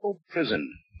federal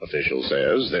prison official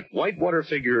says that Whitewater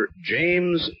figure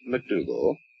James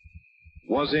McDougal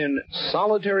was in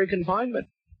solitary confinement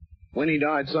when he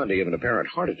died Sunday of an apparent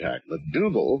heart attack.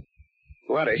 McDougal,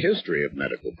 who had a history of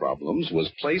medical problems,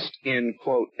 was placed in,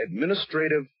 quote,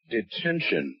 administrative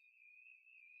detention,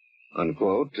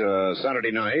 unquote,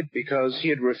 Saturday night because he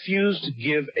had refused to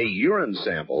give a urine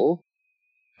sample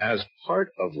as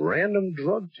part of random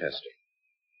drug testing.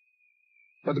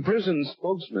 But the prison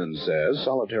spokesman says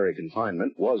solitary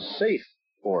confinement was safe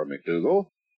for McDougal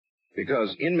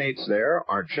because inmates there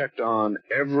are checked on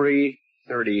every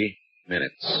 30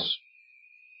 minutes.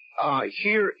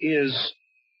 Here is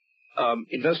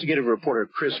investigative reporter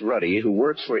Chris Ruddy, who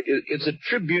works for, it's a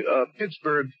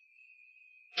Pittsburgh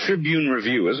Tribune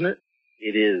Review, isn't it?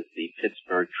 It is the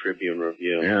Pittsburgh Tribune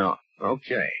Review. Yeah,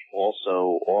 okay.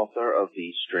 Also author of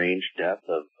The Strange Death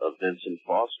of Vincent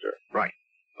Foster. Right.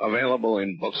 Available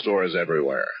in bookstores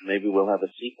everywhere. Maybe we'll have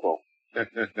a sequel.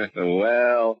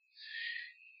 Well,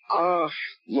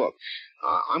 look,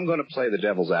 I'm going to play the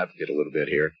devil's advocate a little bit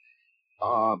here.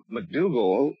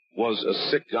 McDougal was a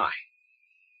sick guy,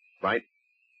 right?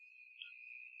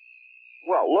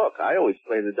 Well, look, I always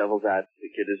play the devil's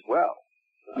advocate as well.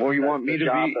 Well, you want me to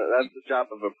be... That's the job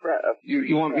of a press.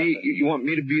 You want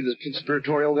me to be the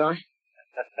conspiratorial guy?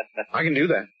 I can do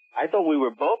that. I thought we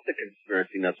were both the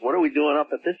conspiracy nuts. What are we doing up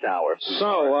at this hour?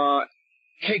 So,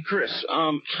 hey, Chris,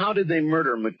 how did they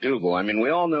murder McDougal? I mean, we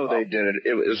all know they did it.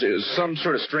 It was some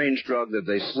sort of strange drug that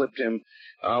they slipped him.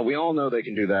 We all know they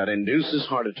can do that. Induces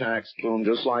heart attacks, boom,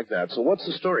 just like that. So what's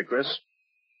the story, Chris?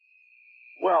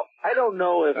 Well, I don't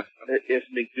know if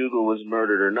McDougal was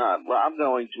murdered or not. Well, I'm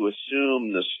going to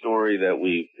assume the story that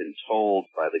we've been told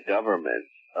by the government.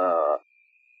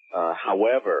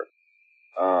 However,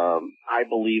 I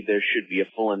believe there should be a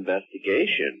full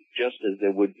investigation, just as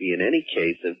there would be in any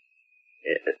case of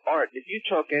Art. If you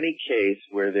took any case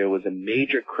where there was a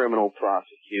major criminal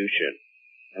prosecution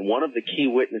and one of the key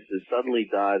witnesses suddenly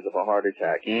dies of a heart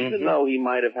attack, even though he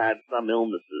might have had some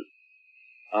illnesses,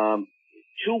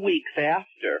 2 weeks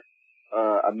after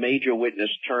a major witness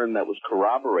turned that was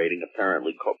corroborating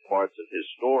apparently parts of his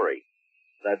story,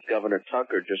 that's Governor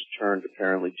Tucker just turned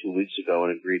apparently 2 weeks ago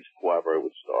and agreed to cooperate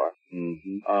with Starr.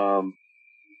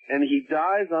 And he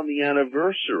dies on the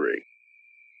anniversary,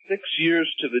 6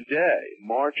 years to the day,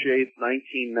 March 8th,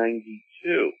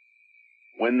 1992,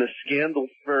 when the scandal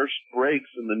first breaks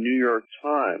in the New York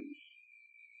Times,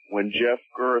 when Jeff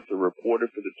Girth, a reporter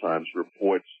for the Times,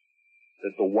 reports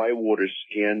that the Whitewater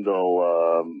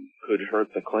scandal could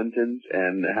hurt the Clintons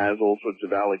and has all sorts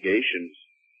of allegations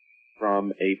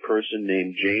from a person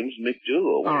named James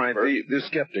McDougal. All right, the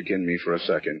skeptic in me for a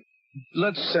second.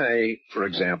 Let's say, for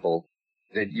example,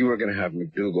 that you were going to have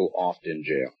McDougal offed in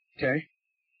jail, okay?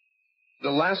 The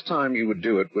last time you would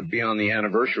do it would be on the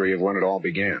anniversary of when it all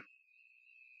began.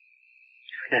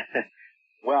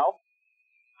 Well,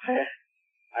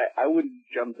 I wouldn't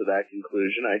jump to that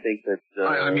conclusion. I think that...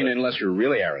 I mean, unless you're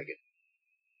really arrogant.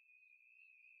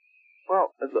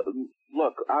 Well,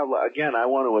 look, I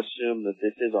want to assume that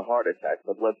this is a heart attack,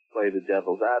 but let's play the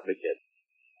devil's advocate.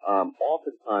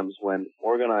 Oftentimes when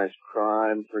organized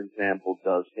crime, for example,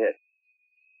 does hits,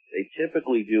 they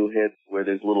typically do hits where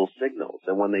there's little signals.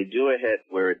 And when they do a hit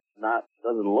where it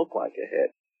doesn't look like a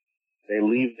hit, they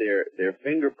leave their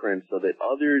fingerprints so that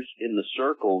others in the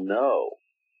circle know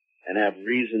and have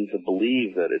reason to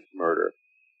believe that it's murder.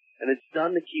 And it's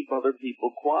done to keep other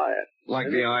people quiet. Like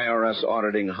the IRS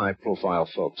auditing high-profile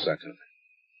folks, that kind of thing.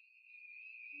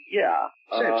 Yeah.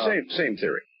 Same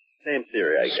theory. Same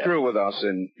theory, I guess. Screw with us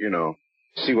and,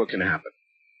 see what can happen.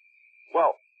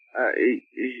 Well,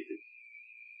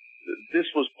 this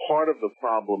was part of the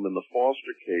problem in the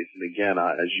Foster case. And again,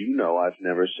 as you know, I've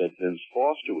never said Vince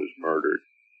Foster was murdered.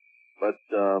 But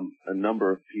a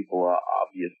number of people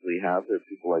obviously have. There are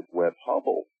people like Webb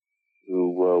Hubble,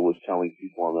 who was telling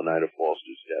people on the night of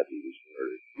Foster's death he was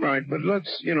murdered. Right, but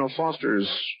let's, Foster's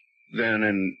then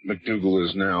and McDougal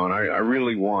is now, and I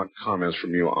really want comments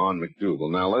from you on McDougal.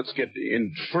 Now, let's get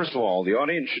in. First of all, the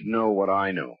audience should know what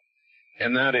I know,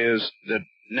 and that is that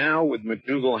now with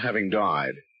McDougal having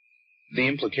died, the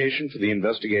implication for the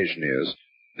investigation is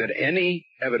that any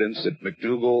evidence that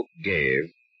McDougal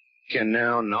gave can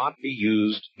now not be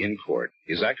used in court.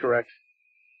 Is that correct?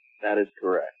 That is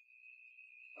correct.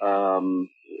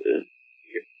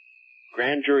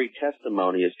 Grand jury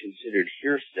testimony is considered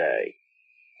hearsay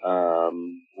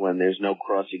when there's no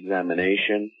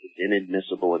cross-examination. It's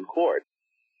inadmissible in court.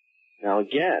 Now,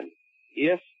 again,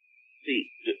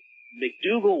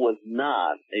 McDougal was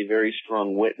not a very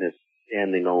strong witness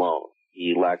standing alone.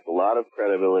 He lacked a lot of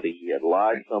credibility. He had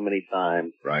lied so many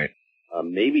times. Right.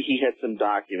 Maybe he had some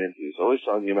documents. He was always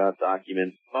talking about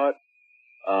documents, but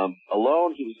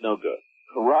alone he was no good.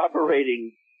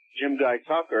 Corroborating Jim Guy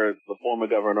Tucker, the former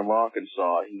governor of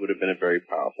Arkansas, he would have been a very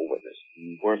powerful witness.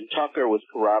 Or if Tucker was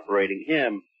corroborating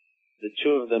him, the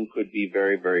two of them could be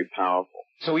very, very powerful.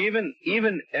 So even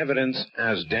evidence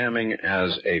as damning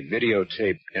as a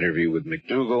videotaped interview with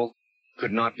McDougal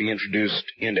could not be introduced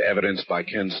into evidence by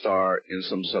Ken Starr in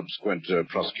some subsequent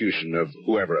prosecution of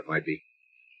whoever it might be?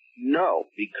 No,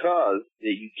 because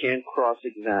you can't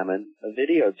cross-examine a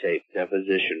videotape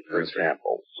deposition, for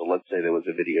example. So let's say there was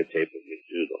a videotape of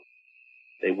McDougal.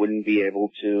 They wouldn't be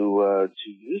able to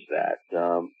use that.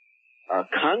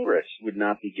 Congress would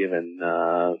not be given,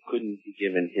 couldn't be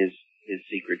given his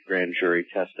secret grand jury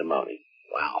testimony.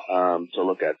 Wow. To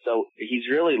look at. So he's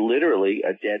really literally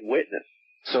a dead witness.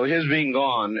 So his being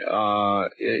gone,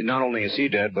 not only is he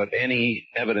dead, but any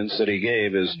evidence that he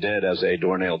gave is dead as a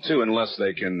doornail too, unless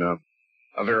they can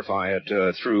verify it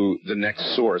through the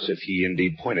next source, if he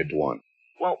indeed pointed to one.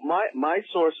 Well, my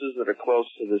sources that are close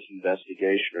to this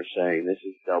investigation are saying this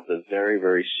has dealt a very,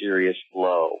 very serious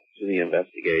blow to the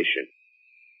investigation.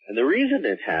 And the reason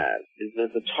it has is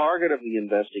that the target of the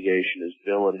investigation is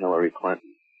Bill and Hillary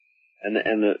Clinton. And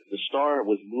the Star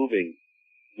was moving,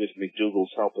 with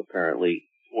McDougal's help apparently,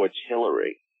 towards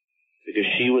Hillary, because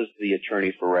she was the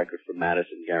attorney for record for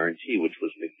Madison Guarantee, which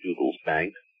was McDougal's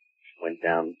bank, which went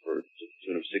down to the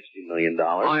tune of $60 million.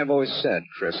 I have always said,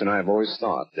 Chris, and I've always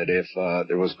thought that if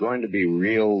there was going to be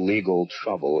real legal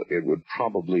trouble, it would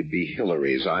probably be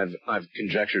Hillary's. I've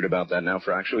conjectured about that now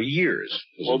for actually years.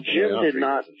 Well, Jim did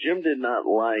not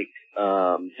like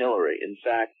Hillary. In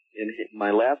fact, in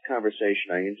my last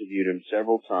conversation, I interviewed him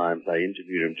several times. I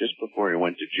interviewed him just before he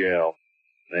went to jail,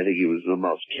 and I think he was the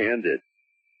most candid.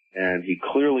 And he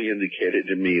clearly indicated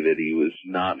to me that he was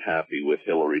not happy with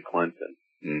Hillary Clinton.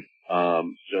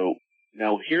 So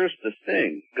now here's the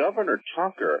thing. Governor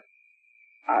Tucker,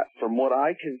 from what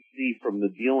I can see from the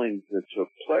dealings that took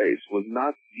place, was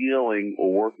not dealing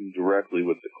or working directly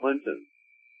with the Clintons.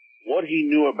 What he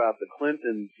knew about the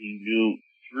Clintons, he knew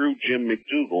through Jim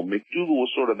McDougal. McDougal was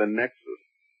sort of the nexus,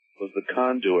 was the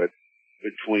conduit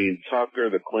between Tucker,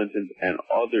 the Clintons, and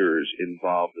others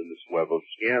involved in this web of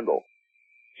scandal.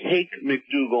 Take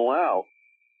McDougal out,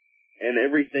 and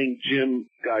everything Jim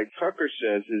Guy Tucker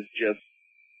says is just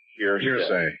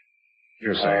hearsay.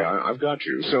 I've got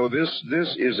you. So this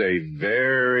is a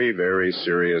very, very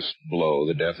serious blow,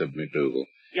 the death of McDougal.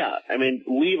 Yeah, I mean,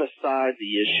 leave aside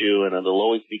the issue, and there'll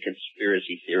always be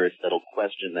conspiracy theorists that'll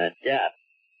question that death.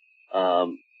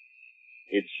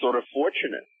 It's sort of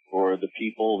fortunate for the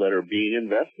people that are being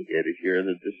investigated here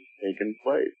that this has taken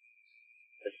place.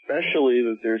 Especially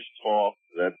that there's talk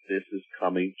that this is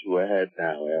coming to a head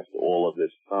now after all of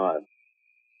this time.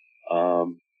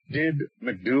 Did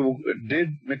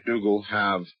McDougal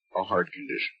have a heart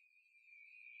condition?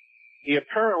 He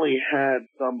apparently had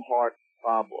some heart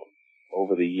problems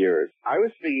over the years. I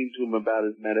was speaking to him about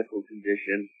his medical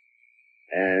condition,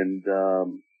 and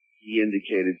he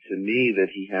indicated to me that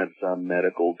he had some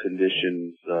medical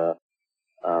conditions, but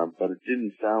it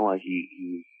didn't sound like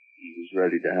he was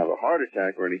ready to have a heart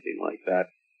attack or anything like that.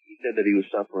 He said that he was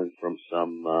suffering from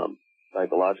some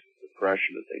psychological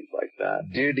depression and things like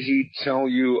that. Did he tell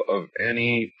you of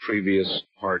any previous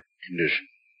heart condition?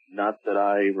 Not that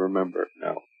I remember,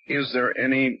 no. Is there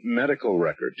any medical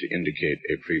record to indicate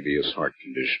a previous heart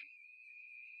condition?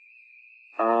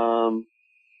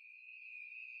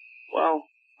 Well,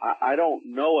 I don't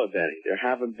know of any. There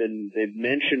haven't been. They've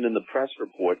mentioned in the press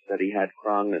reports that he had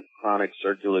chronic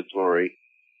circulatory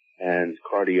and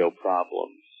cardio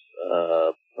problems,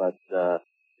 but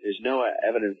there's no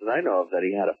evidence that I know of that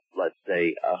he had let's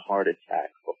say, a heart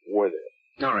attack before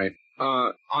this. All right.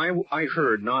 I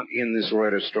heard, not in this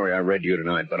Reuters story I read you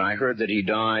tonight, but I heard that he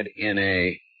died in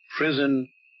a prison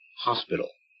hospital.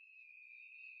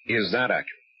 Is that accurate?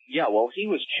 Yeah, well, he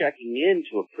was checking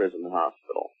into a prison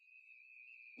hospital.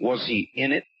 Was he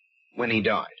in it when he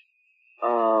died?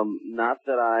 Not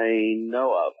that I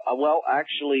know of. Well,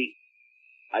 actually,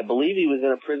 I believe he was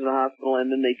in a prison hospital,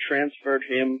 and then they transferred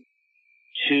him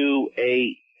to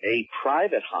a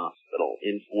private hospital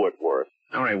in Fort Worth.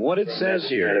 All right, what it says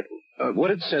here,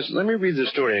 let me read the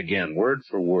story again, word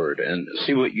for word, and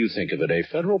see what you think of it. A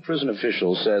federal prison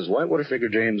official says Whitewater figure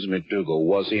James McDougal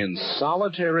was in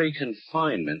solitary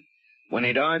confinement when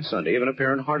he died Sunday of an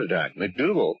apparent heart attack.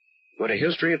 McDougal, who had a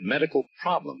history of medical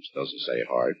problems, doesn't say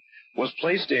hard, was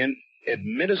placed in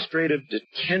administrative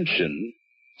detention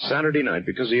Saturday night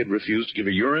because he had refused to give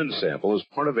a urine sample as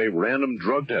part of a random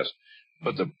drug test.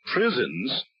 But the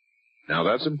prison's, now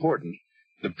that's important,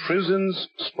 the prison's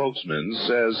spokesman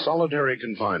says solitary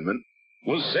confinement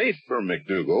was safe for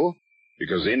McDougal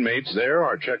because inmates there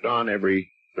are checked on every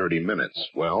 30 minutes.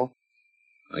 Well,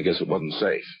 I guess it wasn't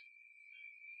safe.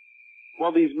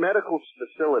 Well, these medical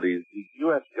facilities, the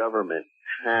U.S. government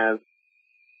has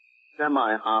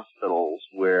semi-hospitals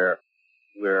where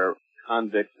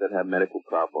convicts that have medical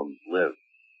problems live.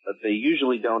 But they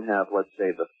usually don't have, let's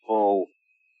say, the full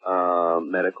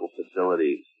medical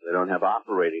facilities. They don't have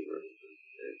operating rooms.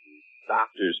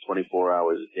 Doctors 24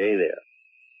 hours a day there.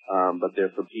 But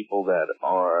they're for people that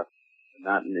are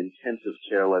not in intensive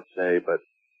care, let's say, but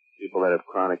people that have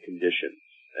chronic conditions.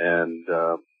 And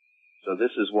so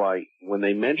this is why when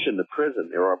they mention the prison,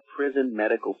 there are prison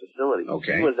medical facilities.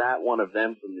 Okay. He was at one of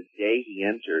them from the day he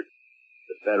entered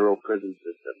the federal prison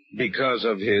system. Because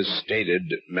of his stated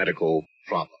medical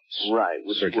problems. Right,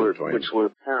 which were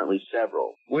apparently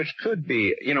several. Which could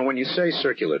be, when you say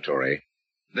circulatory,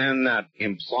 then that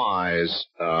implies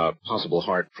possible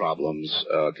heart problems,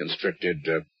 constricted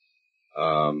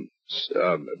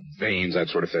veins, that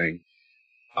sort of thing.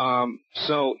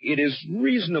 So it is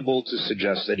reasonable to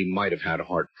suggest that he might have had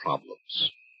heart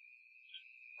problems.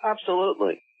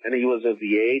 Absolutely. And he was of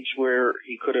the age where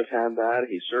he could have had that.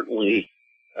 He certainly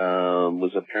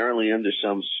was apparently under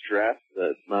some stress.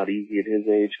 It's not easy at his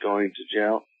age going to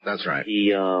jail. That's right. He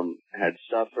had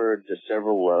suffered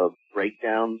several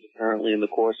breakdowns, apparently, in the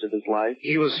course of his life.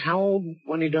 He was how old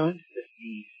when he died?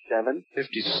 57.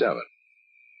 57.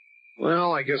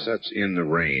 Well, I guess that's in the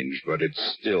range, but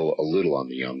it's still a little on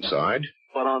the young side.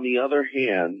 But on the other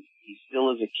hand, he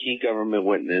still is a key government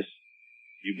witness.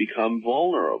 You become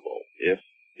vulnerable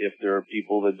if there are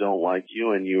people that don't like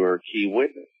you and you are a key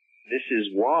witness. This is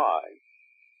why,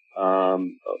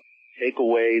 take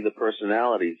away the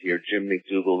personalities here, Jim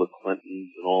McDougal, the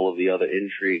Clintons, and all of the other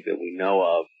intrigue that we know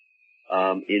of.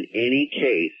 In any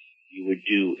case, you would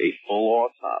do a full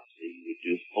autopsy. You would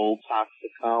do full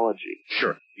toxicology.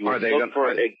 Sure. You would look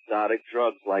for exotic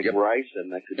drugs like ricin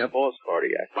that could cause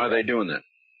cardiac arrest. Are they doing that?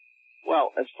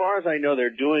 Well, as far as I know, they're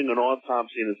doing an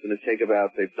autopsy, and it's going to take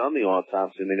they've done the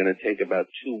autopsy, and they're going to take about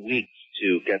 2 weeks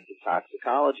to get the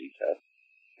toxicology test.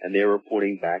 And they're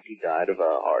reporting back he died of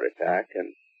a heart attack,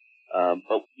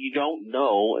 but you don't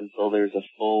know until there's a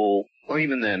full... Well,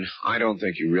 even then, I don't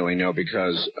think you really know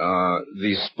because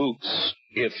these spooks,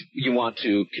 if you want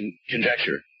to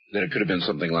conjecture that it could have been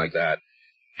something like that,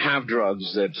 have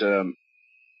drugs that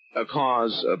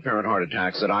cause apparent heart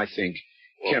attacks that I think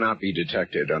cannot be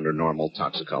detected under normal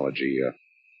toxicology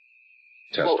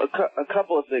tests. Well, a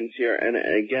couple of things here, and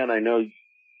again, I know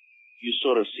you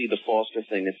sort of see the Foster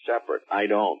thing as separate. I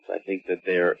don't. I think that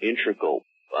they're integral.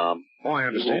 I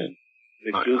understand.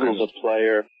 McDougal's a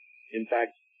player. In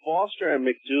fact, Foster and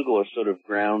McDougal are sort of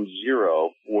ground zero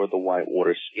for the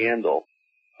Whitewater scandal.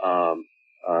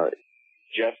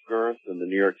 Jeff Girth in the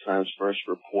New York Times first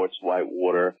reports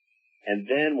Whitewater. And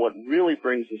then what really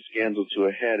brings the scandal to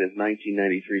a head is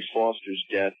 1993 Foster's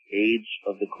death. Aides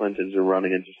of the Clintons are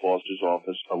running into Foster's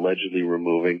office, allegedly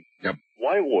removing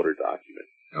Whitewater documents.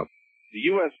 The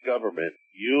U.S. government,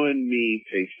 you and me,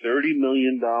 pay $30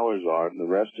 million, Art, and the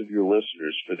rest of your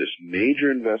listeners for this major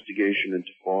investigation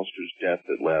into Foster's death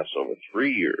that lasts over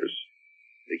 3 years.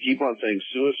 They keep on saying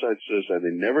suicide, suicide.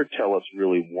 They never tell us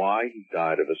really why he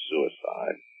died of a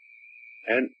suicide.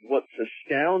 And what's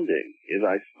astounding is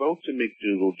I spoke to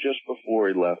McDougal just before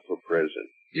he left for prison.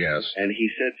 Yes. And he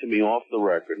said to me off the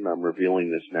record, and I'm revealing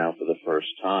this now for the first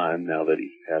time, now that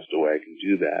he's passed away, I can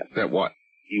do that. That what?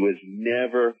 He was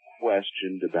never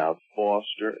questioned about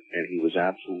Foster, and he was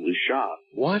absolutely shocked.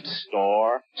 What?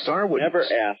 Starr would never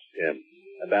asked him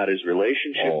about his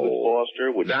relationship with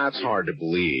Foster. That's hard to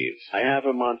believe. I have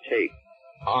him on tape.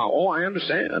 I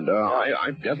understand.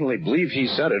 I definitely believe he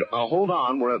said it. Hold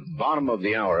on, we're at the bottom of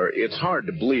the hour. It's hard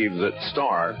to believe that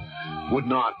Starr would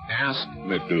not ask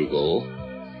McDougal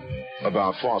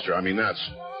about Foster. I mean,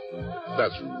 that's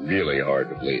really hard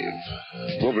to believe.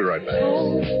 We'll be right back.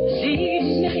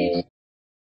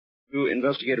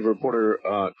 Investigative reporter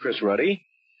Chris Ruddy,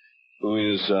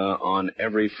 who is on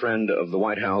every friend of the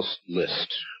White House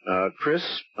list. Chris,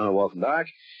 welcome back.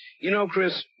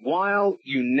 Chris, while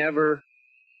you never,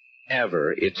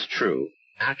 ever, it's true,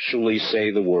 actually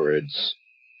say the words,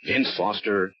 Vince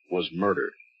Foster was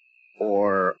murdered,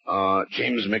 or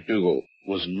James McDougal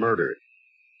was murdered,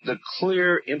 the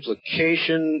clear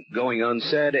implication going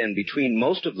unsaid and between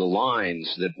most of the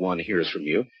lines that one hears from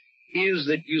you is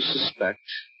that you suspect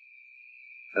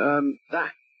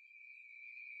that.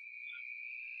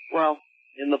 Well,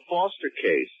 in the Foster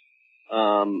case,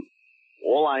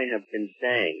 all I have been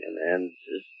saying, and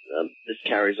this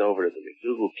carries over to the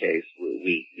McDougal case,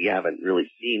 we haven't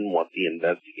really seen what the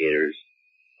investigators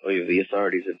the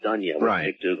authorities have done yet with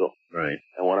McDougal. Right.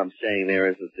 And what I'm saying there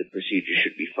is that the procedure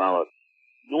should be followed.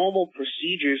 Normal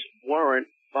procedures weren't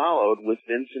followed with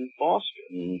Vincent Foster.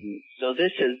 Mm-hmm. So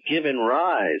this has given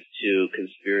rise to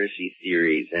conspiracy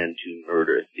theories and to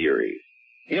murder theories.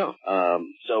 Yeah.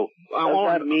 So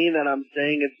does that mean that I'm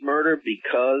saying it's murder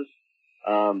because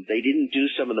they didn't do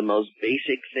some of the most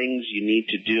basic things you need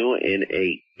to do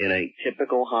in a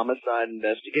typical homicide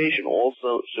investigation?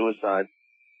 Also, suicides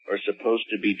are supposed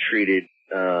to be treated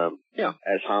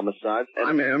as homicides.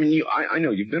 And I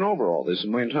know you've been over all this a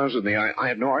million times with me. I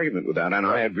have no argument with that, and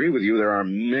I agree with you. There are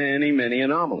many, many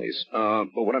anomalies.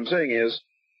 But what I'm saying is,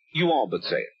 you all but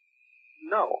say it.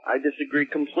 No, I disagree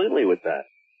completely with that.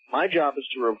 My job is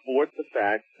to report the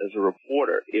facts as a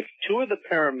reporter. If two of the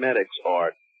paramedics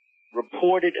are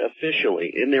reported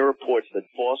officially in their reports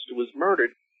that Foster was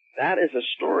murdered, that is a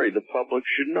story the public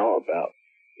should know about.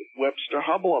 If Webster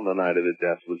Hubble on the night of the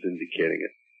death was indicating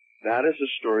it, that is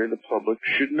a story the public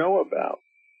should know about.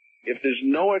 If there's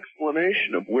no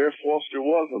explanation of where Foster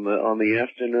was on the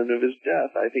afternoon of his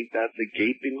death, I think that's a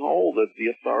gaping hole that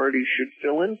the authorities should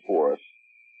fill in for us.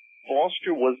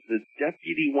 Foster was the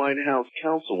deputy White House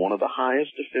counsel, one of the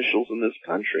highest officials in this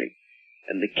country.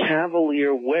 And the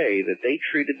cavalier way that they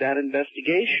treated that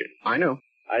investigation,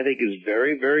 I think is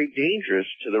very, very dangerous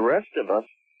to the rest of us,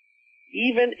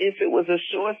 even if it was a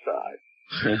suicide.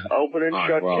 Open and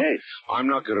shut case. I'm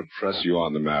not going to press you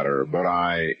on the matter, but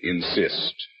I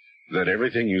insist that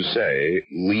everything you say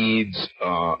leads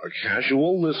a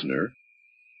casual listener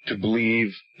to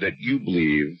believe that you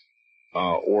believe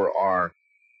or are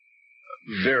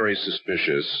very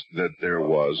suspicious that there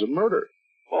was a murder.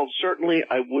 Well, certainly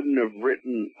I wouldn't have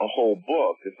written a whole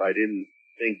book if I didn't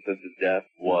think that the death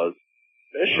was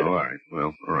suspicious. All right.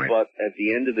 Well, all right. But at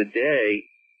the end of the day,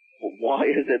 why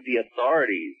is it the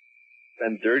authorities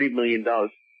spend $30 million?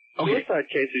 Suicide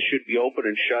cases should be open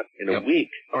and shut in a week.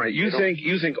 All right. You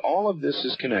think all of this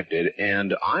is connected,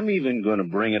 and I'm even going to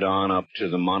bring it on up to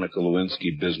the Monica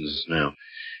Lewinsky business now.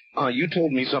 You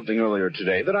told me something earlier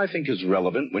today that I think is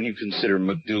relevant when you consider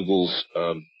McDougal's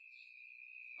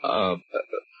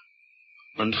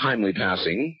untimely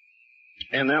passing,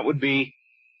 and that would be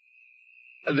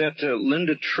that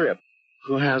Linda Tripp,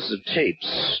 who has the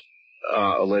tapes,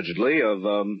 allegedly, of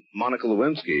Monica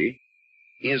Lewinsky,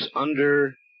 is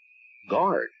under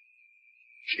guard.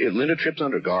 Linda Tripp's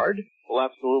under guard? Well,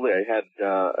 absolutely. I had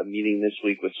a meeting this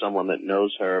week with someone that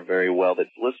knows her very well that's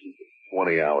listened to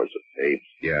 20 hours of tapes.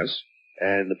 Yes.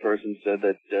 And the person said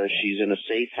that she's in a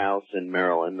safe house in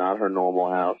Maryland, not her normal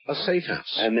house. A safe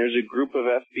house. And there's a group of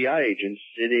FBI agents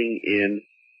sitting in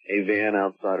a van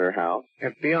outside her house.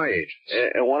 FBI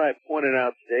agents. And what I pointed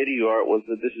out today to you, Art, was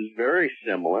that this is very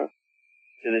similar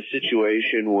to the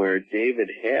situation where David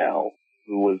Hale,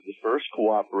 who was the first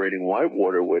cooperating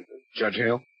Whitewater witness. Judge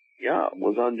Hale? Yeah,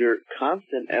 was under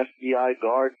constant FBI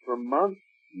guard for months.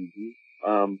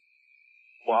 Mm-hmm.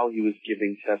 While he was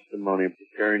giving testimony,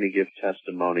 preparing to give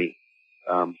testimony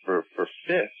for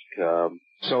Fisk. So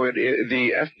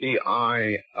the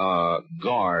FBI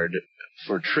guard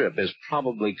for Tripp is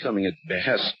probably coming at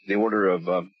behest, the order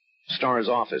of Starr's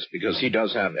office, because he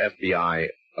does have FBI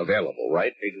available,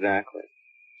 right? Exactly.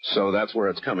 So that's where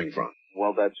it's coming from.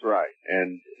 Well, that's right,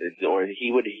 and or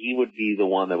he would be the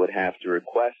one that would have to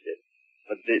request it.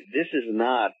 But this is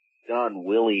not done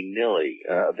willy-nilly.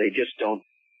 They just don't.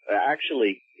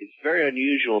 Actually, it's very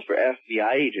unusual for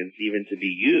FBI agents even to be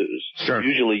used. Sure.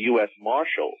 Usually U.S.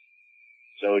 Marshals.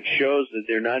 So it shows that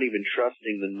they're not even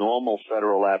trusting the normal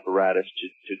federal apparatus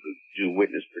to do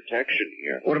witness protection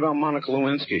here. What about Monica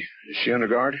Lewinsky? Is she under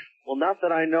guard? Well, not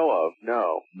that I know of,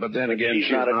 no. But then again,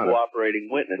 she's not a cooperating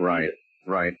witness. Right,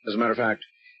 right. As a matter of fact,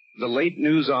 the late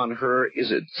news on her,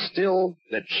 is it still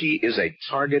that she is a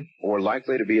target or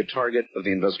likely to be a target of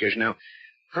the investigation? Now,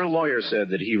 her lawyer said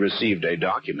that he received a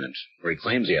document, or he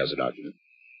claims he has a document,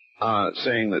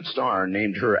 saying that Starr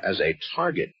named her as a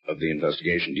target of the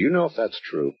investigation. Do you know if that's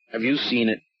true? Have you seen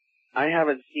it? I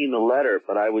haven't seen the letter,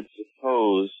 but I would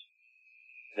suppose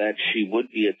that she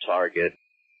would be a target.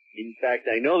 In fact,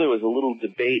 I know there was a little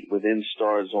debate within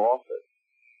Starr's office,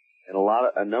 and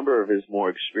a number of his more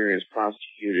experienced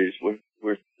prosecutors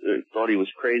thought he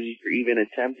was crazy for even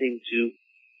attempting to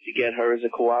get her as a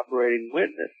cooperating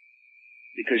witness,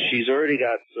 because she's already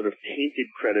got sort of tainted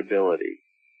credibility.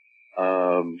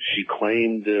 She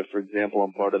claimed, for example,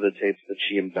 on part of the tapes that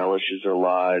she embellishes her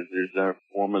lies. There's a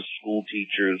former school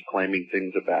teachers claiming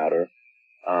things about her.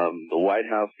 The White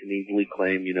House can easily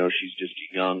claim, she's just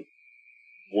a young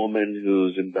woman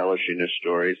who's embellishing her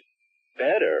stories.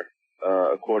 Better,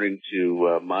 according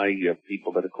to my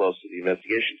people that are close to the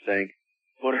investigation, saying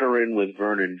put her in with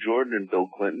Vernon Jordan and Bill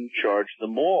Clinton, charged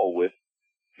them all with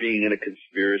being in a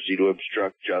conspiracy to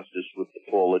obstruct justice with the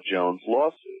Paula Jones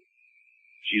lawsuit.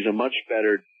 She's a much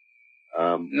better.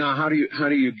 Now, how do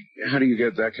you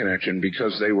get that connection?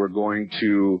 Because they were going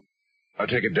to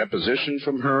take a deposition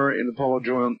from her in the Paula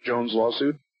Jones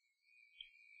lawsuit?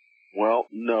 Well,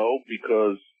 no,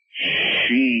 because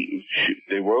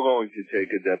they were going to take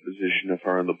a deposition of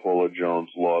her in the Paula Jones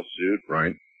lawsuit,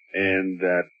 right? And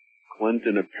that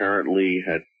Clinton apparently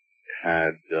had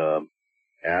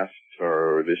asked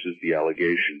her, this is the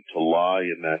allegation, to lie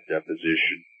in that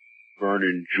deposition.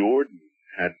 Vernon Jordan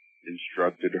had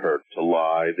instructed her to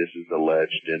lie. This is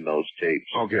alleged in those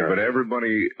tapes. Okay, but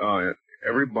everybody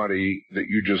that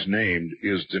you just named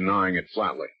is denying it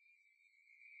flatly.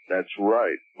 That's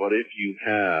right. But if you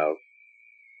have,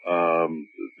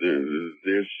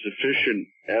 there's sufficient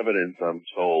evidence, I'm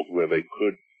told, where they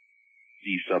could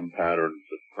see some patterns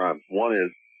of crimes. One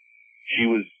is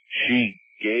she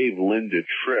gave Linda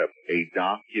Tripp a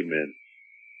document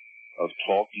of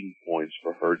talking points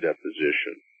for her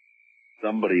deposition.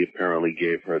 Somebody apparently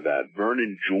gave her that.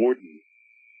 Vernon Jordan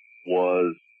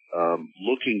was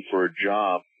looking for a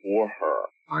job for her.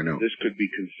 I know. This could be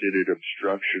considered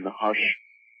obstruction,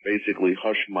 basically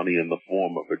hush money in the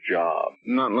form of a job.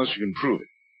 Not unless you can prove it.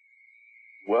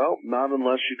 Well, not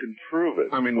unless you can prove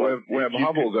it. I mean, Webb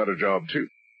Hubbell got a job, too.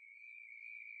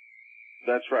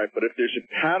 That's right. But if there's a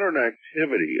pattern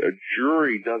activity, a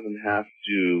jury doesn't have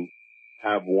to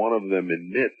have one of them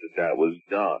admit that was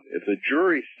done. If the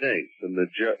jury thinks and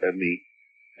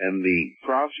the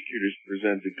prosecutors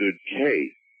present a good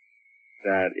case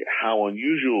that how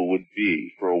unusual it would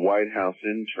be for a White House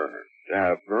intern to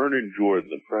have Vernon Jordan,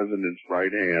 the president's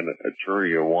right-hand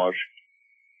attorney in Washington,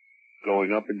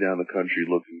 going up and down the country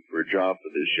looking for a job for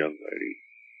this young lady.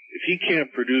 If he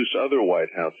can't produce other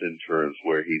White House interns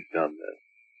where he's done this,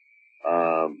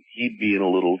 he'd be in a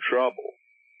little trouble.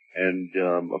 And,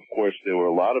 of course, there were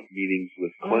a lot of meetings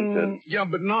with Clinton. Yeah,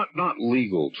 but not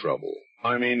legal trouble.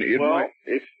 I mean, it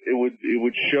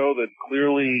would show that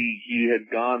clearly he had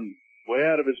gone way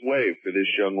out of his way for this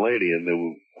young lady, and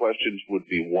the questions would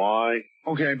be why.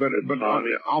 Okay, but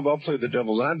I'll play the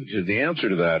devil's advocate. The answer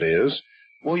to that is,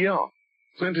 well, yeah,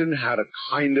 Clinton had a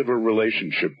kind of a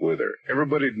relationship with her.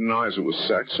 Everybody denies it was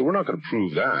sex, so we're not going to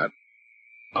prove that.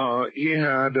 He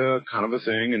had kind of a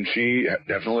thing, and she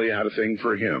definitely had a thing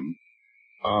for him.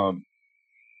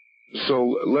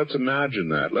 So let's imagine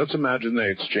that. Let's imagine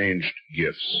they exchanged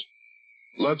gifts.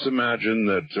 Let's imagine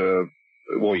that,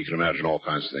 well, you can imagine all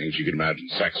kinds of things. You can imagine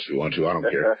sex if you want to. I don't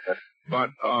care.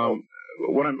 But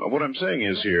what I'm saying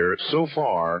is here, so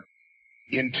far,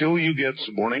 until you get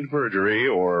suborning perjury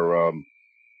or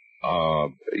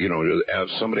as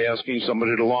somebody asking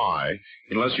somebody to lie,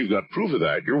 unless you've got proof of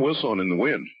that, you're whistling in the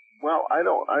wind. Well,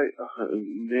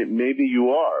 maybe you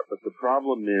are, but the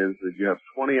problem is that you have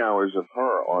 20 hours of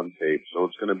her on tape, so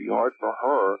it's going to be hard for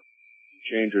her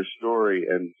to change her story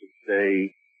and to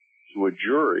say to a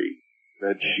jury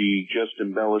that she just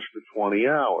embellished for 20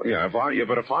 hours. Yeah,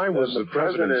 but if I was the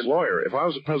president's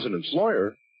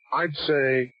lawyer, I'd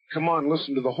say, come on,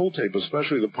 listen to the whole tape,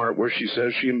 especially the part where she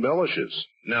says she embellishes.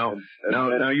 Now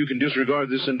you can disregard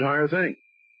this entire thing.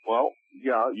 Well,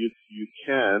 yeah, you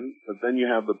can, but then you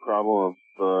have the problem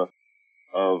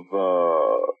of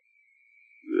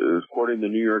according to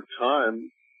the New York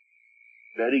Times,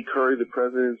 Betty Curry, the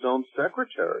president's own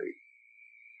secretary,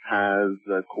 has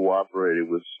cooperated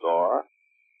with Starr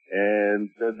and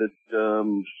said that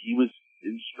he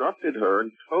instructed her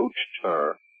and coached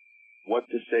her what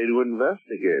to say to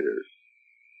investigators.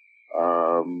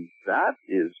 That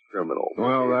is criminal.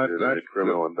 Well, that's a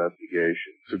criminal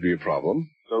investigation. Could be a problem.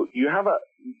 So you have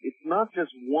it's not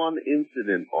just one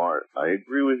incident, Art. I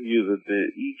agree with you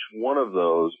that each one of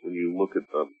those, when you look at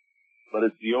them, but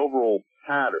it's the overall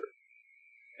pattern.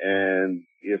 And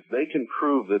if they can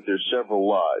prove that there's several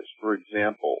lies, for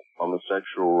example, on the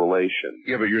sexual relation.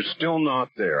 Yeah, but you're still not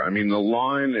there. I mean, the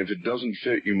line, if it doesn't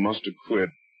fit, you must acquit,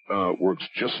 works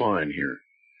just fine here.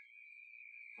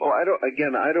 Well, I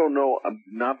don't know. I'm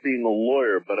not being a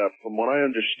lawyer, but from what I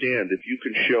understand, if you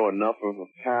can show enough of a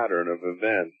pattern of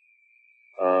events,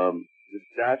 the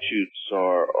statutes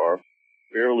are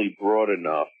fairly broad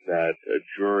enough that a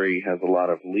jury has a lot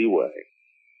of leeway.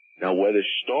 Now, whether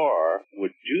Starr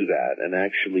would do that and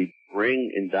actually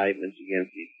bring indictments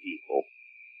against these people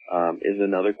is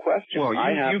another question.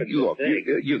 Well,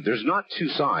 there's not two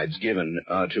sides given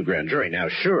to a grand jury. Now,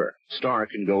 sure, Starr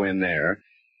can go in there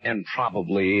and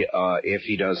probably, if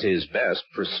he does his best,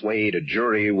 persuade a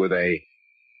jury with a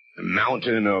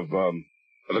mountain of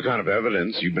The kind of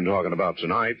evidence you've been talking about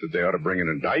tonight, that they ought to bring an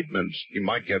indictment, you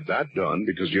might get that done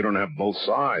because you don't have both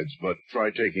sides, but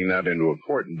try taking that into a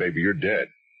court and, baby, you're dead.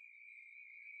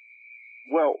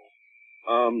 Well,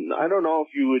 I don't know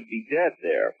if you would be dead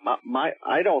there.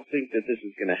 I don't think that this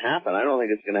is going to happen. I don't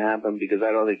think it's going to happen because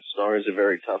I don't think Starr is a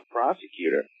very tough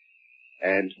prosecutor.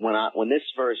 And when this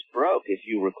first broke, if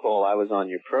you recall, I was on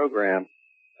your program,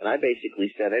 and I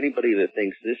basically said anybody that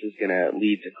thinks this is going to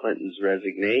lead to Clinton's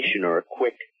resignation or a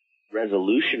quick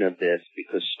resolution of this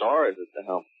because Starr is at the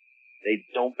helm, they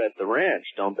don't bet the ranch,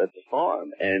 don't bet the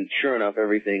farm. And sure enough,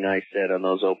 everything I said on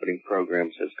those opening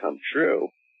programs has come true.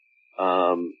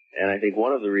 And I think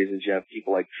one of the reasons you have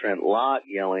people like Trent Lott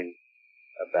yelling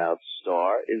about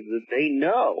Starr is that they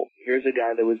know here's a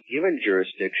guy that was given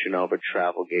jurisdiction over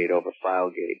Travelgate, over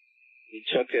Filegate. He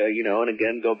took, and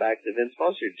again, go back to Vince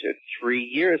Foster, it took 3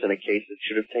 years in a case that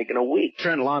should have taken a week.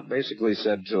 Trent Lott basically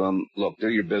said to him, look, do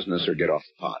your business or get off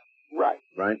the pot. Right.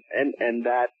 Right? And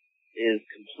that is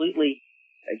completely,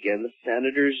 again, the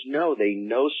senators know. They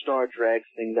know Starr drags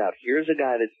things out. Here's a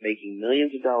guy that's making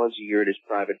millions of dollars a year at his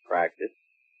private practice,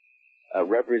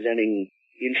 representing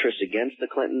interests against the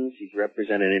Clintons. He's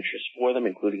represented interests for them,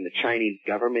 including the Chinese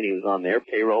government. He was on their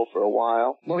payroll for a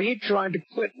while. Well, he tried to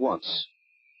quit once.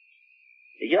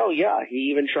 Yeah, he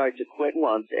even tried to quit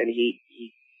once, and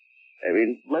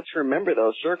let's remember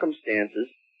those circumstances.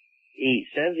 He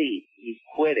says he's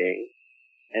quitting,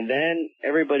 and then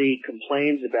everybody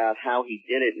complains about how he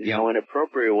did it and how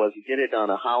inappropriate it was. He did it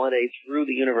on a holiday through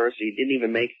the university.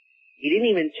 He didn't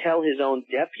even tell his own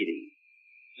deputy.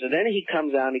 So then he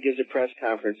comes out and he gives a press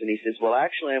conference and he says, well,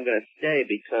 actually, I'm going to stay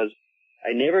because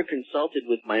I never consulted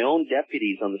with my own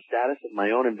deputies on the status of my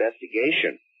own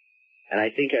investigation. And I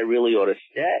think I really ought to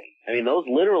stay. I mean, those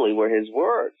literally were his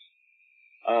words.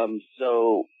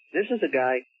 So this is a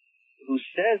guy who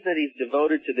says that he's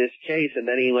devoted to this case, and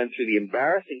then he went through the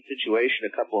embarrassing situation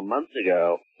a couple of months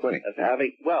ago of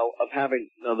having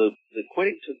the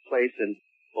quitting took place in,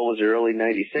 what was it, early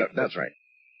 96? That's right.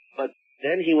 But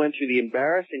then he went through the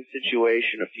embarrassing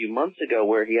situation a few months ago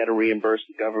where he had to reimburse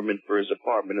the government for his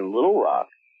apartment in Little Rock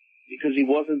because he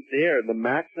wasn't there. The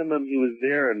maximum he was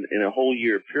there in a whole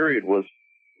year period was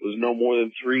no more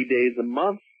than 3 days a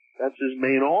month. That's his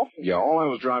main office. Yeah, all I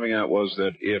was driving at was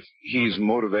that if he's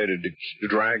motivated to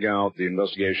drag out the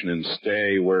investigation and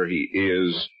stay where he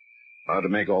is to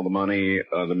make all the money,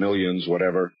 the millions,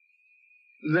 whatever,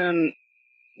 then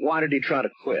why did he try to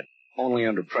quit, only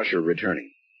under pressure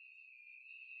returning?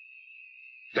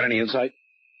 Got any insight?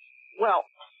 Well,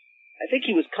 I think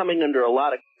he was coming under a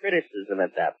lot of criticism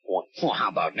at that point. Well, how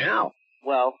about now?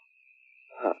 Well,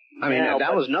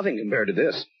 that was nothing compared to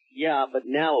this. Yeah, but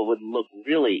now it would look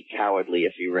really cowardly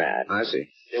if he ran. I see.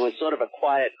 There was sort of a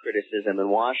quiet criticism in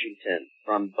Washington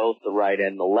from both the right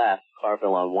and the left,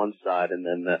 Carville on one side, and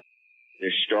then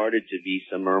there started to be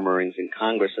some murmurings in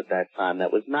Congress at that time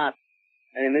that was not,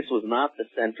 this was not the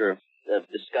center of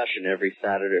discussion every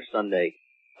Saturday or Sunday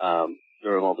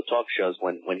during all the talk shows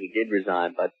when he did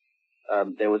resign, but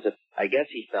there was I guess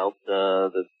he felt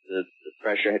the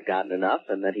pressure had gotten enough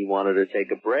and that he wanted to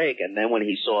take a break, and then when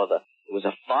he saw it was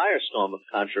a firestorm of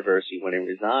controversy when he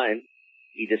resigned,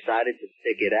 he decided to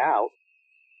stick it out.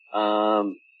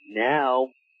 Now,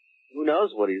 who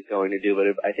knows what he's going to do, but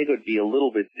I think it would be a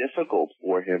little bit difficult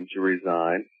for him to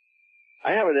resign.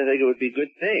 I happen to think it would be a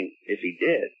good thing if he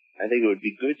did. I think it would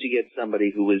be good to get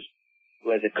somebody who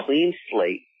has a clean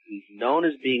slate, who's known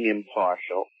as being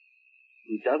impartial,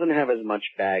 who doesn't have as much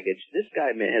baggage. This guy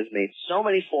has made so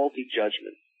many faulty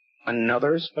judgments.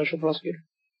 Another special prosecutor?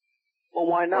 Well,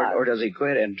 why not? Or does he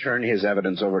quit and turn his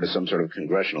evidence over to some sort of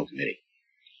congressional committee?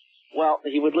 Well,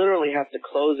 he would literally have to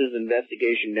close his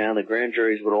investigation down. The grand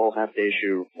juries would all have to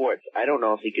issue reports. I don't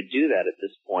know if he could do that at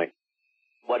this point.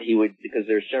 Because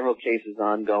there's several cases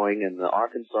ongoing, and the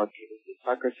Arkansas case, the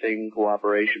Tucker thing,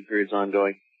 cooperation period's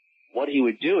ongoing. What he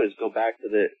would do is go back to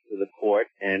the court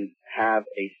and have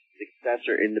a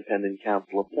successor independent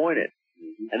counsel appointed.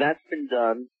 Mm-hmm. And that's been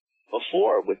done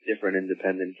before with different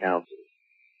independent counsels.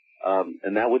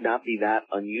 And that would not be that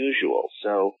unusual.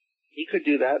 So he could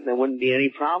do that and there wouldn't be any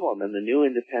problem, and the new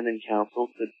independent counsel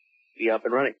could be up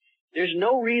and running. There's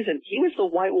no reason. He was the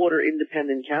Whitewater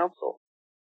independent counsel.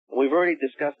 We've already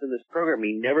discussed in this program,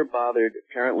 he never bothered,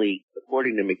 apparently,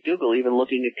 according to McDougal, even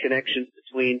looking at connections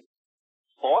between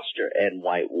Foster and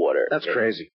Whitewater. That's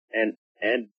crazy.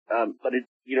 But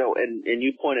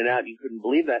you pointed out you couldn't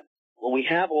believe that. Well, we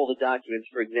have all the documents,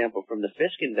 for example, from the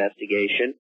Fisk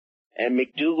investigation, and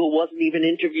McDougal wasn't even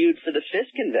interviewed for the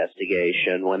Fisk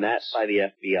investigation by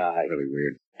the FBI. Really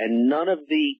weird. And none of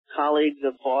the colleagues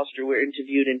of Foster were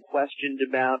interviewed and questioned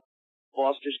about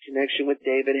Foster's connection with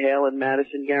David Hale and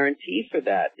Madison Guarantee for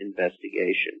that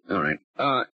investigation. All right.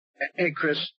 Hey,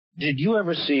 Chris, did you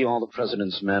ever see All the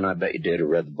President's Men? I bet you did, or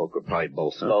read the book, or probably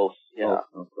both. Huh? Both, yeah.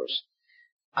 Both, of course.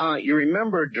 You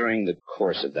remember during the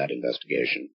course of that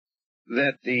investigation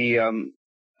that the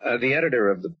editor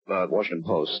of the Washington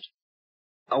Post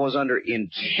was under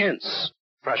intense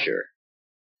pressure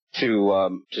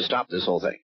to stop this whole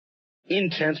thing.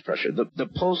 Intense pressure. The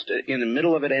Post, in the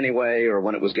middle of it anyway, or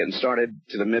when it was getting started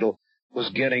to the middle, was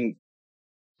getting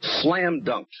slam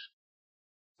dunked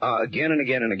again and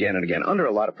again and again and again, under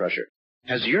a lot of pressure.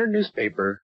 Has your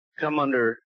newspaper come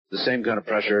under the same kind of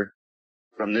pressure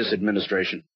from this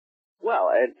administration? Well,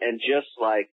 and just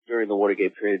like during the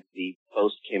Watergate period, the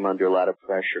Post came under a lot of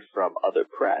pressure from other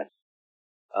press.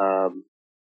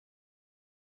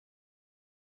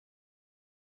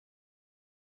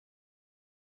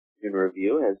 In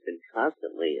Review has been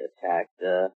constantly attacked.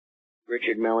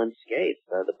 Richard Mellon Skates,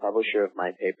 the publisher of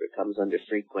my paper, comes under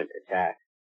frequent attack.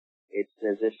 It's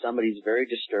as if somebody's very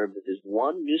disturbed that there's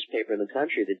one newspaper in the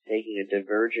country that's taking a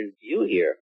divergent view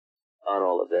here on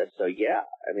all of this. So yeah,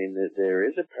 I mean, there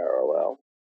is a parallel.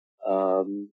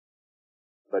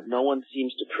 But no one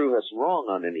seems to prove us wrong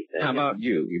on anything. How about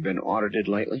you? You've been audited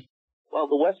lately? Well,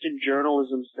 the Western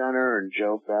Journalism Center and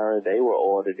Joe Farah, they were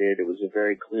audited. It was a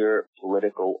very clear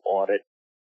political audit.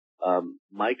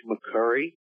 Mike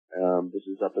McCurry, this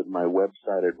is up at my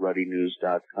website at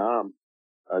ruddynews.com,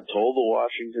 told the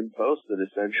Washington Post that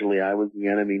essentially I was the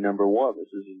enemy number one.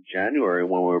 This is in January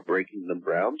when we were breaking the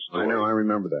Brown story. I know, I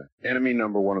remember that. Enemy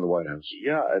number one of the White House.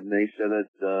 Yeah, and they said that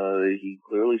he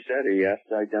clearly said he has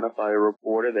to identify a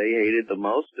reporter they hated the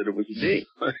most, and it was me.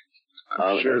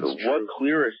 I'm sure it's what true.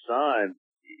 clearer sign?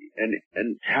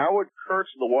 And Howard Kurtz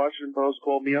of the Washington Post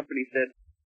called me up and he said,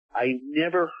 I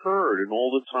never heard in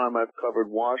all the time I've covered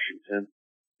Washington,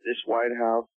 this White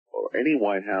House or any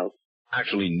White House,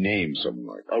 actually name someone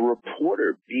like that. A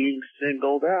reporter being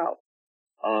singled out.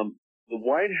 The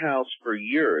White House for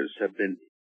years have been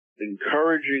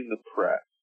encouraging the press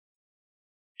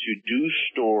to do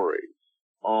stories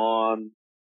on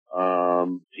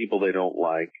people they don't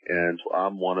like, and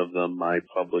I'm one of them. My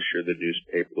publisher, the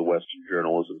newspaper, the Western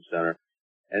Journalism Center,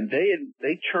 and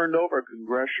they turned over a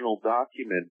congressional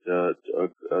document, a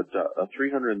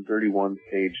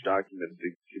 331-page document,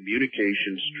 the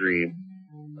communication stream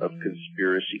of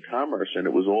conspiracy commerce, and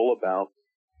it was all about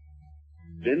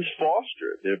Vince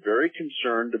Foster. They're very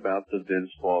concerned about the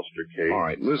Vince Foster case. All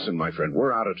right, listen, my friend,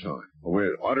 we're out of time.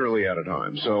 We're utterly out of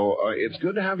time. So it's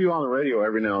good to have you on the radio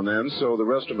every now and then so the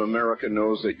rest of America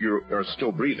knows that you are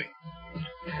still breathing.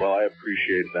 Well, I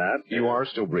appreciate that. You are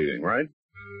still breathing, right?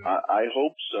 I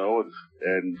hope so,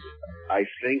 and I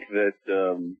think that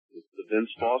the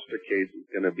Vince Foster case is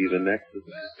going to be the next to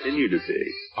continue to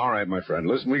be. All right, my friend.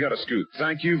 Listen, we got to scoot.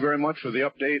 Thank you very much for the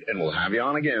update, and we'll have you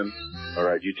on again. All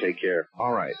right, you take care.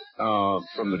 All right.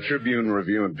 From the Tribune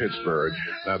Review in Pittsburgh,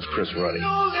 that's Chris Ruddy.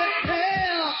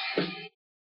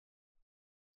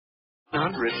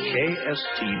 100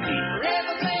 KSTP.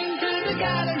 Everything to the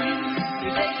garden, you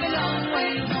take the long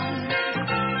way home.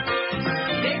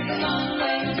 Take the long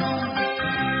way home.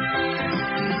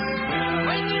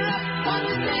 When you're up on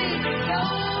the stage, it's so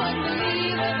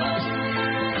unbelievable.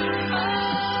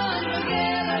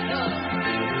 Unforgettable.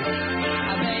 I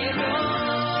may adore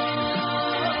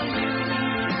you.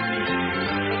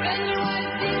 But then your wife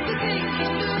seems to think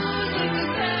you're losing your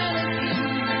sanity.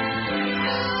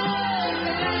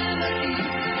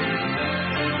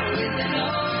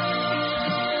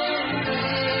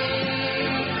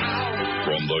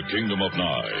 From the Kingdom of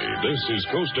Nye, this is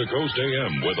Coast to Coast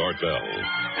AM with Art Bell.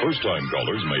 First-time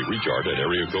callers may reach Art at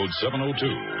area code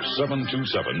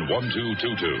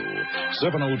 702-727-1222.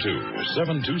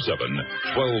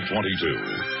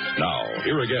 702-727-1222. Now,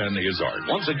 here again is Art.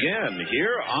 Once again,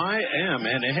 here I am.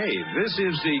 And hey, this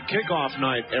is the kickoff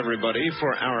night, everybody,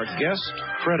 for our guest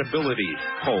credibility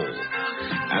poll.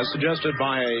 As suggested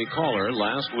by a caller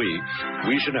last week,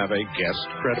 we should have a guest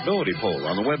credibility poll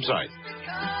on the website.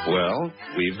 Well,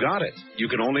 we've got it. You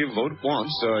can only vote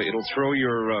once. It'll throw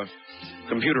your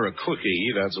computer a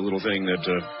cookie. That's a little thing that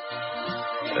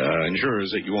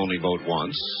ensures that you only vote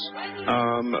once.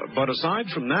 But aside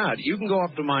from that, you can go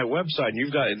up to my website, and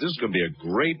you've got, this is going to be a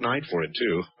great night for it,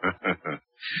 too.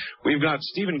 We've got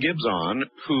Stephen Gibbs on,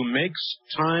 who makes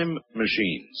time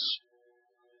machines.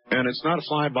 And it's not a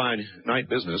fly-by-night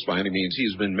business by any means.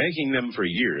 He's been making them for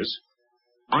years.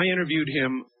 I interviewed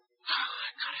him,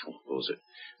 how long was it?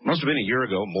 Must have been a year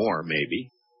ago, more maybe.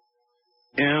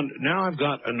 And now I've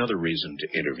got another reason to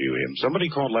interview him. Somebody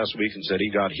called last week and said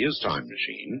he got his time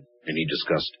machine, and he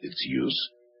discussed its use.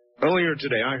 Earlier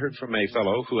today, I heard from a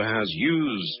fellow who has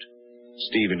used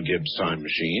Stephen Gibbs' time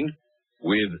machine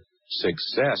with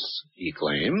success, he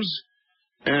claims.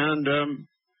 And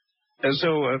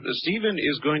so Stephen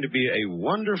is going to be a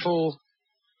wonderful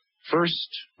first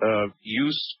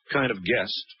use kind of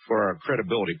guest for our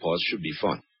credibility pause. Should be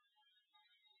fun.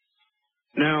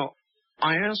 Now,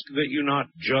 I ask that you not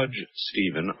judge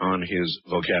Stephen on his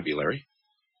vocabulary.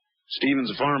 Stephen's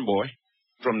a farm boy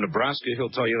from Nebraska. He'll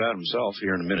tell you that himself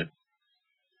here in a minute.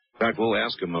 In fact, we'll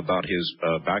ask him about his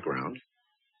background.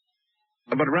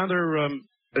 But rather,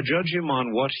 judge him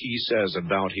on what he says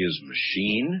about his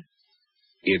machine,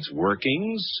 its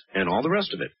workings, and all the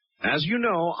rest of it. As you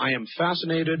know, I am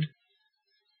fascinated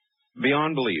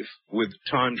beyond belief with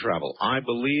time travel. I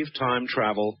believe time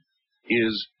travel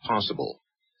is possible.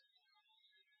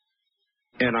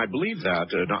 And I believe that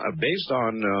based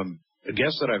on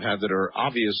guests that I've had that are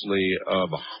obviously of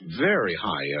very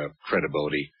high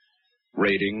credibility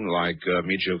rating, like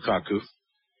Michio Kaku,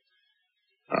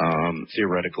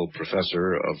 theoretical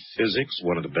professor of physics,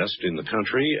 one of the best in the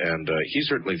country, and he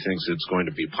certainly thinks it's going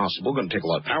to be possible. Going to take a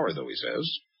lot of power, though, he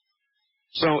says.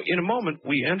 So in a moment,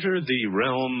 we enter the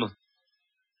realm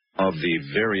of the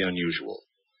very unusual.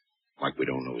 Like we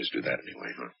don't always do that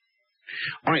anyway, huh?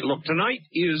 All right, look, tonight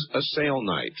is a sale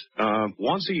night.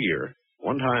 Once a year,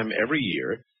 one time every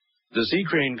year, the Sea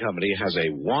Crane Company has a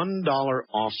 $1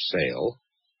 off sale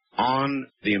on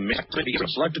the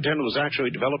Select Attendant was actually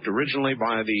developed originally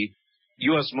by the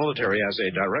U.S. military as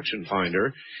a direction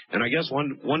finder. And I guess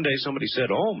one day somebody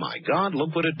said, oh, my God,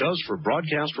 look what it does for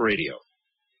broadcast radio.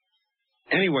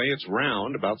 Anyway, it's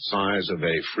round, about the size of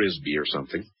a Frisbee or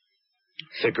something.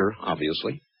 Thicker,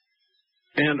 obviously.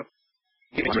 And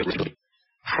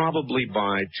probably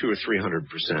by 200 or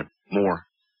 300% more.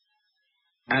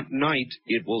 At night,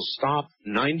 it will stop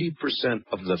 90%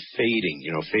 of the fading,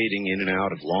 fading in and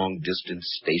out of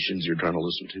long-distance stations you're trying to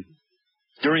listen to.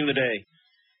 During the day,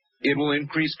 it will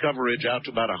increase coverage out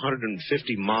to about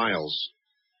 150 miles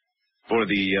for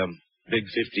the big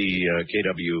 50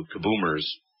 kW kaboomers.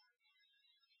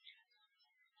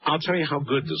 I'll tell you how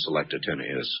good the Select Antenna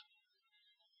is.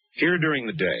 Here during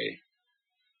the day,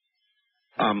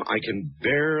 I can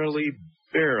barely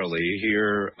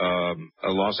hear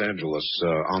Los Angeles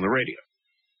on the radio.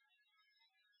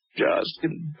 Just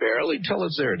can barely tell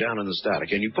it's there down in the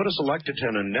static. And you put a Select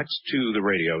Antenna next to the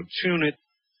radio, tune it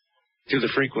to the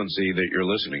frequency that you're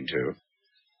listening to,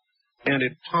 and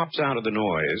it pops out of the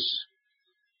noise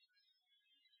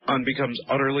and becomes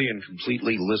utterly and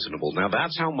completely listenable. Now,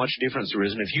 that's how much difference there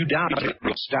is, and if you doubt it,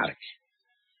 it's static.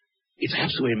 It's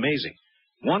absolutely amazing.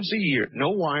 Once a year,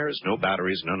 no wires, no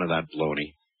batteries, none of that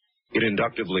baloney. It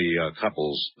inductively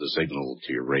couples the signal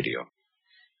to your radio.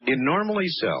 It normally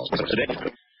sells,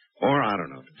 or I don't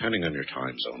know, depending on your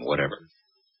time zone, whatever,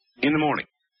 in the morning,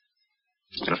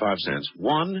 5 cents,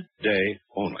 1 day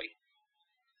only.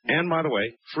 And by the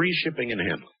way, free shipping and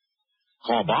handling.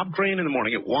 Call Bob Crane in the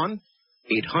morning at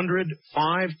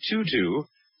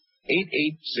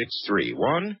 1-800-522-8863.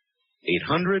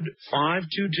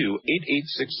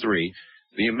 1-800-522-8863.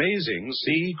 The amazing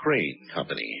Sea Crane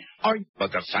Company.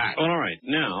 But the fact. All right,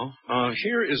 now,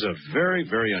 here is a very,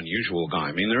 very unusual guy.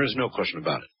 I mean, there is no question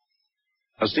about it.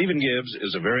 Stephen Gibbs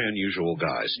is a very unusual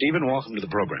guy. Stephen, welcome to the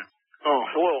program. Oh,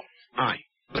 hello. Hi.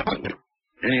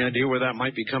 Any idea where that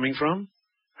might be coming from?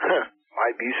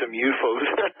 Might be some UFOs.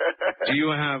 Do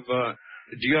you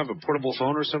have a portable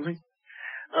phone or something?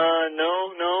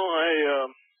 No.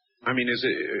 I mean, is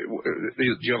it?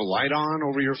 Do you have a light on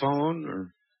over your phone,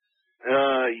 or?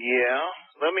 Yeah.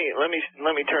 Let me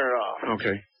turn it off.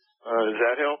 Okay. Does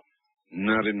that help?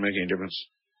 No, it didn't make any difference.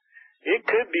 It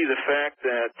could be the fact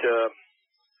that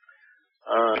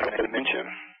I mentioned.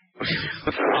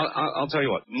 I'll tell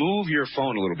you what. Move your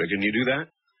phone a little bit. Can you do that?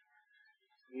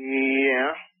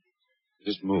 Yeah.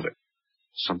 Just move it.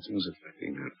 Something's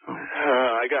affecting that phone.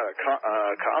 I got a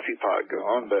coffee pot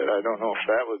going, but I don't know if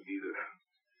that would be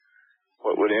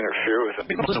what would interfere with it.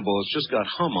 It's just got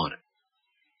hum on it.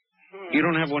 You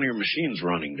don't have one of your machines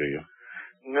running, do you?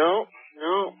 No.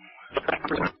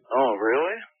 Oh,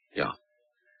 really? Yeah.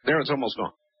 There, it's almost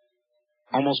gone.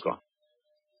 Almost gone.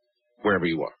 Wherever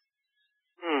you are.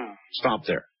 Stop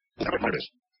there. There it is.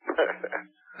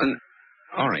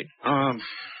 All right.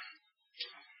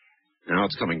 Now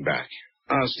it's coming back.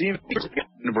 Steve,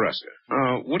 Nebraska.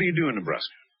 What do you do in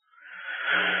Nebraska?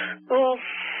 Well,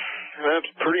 that's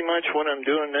pretty much what I'm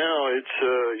doing now. It's,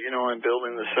 I'm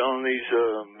selling these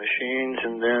machines,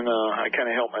 and then I kind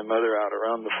of help my mother out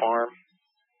around the farm.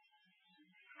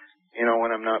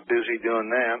 When I'm not busy doing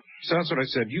that. So that's what I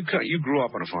said. You grew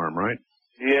up on a farm, right?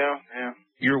 Yeah.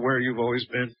 You're where you've always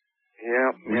been?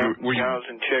 Yeah. Cows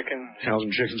and chickens. Cows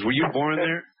and chickens. Were you born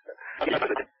there? At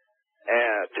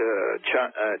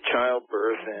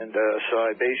childbirth, and so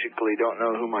I basically don't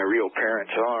know who my real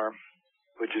parents are,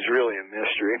 which is really a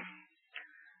mystery.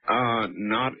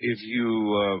 Not if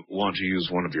you want to use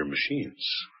one of your machines.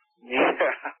 Yeah.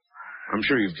 I'm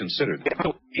sure you've considered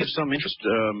that. If some interest,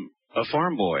 a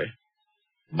farm boy,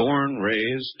 born,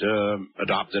 raised,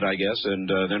 adopted, I guess, and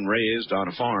then raised on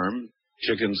a farm,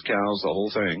 chickens, cows, the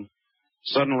whole thing,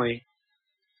 suddenly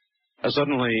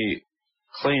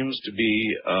claims to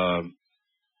be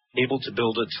able to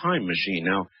build a time machine.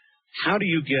 Now, how do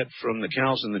you get from the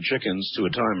cows and the chickens to a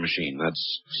time machine?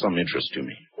 That's some interest to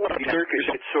me. Well,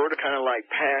 it sort of kind of like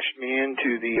passed me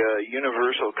into the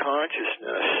universal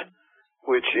consciousness,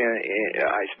 which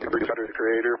I speak to the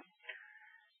Creator.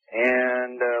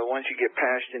 And once you get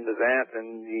passed into that,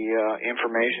 then the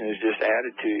information is just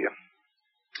added to you.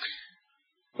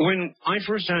 When I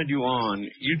first had you on,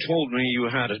 you told me you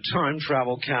had a time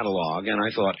travel catalog, and I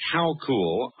thought, how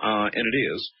cool, and it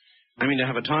is. I mean, to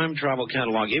have a time travel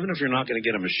catalog, even if you're not going to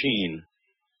get a machine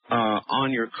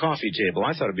on your coffee table,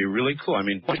 I thought it'd be really cool. I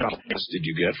mean, what did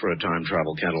you get for a time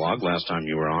travel catalog last time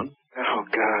you were on? Oh,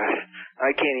 God.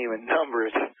 I can't even number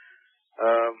it.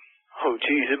 Oh,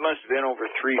 geez, it must have been over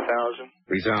 3,000.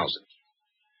 3,000.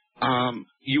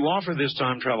 You offer this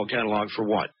time travel catalog for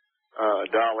what? $1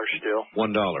 still.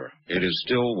 $1. It is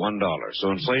still $1.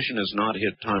 So inflation has not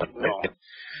hit time. No.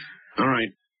 All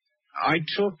right. I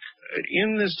took,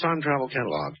 in this time travel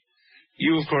catalog,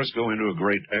 you, of course, go into a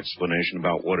great explanation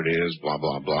about what it is, blah,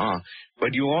 blah, blah.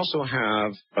 But you also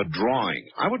have a drawing.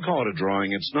 I would call it a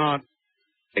drawing. It's not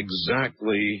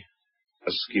exactly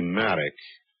a schematic.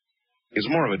 It's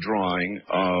more of a drawing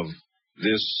of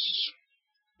this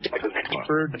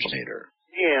originator.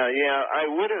 Yeah. I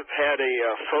would have had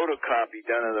a photocopy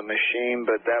done of the machine,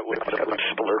 but that was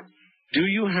simpler. Do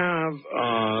you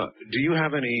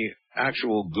have any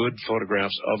actual good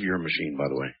photographs of your machine, by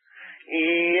the way?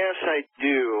 Yes, I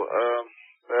do.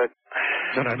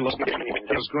 But I was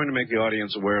going to make the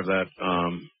audience aware of that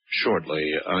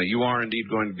shortly. You are indeed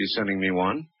going to be sending me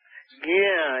one?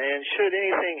 Yeah, and should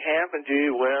anything happen to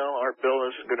you, well, our bill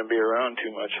isn't going to be around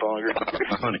too much longer.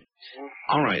 Funny.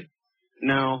 All right.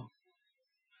 Now,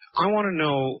 I want to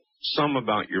know some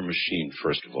about your machine,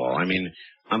 first of all. I mean,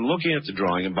 I'm looking at the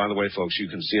drawing, and by the way, folks, you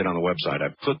can see it on the website. I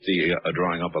put the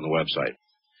drawing up on the website.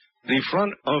 The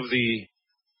front of the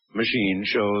machine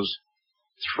shows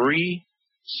 3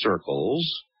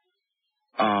 circles,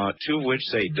 2 of which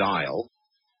say dial,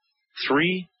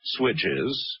 3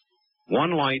 switches,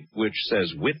 1 light which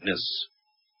says witness,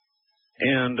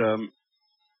 and that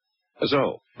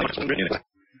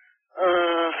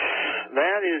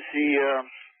is the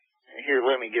here,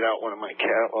 let me get out one of my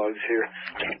catalogs here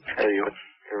and tell you what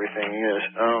everything is.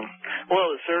 Well,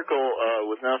 the circle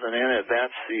with nothing in it,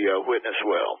 that's the witness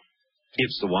well.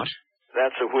 It's the what?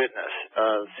 That's a witness.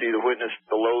 See the witness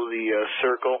below the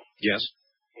circle? Yes.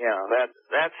 Yeah,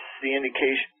 that's the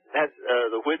indication. That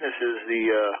the witness is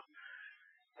the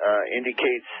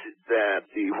indicates that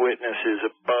the witness is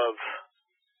above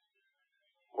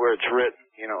where it's written,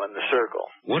 in the circle.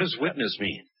 What does witness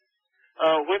mean?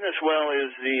 Witness well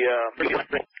is the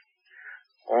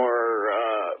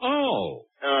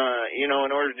in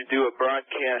order to do a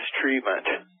broadcast treatment.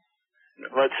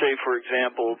 Let's say, for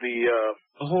example, the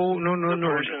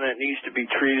person that needs to be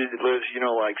treated lives,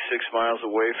 like 6 miles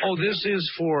away from. Oh, this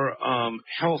is for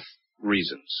health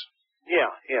reasons.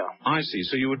 Yeah. I see.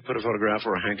 So you would put a photograph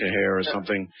or a hank of hair or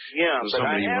something. Yeah, but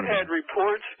I have had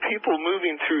reports of people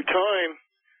moving through time,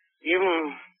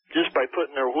 even just by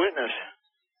putting their witness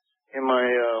in my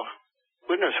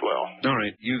witness well. All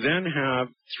right. You then have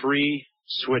 3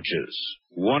 switches.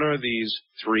 What are these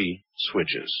 3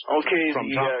 switches? Okay,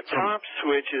 the top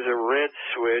switch is a red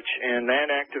switch, and that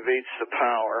activates the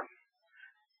power,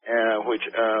 which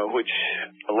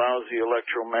allows the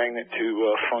electromagnet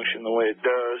to function the way it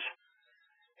does.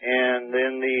 And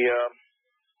then the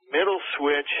middle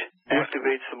switch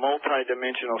activates the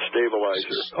multi-dimensional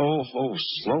stabilizer. Oh,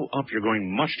 slow up. You're going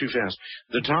much too fast.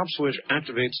 The top switch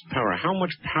activates the power. How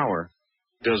much power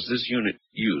does this unit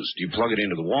use? Do you plug it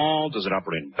into the wall? Does it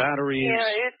operate in batteries? Yeah,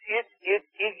 it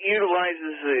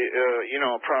utilizes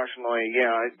approximately,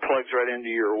 it plugs right into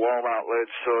your wall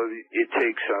outlets, so it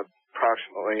takes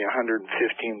approximately 115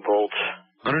 volts.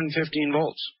 115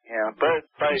 volts? Yeah, but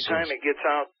by the time it gets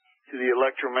out to the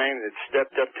electromagnet, it's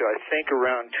stepped up to, I think,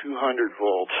 around 200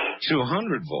 volts.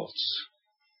 200 volts?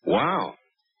 Wow.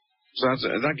 So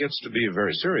that gets to be a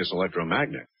very serious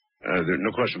electromagnet. There's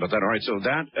no question about that. All right, so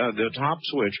that the top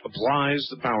switch applies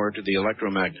the power to the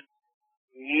electromagnet.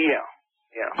 Yeah.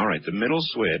 Yeah. All right, the middle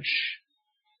switch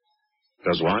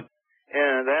does what?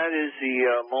 And that is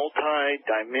the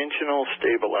multi-dimensional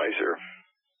stabilizer.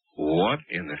 What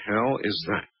in the hell is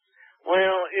that?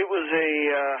 Well, it was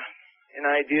an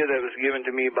idea that was given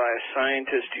to me by a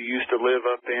scientist who used to live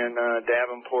up in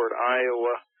Davenport,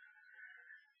 Iowa.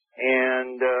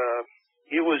 And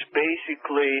it was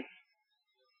basically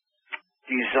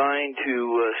designed to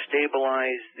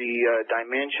stabilize the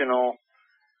dimensional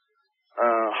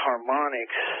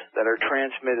harmonics that are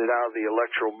transmitted out of the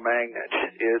electromagnet.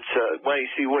 It's well, you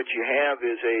see, what you have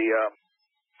is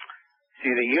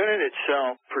the unit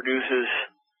itself produces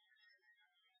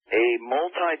a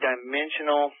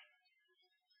multi-dimensional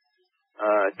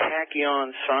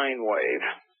tachyon sine wave.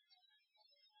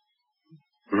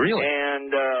 Really?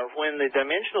 And when the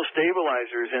dimensional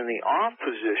stabilizer is in the off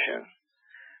position,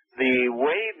 the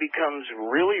wave becomes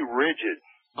really rigid.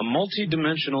 A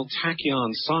multi-dimensional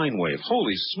tachyon sine wave.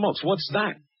 Holy smokes, what's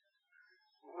that?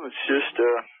 Well, it's just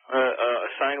a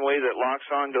sine wave that locks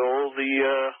onto all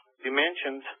the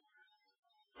dimensions.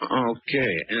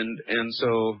 Okay, and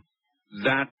so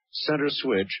that center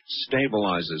switch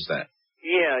stabilizes that.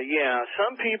 Yeah.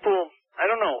 Some people, I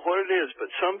don't know what it is, but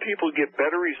some people get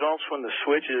better results when the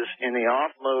switch is in the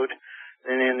off mode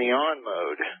than in the on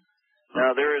mode.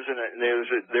 Now there isn't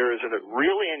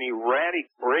really an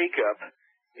erratic breakup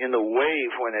in the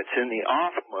wave when it's in the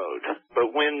off mode,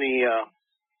 but when you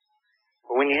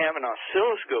have an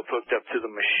oscilloscope hooked up to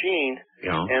the machine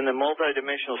and the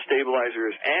multidimensional stabilizer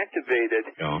is activated,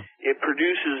 it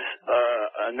produces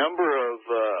a number of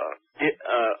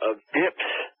dips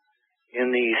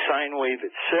in the sine wave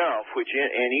itself,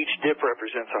 and each dip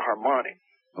represents a harmonic.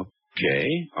 Okay,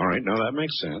 all right, now that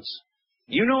makes sense.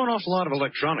 You know an awful lot of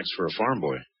electronics for a farm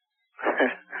boy.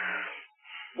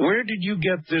 Where did you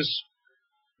get this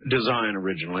design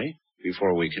originally,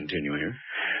 before we continue here?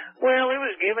 Well, it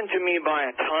was given to me by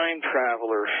a time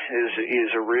traveler,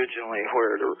 is originally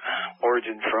where it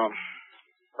origined from,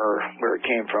 or where it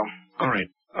came from. All right,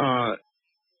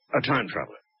 a time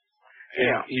traveler.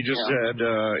 Yeah. He just said,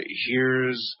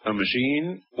 here's a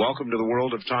machine, welcome to the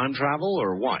world of time travel,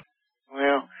 or what?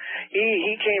 Well,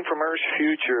 he came from Earth's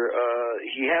future.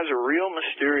 He has a real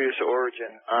mysterious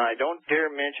origin. I don't dare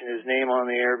mention his name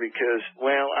on the air because,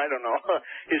 well, I don't know.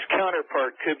 His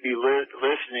counterpart could be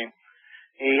listening.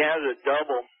 He has a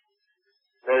double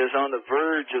that is on the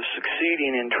verge of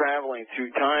succeeding in traveling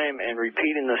through time and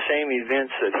repeating the same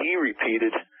events that he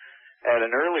repeated at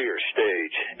an earlier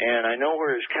stage. And I know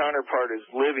where his counterpart is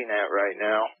living at right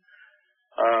now.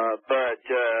 But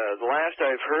the last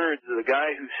I've heard, the guy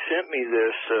who sent me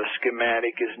this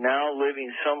schematic is now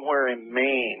living somewhere in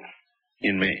Maine.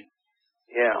 In Maine?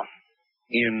 Yeah.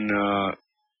 In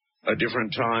a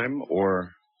different time,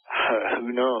 or?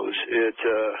 Who knows?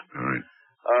 All right.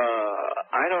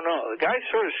 I don't know. The guy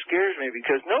sort of scares me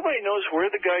because nobody knows where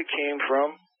the guy came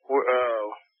from.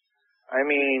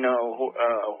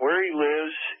 Where he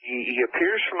lives. He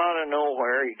appears from out of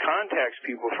nowhere. He contacts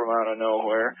people from out of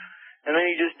nowhere. And then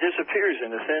he just disappears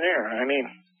into thin air.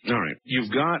 All right. You've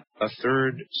got a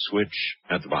third switch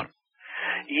at the bottom.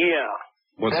 Yeah.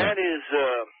 What's that? That is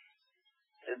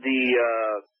the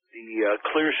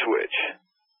clear switch.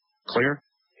 Clear?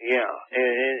 Yeah.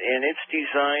 And it's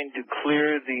designed to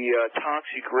clear the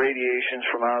toxic radiations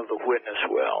from out of the witness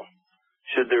well,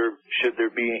 should there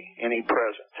be any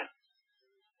present.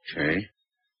 Okay.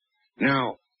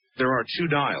 Now, there are two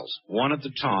dials, one at the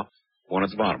top, one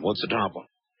at the bottom. What's the top one?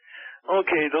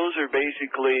 Okay, those are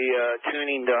basically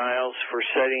tuning dials for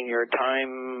setting your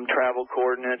time travel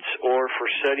coordinates or for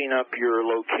setting up your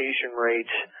location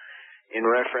rates in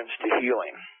reference to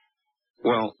healing.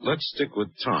 Well, let's stick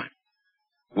with time.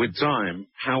 With time,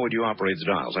 how would you operate the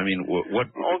dials? What?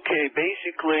 Okay,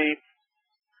 basically,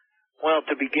 well,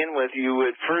 to begin with, you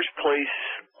would first place,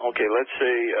 let's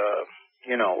say,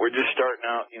 we're just starting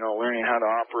out, learning how to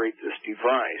operate this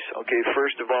device. Okay,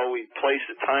 first of all, we place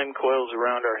the time coils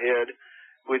around our head,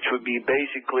 which would be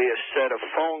basically a set of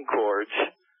phone cords,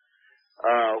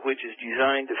 which is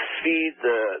designed to feed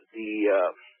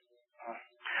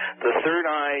the third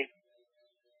eye,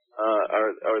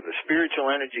 or the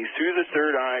spiritual energy through the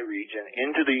third eye region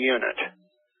into the unit.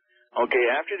 Okay,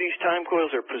 after these time coils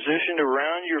are positioned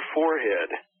around your forehead,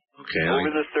 over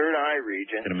the third eye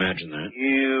region. I can imagine that.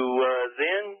 You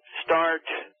then start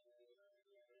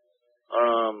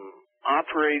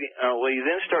operating. You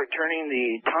then start turning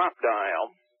the top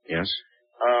dial. Yes.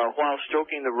 while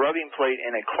stroking the rubbing plate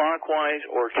in a clockwise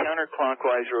or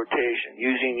counterclockwise rotation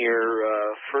using your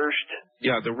first...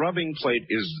 Yeah, the rubbing plate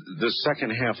is the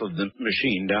second half of the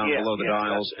machine down below the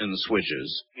dials and the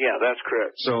switches. Yeah, that's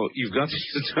correct. So you've got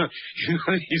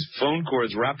these phone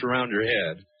cords wrapped around your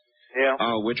head,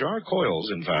 which are coils,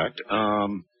 in fact,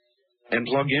 and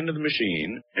plug into the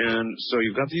machine. And so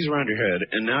you've got these around your head,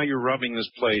 and now you're rubbing this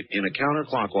plate in a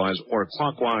counterclockwise or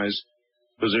clockwise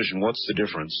position. What's the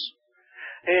difference?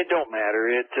 It don't matter.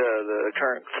 The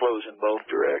current flows in both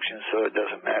directions, so it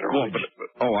doesn't matter.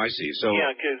 Well, I see. So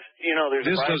yeah, because there's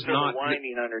a bicycle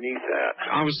winding underneath that.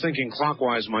 I was thinking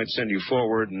clockwise might send you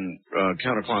forward, and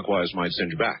counterclockwise might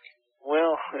send you back.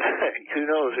 Well, who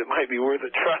knows? It might be worth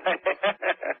a try.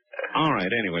 All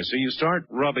right. Anyway, so you start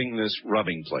rubbing this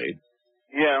rubbing plate.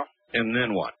 Yeah. And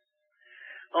then what?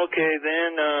 Okay,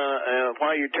 then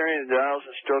while you're turning the dials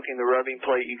and stroking the rubbing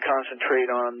plate, you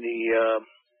concentrate on the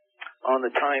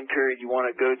time period you want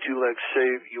to go to. Let's say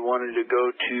if you wanted to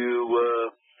go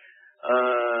to,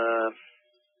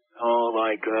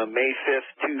 May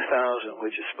 5th, 2000,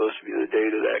 which is supposed to be the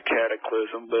date of that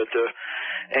cataclysm. But,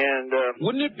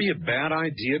 wouldn't it be a bad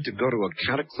idea to go to a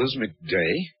cataclysmic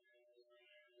day?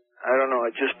 I don't know.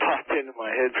 It just popped into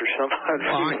my head for some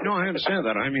reason. I understand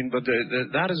that. I mean, but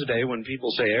that is a day when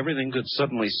people say everything could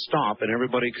suddenly stop and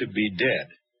everybody could be dead.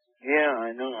 Yeah,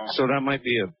 I know. So that might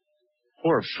be a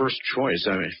poor first choice.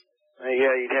 I mean.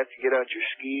 Yeah, you'd have to get out your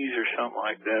skis or something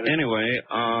like that. Anyway,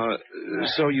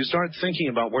 so you start thinking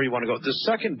about where you want to go. The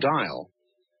second dial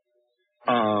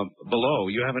below,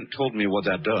 you haven't told me what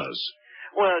that does.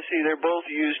 Well, see, they're both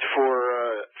used for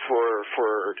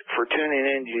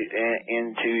tuning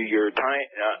into your time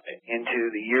into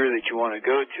the year that you want to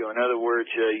go to. In other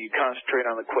words, you concentrate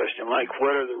on the question like,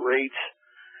 what are the rates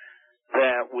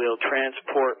that will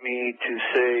transport me to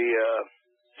say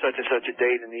such and such a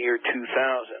date in the year 2000?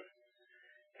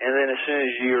 And then as soon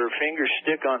as your fingers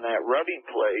stick on that rubbing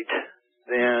plate,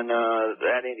 then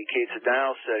that indicates a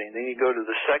dial setting. Then you go to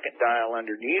the second dial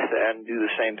underneath that and do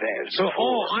the same thing as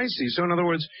before. I see. So in other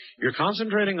words, you're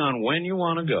concentrating on when you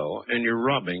want to go, and you're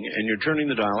rubbing, and you're turning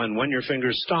the dial, and when your finger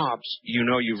stops, you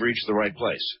know you've reached the right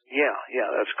place. Yeah,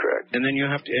 that's correct. And then you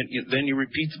have to, then you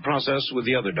repeat the process with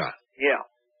the other dial. Yeah.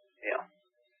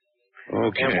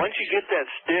 Okay. And once you get that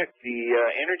stick, the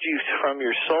energy from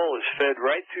your soul is fed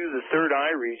right through the third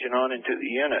eye region on into the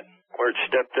unit, where it's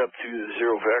stepped up through the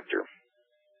zero vector.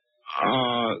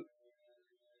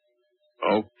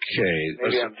 Okay.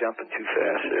 Maybe I'm jumping too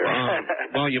fast there.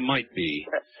 Well, you might be.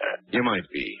 You might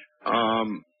be. All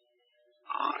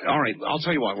right, I'll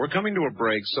tell you what. We're coming to a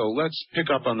break, so let's pick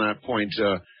up on that point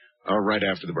right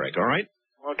after the break, all right?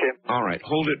 Okay. All right,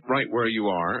 hold it right where you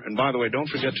are. And by the way, don't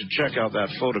forget to check out that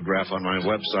photograph on my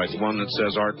website, the one that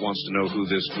says Art wants to know who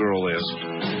this girl is.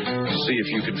 See if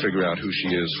you can figure out who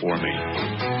she is for me.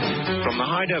 From the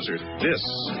high desert, this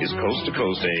is Coast to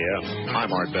Coast AM.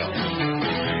 I'm Art Bell.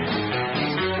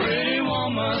 Pretty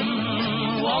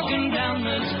woman, walking down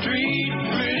the street.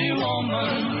 Pretty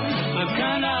woman, the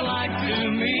kind I like to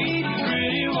meet.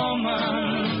 Pretty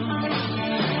woman,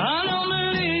 I don't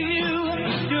believe you.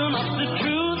 You're not the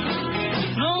truth.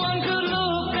 No one could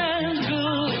look as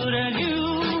good as you.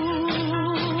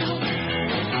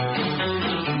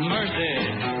 Mercy.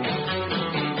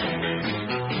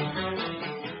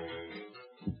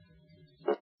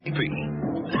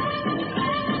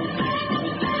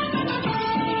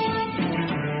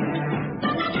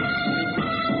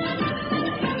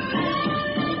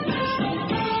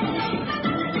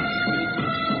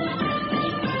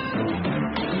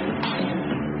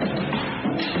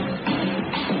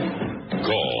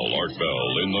 Call Art Bell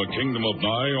in the Kingdom of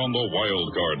Nye on the Wild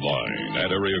Card line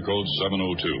at area code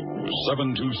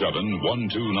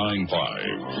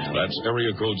 702-727-1295. That's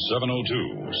area code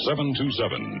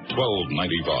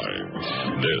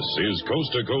 702-727-1295. This is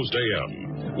Coast to Coast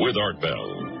AM with Art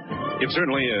Bell. It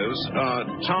certainly is.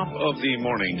 Top of the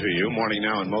morning to you, morning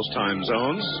now in most time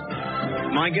zones.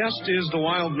 My guest is the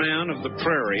wild man of the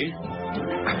prairie,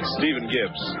 Stephen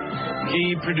Gibbs.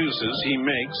 He produces, he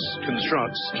makes,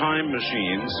 constructs time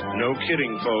machines. No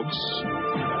kidding, folks.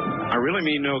 I really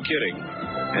mean no kidding.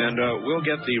 And we'll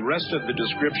get the rest of the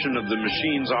description of the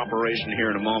machine's operation here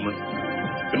in a moment.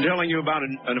 Been telling you about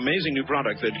an amazing new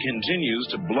product that continues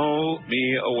to blow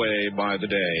me away by the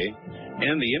day,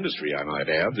 and the industry, I might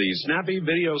add, the Snappy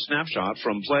Video Snapshot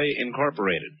from Play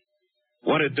Incorporated.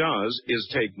 What it does is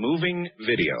take moving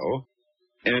video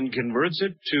and converts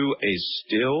it to a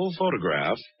still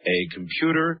photograph, a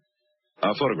computer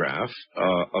photograph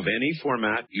of any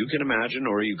format you can imagine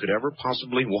or you could ever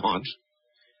possibly want.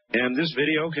 And this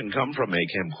video can come from a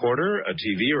camcorder, a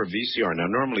TV, or a VCR. Now,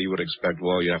 normally you would expect,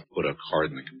 well, you have to put a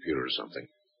card in the computer or something.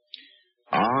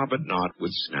 But not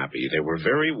with Snappy. They were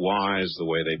very wise the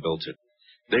way they built it.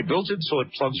 They built it so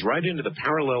it plugs right into the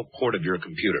parallel port of your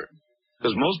computer.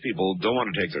 Because most people don't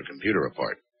want to take their computer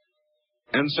apart.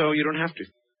 And so you don't have to.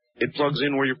 It plugs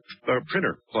in where your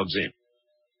printer plugs in.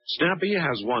 Snappy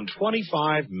has won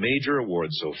 25 major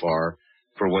awards so far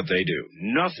for what they do.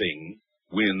 Nothing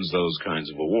wins those kinds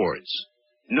of awards.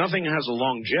 Nothing has a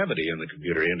longevity in the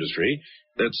computer industry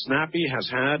that Snappy has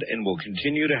had and will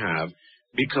continue to have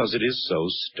because it is so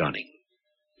stunning.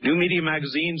 New Media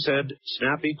Magazine said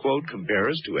Snappy, quote,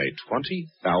 compares to a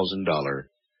 $20,000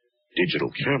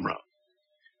 digital camera.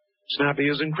 Snappy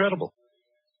is incredible.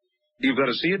 You've got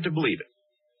to see it to believe it.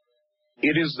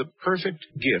 It is the perfect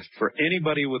gift for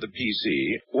anybody with a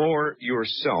PC or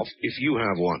yourself if you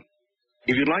have one.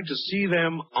 If you'd like to see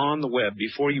them on the web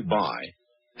before you buy,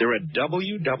 they're at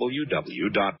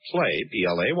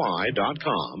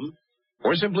www.play.com,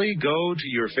 or simply go to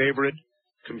your favorite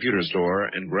computer store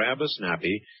and grab a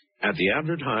Snappy at the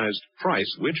advertised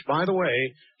price, which, by the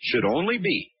way, should only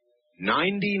be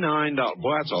 $99.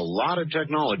 Boy, that's a lot of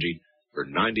technology for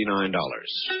 $99.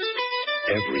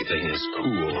 Everything is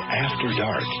cool after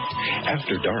dark.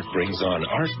 After Dark brings on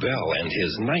Art Bell and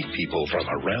his night people from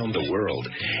around the world.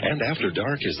 And After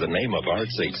Dark is the name of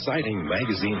Art's exciting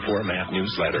magazine format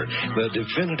newsletter, the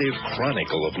definitive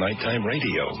chronicle of nighttime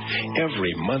radio.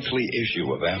 Every monthly issue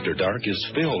of After Dark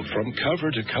is filled from cover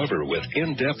to cover with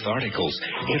in-depth articles,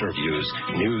 interviews,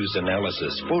 news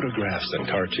analysis, photographs, and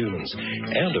cartoons.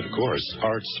 And, of course,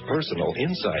 Art's personal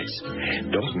insights.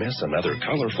 Don't miss another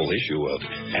colorful issue of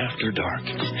After Dark.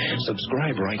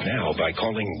 Subscribe right now by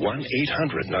calling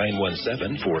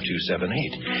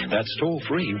 1-800-917-4278. That's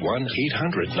toll-free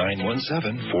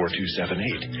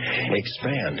 1-800-917-4278.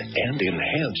 Expand and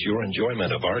enhance your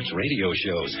enjoyment of Art's radio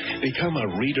shows. Become a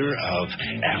reader of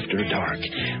After Dark.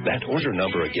 That order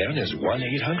number again is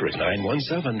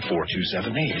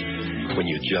 1-800-917-4278. When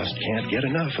you just can't get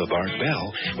enough of Art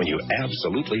Bell, when you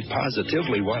absolutely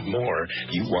positively want more,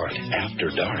 you want After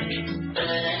Dark.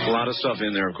 A lot of stuff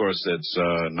in there, of course, that's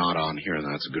not on here, and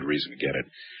that's a good reason to get it.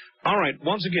 All right,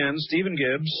 once again, Stephen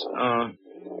Gibbs,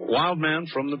 wild man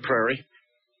from the prairie.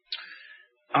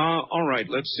 All right,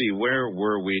 let's see, where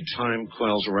were we? Time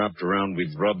coils wrapped around.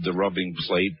 We've rubbed the rubbing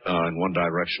plate in one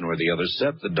direction or the other,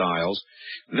 set the dials.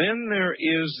 Then there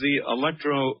is the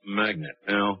electromagnet.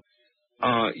 Now,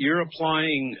 you're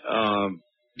applying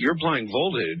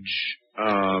voltage.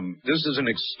 This is an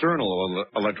external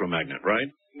electromagnet,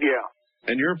 right? Yeah.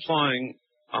 And you're applying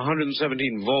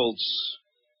 117 volts,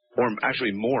 or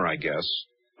actually more, I guess.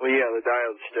 Well, yeah, the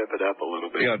diodes step it up a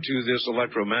little bit. Yeah, to this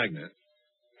electromagnet.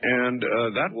 And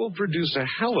that will produce a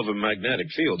hell of a magnetic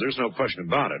field. There's no question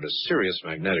about it. A serious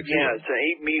magnetic field. Yeah, it's an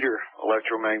 8-meter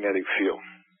electromagnetic field.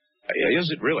 Is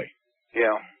it really?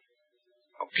 Yeah.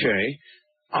 Okay.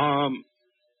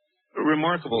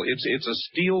 Remarkable. It's a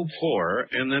steel core,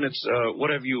 and then it's, what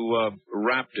have you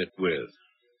wrapped it with?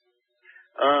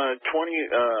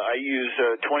 I use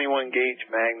 21 gauge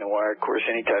magnet wire. Of course,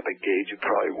 any type of gauge would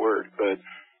probably work, but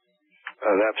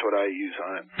that's what I use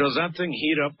on it. Does that thing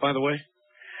heat up, by the way?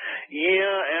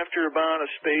 Yeah, after about a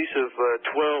space of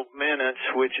 12 minutes,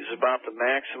 which is about the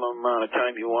maximum amount of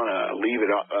time you want to leave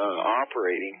it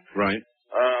operating. Right.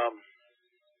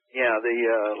 Yeah, the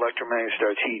electromagnet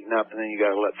starts heating up, and then you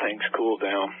got to let things cool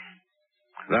down.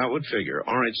 That would figure.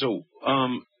 All right, so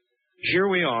here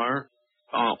we are.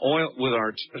 Oil with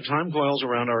our time coils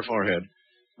around our forehead,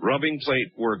 rubbing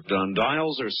plate work done,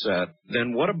 dials are set.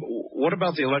 Then what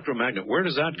about the electromagnet? Where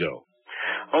does that go?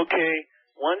 Okay,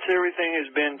 once everything has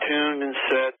been tuned and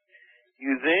set,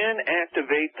 you then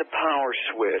activate the power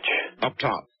switch. Up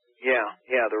top? Yeah,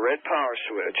 the red power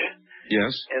switch.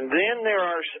 Yes. And then there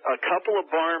are a couple of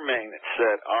bar magnets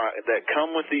that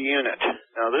come with the unit.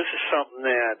 Now, this is something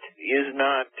that is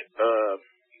not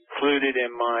included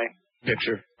in my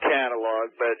picture catalog,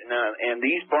 but and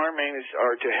these bar magnets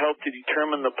are to help to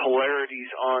determine the polarities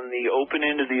on the open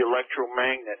end of the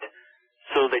electromagnet,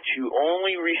 so that you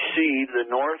only receive the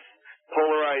north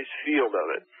polarized field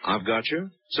of it. I've got you.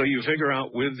 So you figure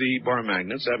out with the bar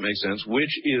magnets, that makes sense,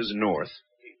 which is north.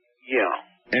 Yeah.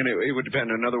 And it would depend.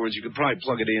 In other words, you could probably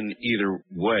plug it in either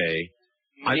way.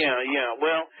 Yeah.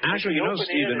 Well, actually, you know,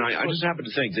 Stephen, I just happen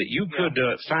to think that you could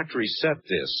factory set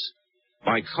this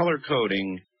by color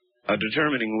coding.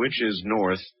 Determining which is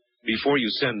north before you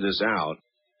send this out,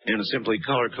 and simply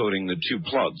color coding the two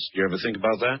plugs. Do you ever think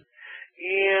about that?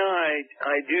 Yeah,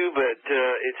 I do, but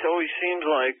it always seems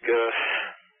like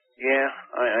Yeah,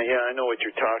 I know what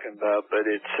you're talking about, but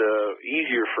it's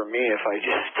easier for me if I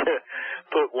just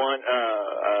put one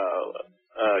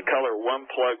color one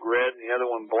plug red and the other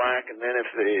one black, and then if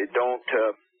they don't,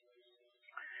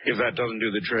 if that doesn't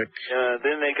do the trick,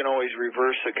 then they can always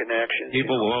reverse the connection.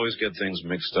 People will always get things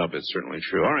mixed up. It's certainly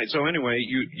true. All right. So anyway,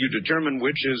 you determine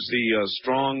which is the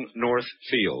strong north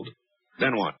field.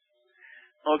 Then what?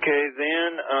 Okay,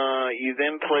 then you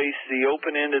then place the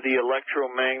open end of the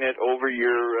electromagnet over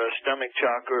your stomach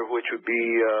chakra, which would be,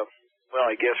 well,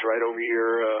 I guess right over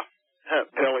your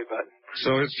belly button.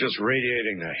 So it's just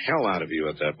radiating the hell out of you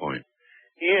at that point.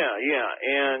 Yeah,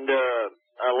 and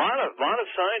a lot of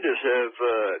scientists have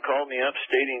called me up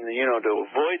stating that, to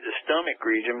avoid the stomach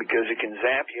region because it can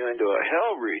zap you into a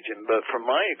hell region. But from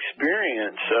my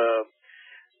experience,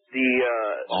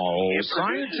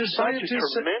 scientists such a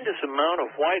tremendous amount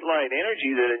of white light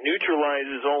energy that it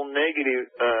neutralizes all negative.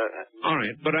 All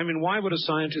right, but I mean, why would a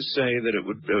scientist say that it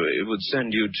would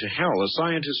send you to hell? A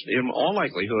scientist, in all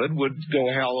likelihood, would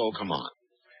go, hell, oh, come on.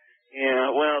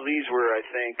 Yeah, well, these were, I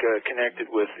think, connected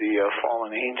with the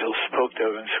fallen angels spoken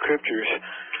of in scriptures,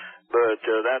 but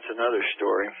that's another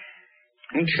story.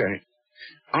 Okay.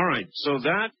 All right, so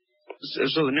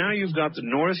now you've got the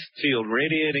north field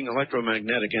radiating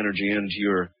electromagnetic energy into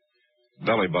your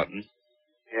belly button.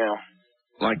 Yeah.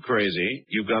 Like crazy.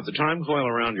 You've got the time coil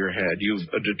around your head. You've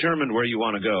determined where you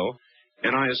want to go.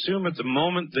 And I assume at the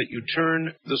moment that you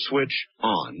turn the switch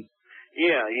on.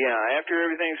 Yeah. After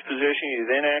everything's positioned, you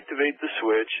then activate the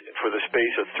switch for the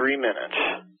space of 3 minutes.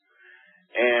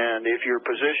 And if you're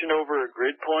positioned over a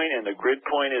grid point and the grid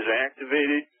point is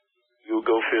activated, you'll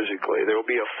go physically. There will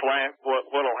be a flash.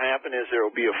 What'll happen is there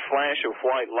will be a flash of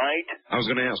white light. I was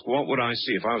going to ask, what would I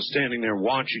see if I was standing there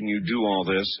watching you do all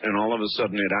this, and all of a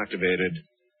sudden it activated?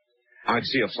 I'd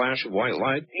see a flash of white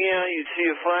light. Yeah, you'd see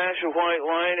a flash of white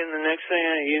light, and the next thing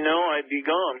you know, I'd be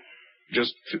gone.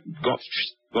 Just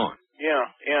gone.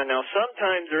 Yeah. Now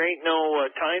sometimes there ain't no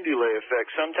time delay effect.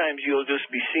 Sometimes you'll just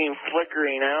be seen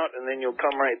flickering out, and then you'll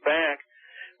come right back.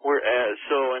 Whereas,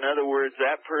 so in other words,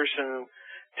 that person.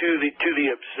 To the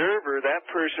observer, that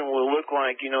person will look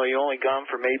like, you only gone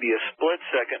for maybe a split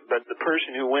second, but the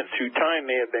person who went through time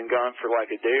may have been gone for like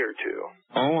a day or two.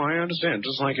 Oh, I understand.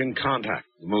 Just like in Contact,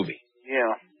 the movie.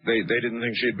 Yeah. They didn't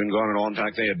think she'd been gone at all. In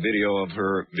fact, they had video of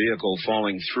her vehicle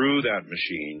falling through that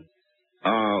machine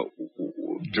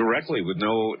directly with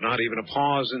not even a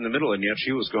pause in the middle, and yet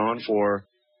she was gone for,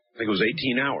 I think it was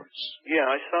 18 hours.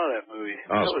 Yeah, I saw that movie.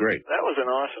 Oh, it was great. That was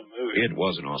an awesome movie. It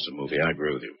was an awesome movie. I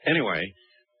agree with you. Anyway,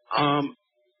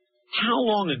 how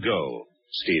long ago,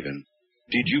 Stephen,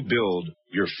 did you build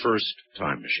your first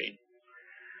time machine?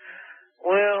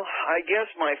 Well, I guess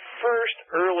my first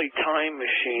early time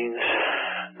machines,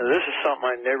 this is something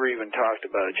I never even talked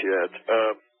about yet,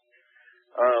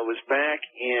 was back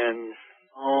in,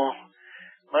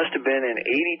 must have been in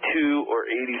 82 or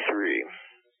 83.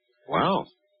 Wow.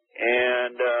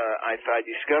 And I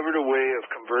discovered a way of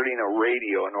converting a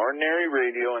radio, an ordinary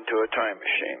radio, into a time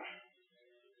machine.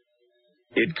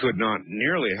 It could not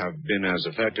nearly have been as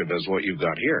effective as what you've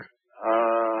got here.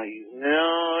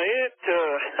 No,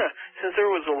 since there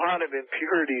was a lot of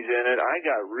impurities in it, I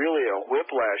got really a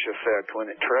whiplash effect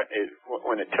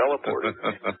when it teleported.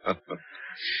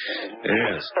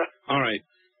 Yes. All right.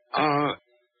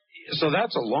 So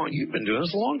that's you've been doing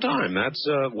this a long time. That's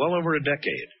well over a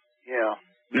decade. Yeah.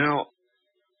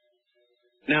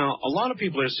 Now, a lot of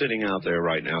people are sitting out there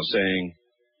right now saying,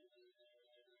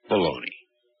 baloney.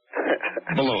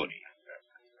 Baloney.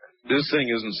 This thing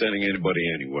isn't sending anybody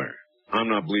anywhere. I'm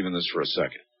not believing this for a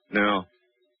second. Now,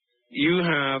 you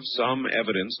have some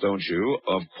evidence, don't you,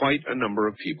 of quite a number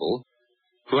of people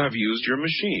who have used your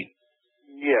machine.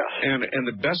 Yes. And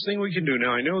the best thing we can do,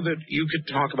 now I know that you could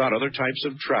talk about other types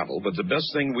of travel, but the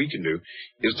best thing we can do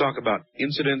is talk about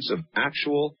incidents of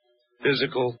actual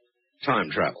physical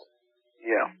time travel.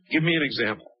 Yeah. Give me an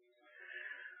example.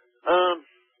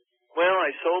 Well,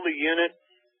 I sold a unit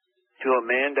to a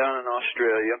man down in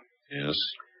Australia. Yes.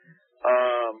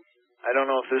 I don't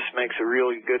know if this makes a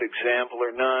really good example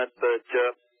or not, but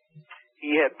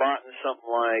he had bought something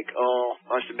like,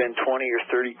 must have been 20 or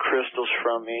 30 crystals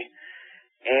from me.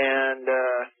 And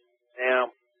now,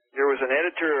 there was an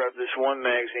editor of this one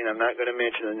magazine. I'm not going to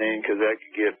mention the name because that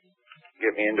could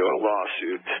get me into a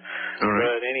lawsuit. All right.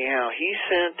 But anyhow, he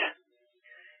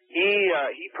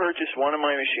purchased one of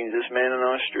my machines, this man in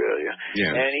Australia.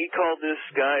 Yeah. And he called this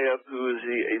guy up who was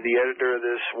the editor of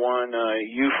this one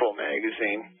UFO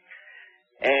magazine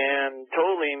and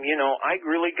told him, I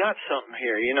really got something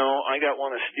here. I got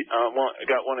one of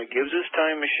Gibbs's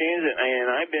time machines, and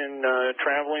I've been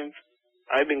traveling.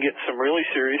 I've been getting some really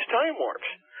serious time warps.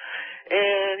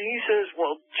 And he says,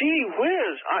 well, gee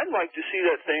whiz, I'd like to see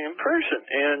that thing in person.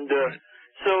 And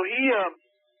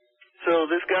so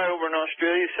this guy over in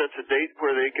Australia sets a date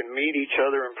where they can meet each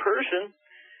other in person.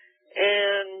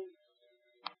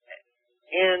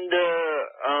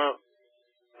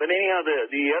 But anyhow,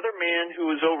 the other man who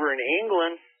was over in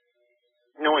England,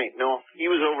 he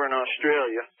was over in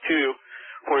Australia too,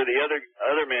 where the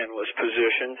other man was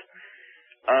positioned.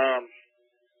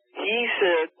 He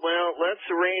said, well, let's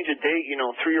arrange a date, 3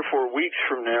 or 4 weeks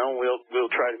from now. We'll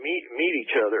try to meet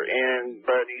each other.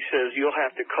 But he says you'll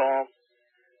have to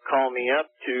call me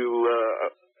up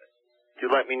to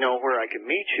let me know where I can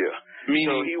meet you. Meaning,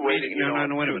 so he waited. No,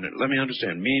 wait a minute. Let me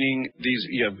understand. Meaning,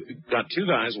 you've got two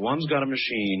guys. One's got a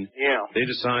machine. Yeah. They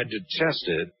decide to test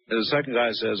it. And the second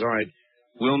guy says, all right,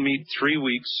 we'll meet 3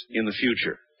 weeks in the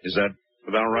future. Is that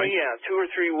about right? Well, yeah, 2 or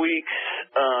 3 weeks.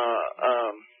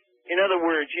 In other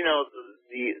words,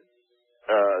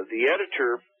 the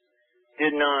editor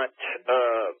did not,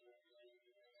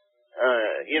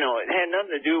 it had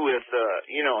nothing to do with,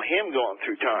 him going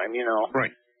through time,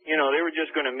 Right. They were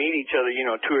just going to meet each other, 2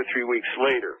 or 3 weeks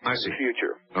later in the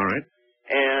future. All right.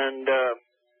 And,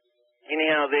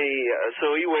 anyhow,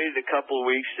 so he waited a couple of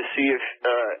weeks to see if,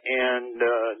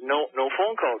 no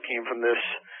phone call came from this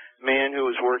man who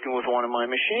was working with one of my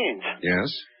machines. Yes.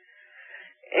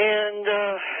 And,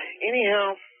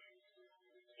 anyhow,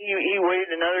 he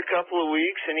waited another couple of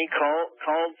weeks, and he called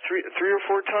three or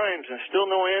four times, and still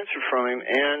no answer from him.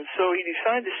 And so he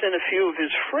decided to send a few of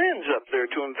his friends up there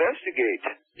to investigate.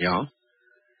 Yeah.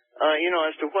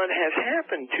 As to what has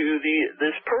happened to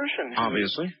this person.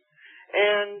 Obviously.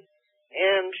 And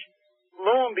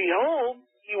lo and behold,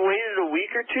 he waited a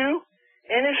week or two,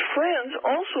 and his friends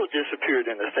also disappeared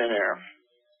into thin air.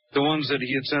 The ones that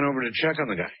he had sent over to check on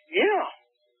the guy. Yeah.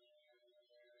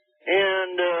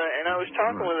 And I was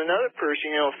talking with another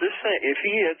person, if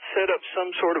he had set up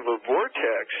some sort of a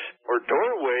vortex or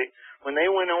doorway when they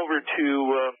went over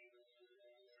to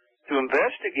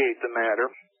investigate the matter,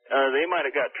 they might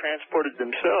have got transported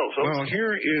themselves. Well,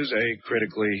 here is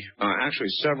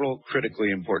several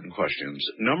critically important questions.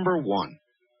 Number one,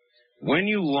 when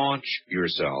you launch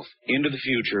yourself into the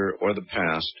future or the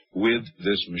past with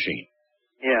this machine.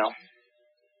 Yeah.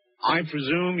 I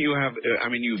presume you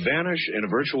vanish in a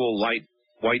virtual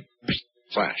white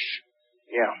flash.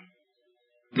 Yeah.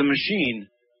 The machine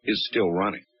is still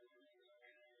running.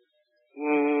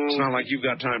 It's not like you've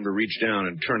got time to reach down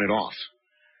and turn it off.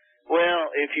 Well,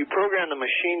 if you program the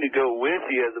machine to go with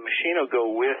you, the machine will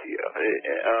go with you.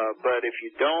 But if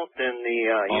you don't, then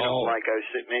like I was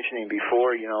mentioning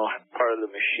before, part of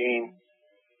the machine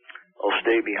will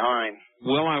stay behind.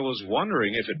 Well, I was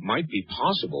wondering if it might be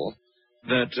possible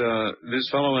that this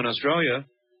fellow in Australia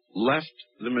left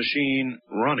the machine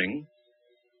running,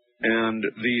 and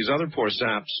these other poor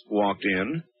saps walked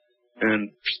in,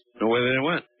 and away they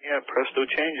went. Yeah, presto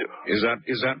changeo.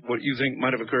 Is that what you think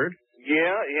might have occurred?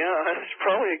 Yeah, that's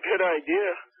probably a good idea.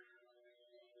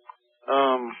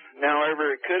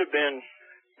 However, it could have been,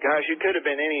 it could have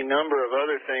been any number of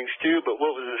other things too. But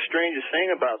what was the strangest thing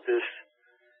about this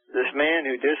man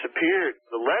who disappeared?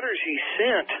 The letters he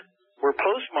sent were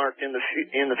postmarked in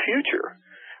the future,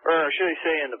 or should I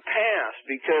say in the past,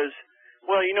 because,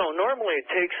 normally it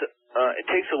takes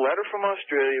a letter from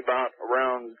Australia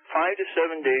around 5 to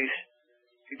 7 days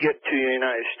to get to the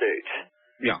United States.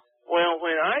 Yeah. Well,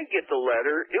 when I get the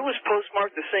letter, it was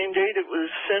postmarked the same date it was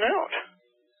sent out.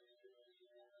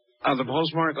 The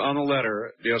postmark on the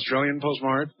letter, the Australian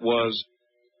postmark, was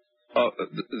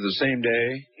the same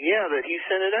day? Yeah, that he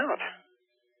sent it out.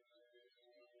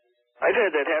 I've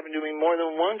had that happen to me more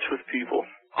than once with people.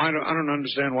 I don't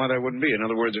understand why that wouldn't be. In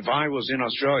other words, if I was in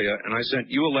Australia and I sent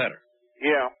you a letter.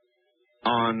 Yeah.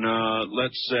 On,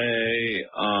 let's say,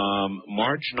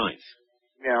 March 9th.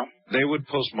 Yeah. They would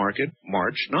postmark it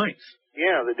March 9th.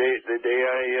 Yeah, the day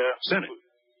I sent it.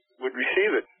 Would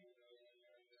receive it.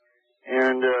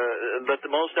 And but the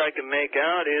most I can make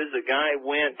out is the guy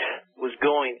was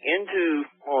going into.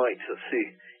 Let's see.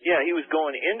 Yeah, he was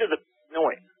going into the. No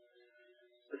wait.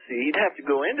 Let's see. He'd have to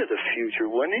go into the future,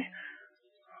 wouldn't he?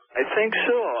 I think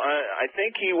so. I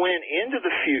think he went into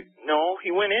the future. No,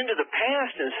 he went into the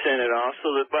past and sent it off,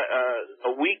 so that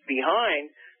a week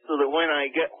behind. So that when I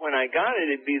got it,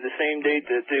 it'd be the same date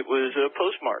that it was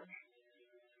postmarked.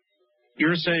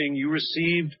 You're saying you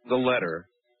received the letter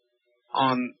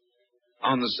on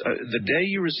the day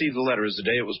you received the letter is the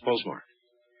day it was postmarked?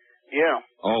 Yeah.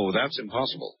 Oh, that's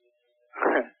impossible.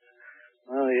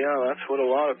 Well, yeah, that's what a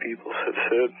lot of people have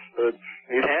said, but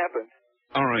it happened.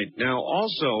 All right. Now,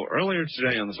 also, earlier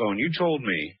today on the phone, you told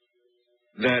me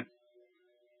that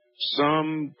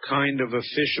some kind of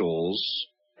officials,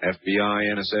 FBI,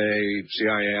 NSA,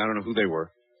 CIA, I don't know who they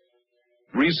were,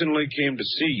 recently came to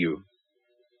see you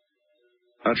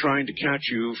trying to catch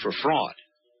you for fraud.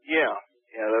 Yeah,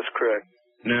 that's correct.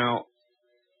 Now,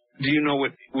 do you know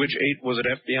which 8 was it,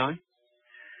 FBI?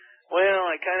 Well,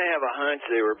 I kind of have a hunch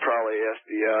they were probably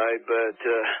FBI, but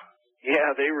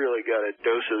yeah, they really got a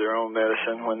dose of their own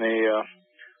medicine when they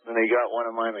got one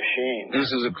of my machines.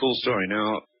 This is a cool story.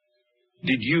 Now,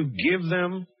 did you give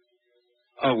them?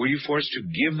 Were you forced to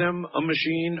give them a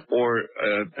machine, or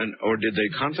did they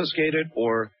confiscate it,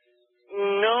 or?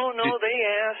 No, they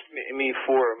asked me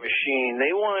for a machine.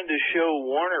 They wanted to show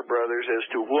Warner Brothers as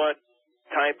to what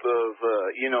type of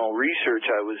research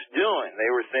I was doing. They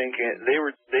were thinking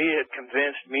they had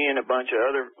convinced me and a bunch of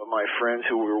other of my friends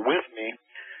who were with me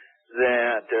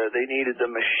that they needed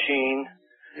the machine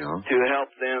to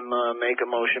help them make a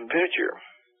motion picture.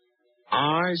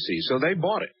 I see. So they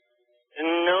bought it.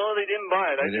 No, they didn't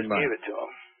buy it. I just gave it to them.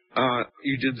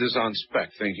 You did this on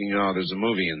spec, thinking, there's a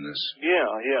movie in this. Yeah.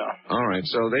 All right.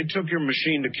 So they took your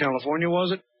machine to California,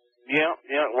 was it? Yeah,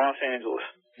 Los Angeles.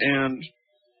 And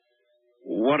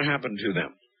what happened to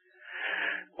them?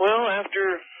 Well,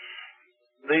 after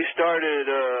they started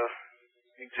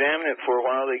examining it for a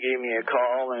while, they gave me a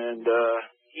call, and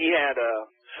he had a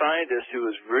scientist who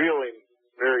was really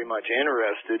very much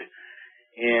interested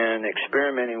in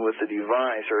experimenting with the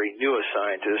device, or he knew a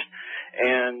scientist,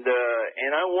 and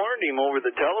I warned him over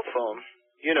the telephone,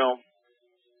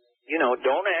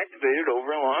 don't activate it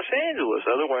over in Los Angeles,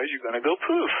 otherwise you're going to go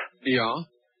poof. Yeah.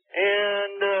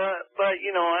 And but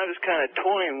I was kind of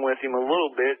toying with him a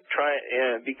little bit,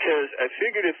 because I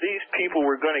figured if these people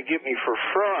were going to get me for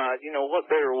fraud,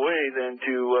 what better way than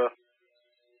to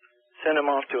send them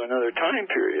off to another time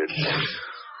period.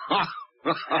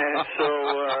 And so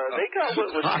they got what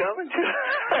was coming to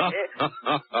them.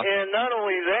 And not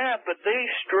only that, but they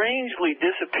strangely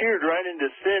disappeared right into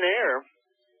thin air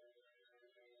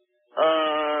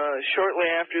shortly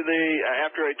after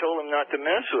I told them not to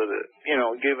mess with it,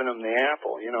 giving them the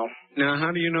apple, Now,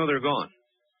 how do you know they're gone?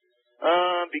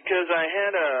 Because I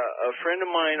had a friend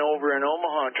of mine over in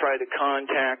Omaha try to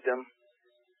contact them,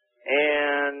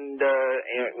 and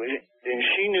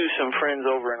she knew some friends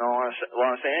over in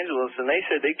Los Angeles, and they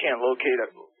said they can't locate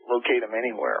them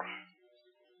anywhere.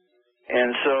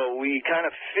 And so we kind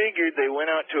of figured they went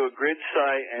out to a grid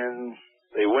site, and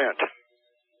they went.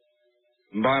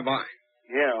 Bye-bye.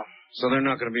 Yeah. So they're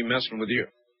not going to be messing with you.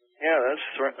 Yeah,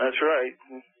 that's right.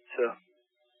 So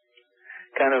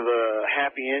kind of a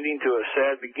happy ending to a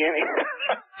sad beginning.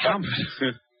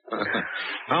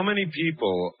 How many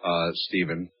people,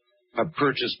 Stephen, have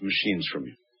purchased machines from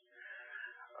you?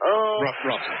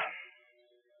 Roughly.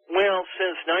 Well,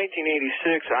 since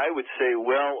 1986, I would say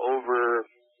well over,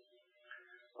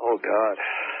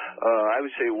 I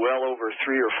would say well over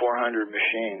 300 or 400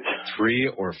 machines.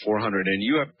 300 or 400, and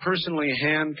you have personally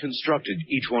hand-constructed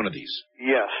each one of these?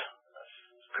 Yes,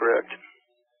 correct.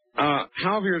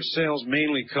 How have your sales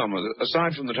mainly come,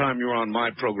 aside from the time you were on my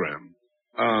program?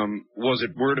 Was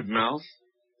it word of mouth?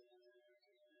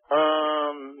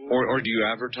 Or do you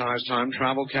advertise time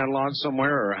travel catalogs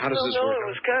somewhere, or how does this work? No, it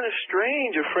was kind of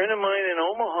strange. A friend of mine in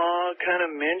Omaha kind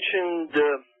of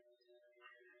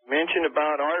mentioned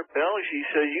about Art Bell. She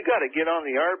said, you got to get on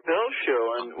the Art Bell show.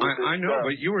 And I know,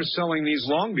 but you were selling these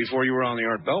long before you were on the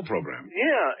Art Bell program.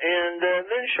 Yeah, and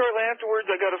then shortly afterwards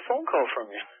I got a phone call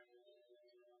from you.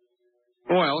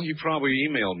 Well, you probably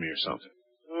emailed me or something.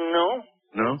 No.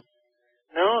 No?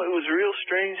 No, it was a real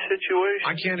strange situation.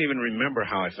 I can't even remember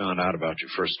how I found out about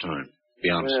your first time, to be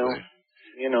honest with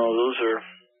you. Those are,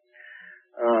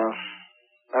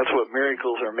 that's what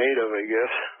miracles are made of, I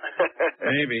guess.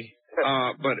 Maybe.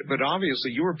 But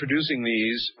obviously you were producing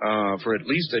these for at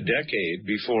least a decade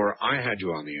before I had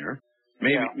you on the air,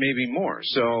 maybe more.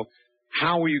 So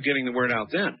how were you getting the word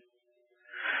out then?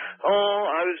 Oh,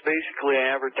 I was basically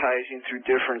advertising through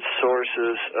different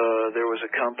sources. There was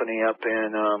a company up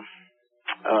in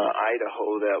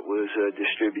Idaho that was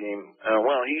distributing,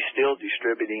 he's still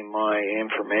distributing my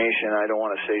information. I don't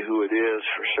want to say who it is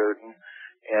for certain,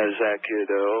 as that could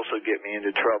also get me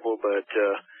into trouble, but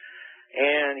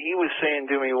and he was saying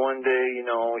to me one day,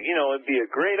 it'd be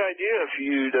a great idea if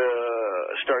you'd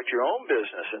start your own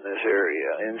business in this area,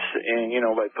 and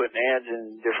by putting ads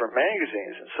in different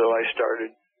magazines. And so I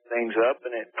started things up,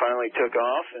 and it finally took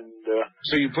off. And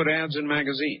so you put ads in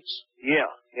magazines? Yeah.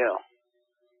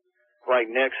 Like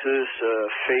Nexus,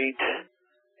 Fate,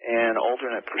 and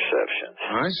Alternate Perceptions.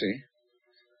 I see.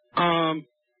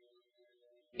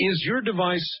 Is your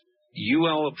device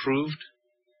UL approved?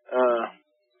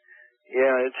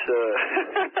 Yeah, it's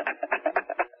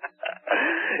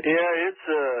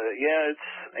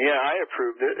I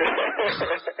approved it.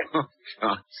 Oh,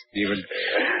 God, Stephen.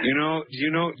 Do you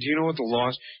know what the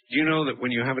loss? Do you know that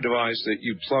when you have a device that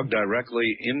you plug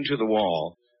directly into the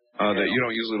wall, that you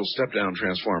don't use a little step-down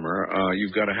transformer,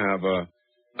 you've got to have a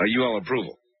UL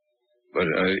approval. But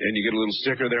and you get a little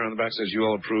sticker there on the back that says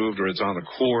UL approved, or it's on the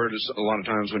cord a lot of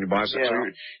times when you buy something.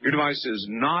 So your device is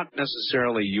not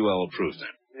necessarily UL approved then.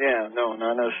 Yeah, no,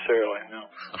 not necessarily, no.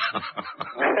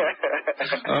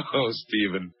 Oh,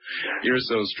 Stephen, you're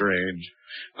so strange.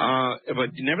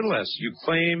 But nevertheless, you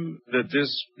claim that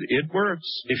it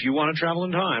works. If you want to travel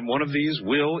in time, one of these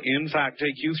will, in fact,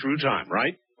 take you through time,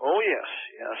 right? Oh, yes.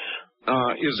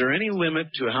 Is there any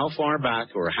limit to how far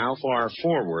back or how far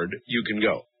forward you can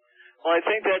go? Well, I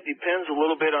think that depends a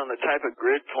little bit on the type of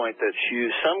grid point that's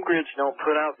used. Some grids don't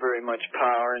put out very much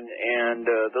power, and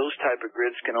those type of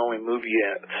grids can only move you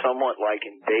somewhat like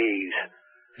in days.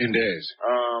 In days.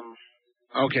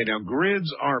 Okay, now grids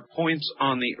are points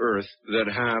on the Earth that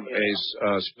have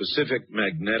a specific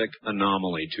magnetic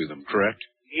anomaly to them, correct?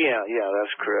 Yeah,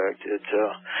 that's correct. There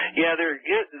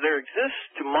exists,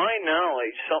 to my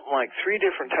knowledge, something like 3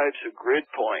 different types of grid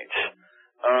points.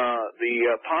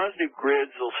 The positive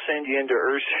grids will send you into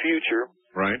Earth's future.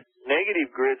 Right.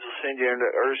 Negative grids will send you into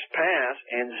Earth's past,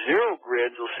 and 0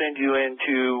 grids will send you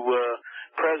into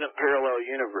present parallel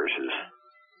universes.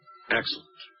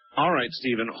 Excellent. All right,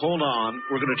 Stephen, hold on.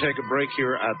 We're going to take a break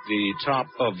here at the top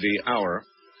of the hour.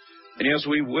 And yes,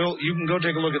 we will. You can go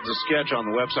take a look at the sketch on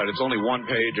the website. It's only 1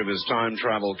 page of his time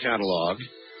travel catalog.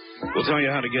 We'll tell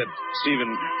you how to get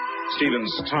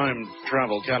Stephen's time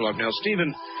travel catalog. Now,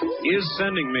 Stephen is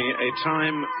sending me a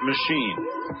time machine.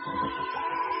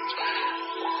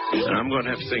 And I'm going to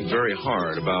have to think very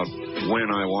hard about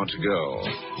when I want to go.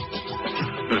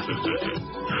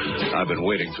 I've been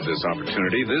waiting for this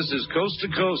opportunity. This is Coast to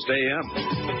Coast AM.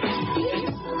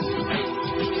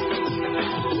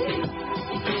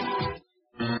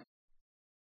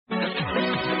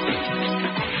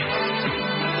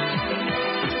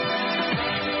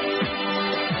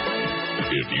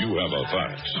 If you have a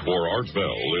fax for Art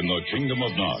Bell in the Kingdom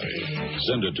of Nye,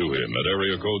 send it to him at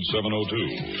area code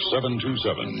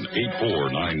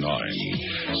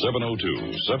 702-727-8499.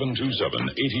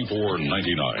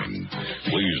 702-727-8499.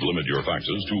 Please limit your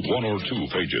faxes to 1 or 2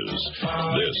 pages.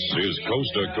 This is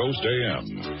Coast to Coast AM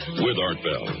with Art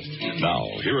Bell. Now,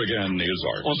 here again is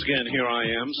Art. Once again, here I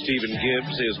am. Stephen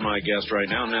Gibbs is my guest right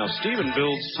now. Now, Stephen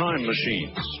builds time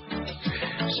machines.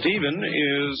 Stephen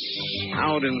is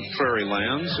out in prairie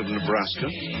lands of Nebraska,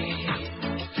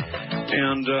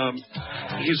 and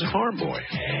he's a farm boy.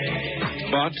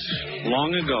 But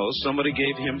long ago, somebody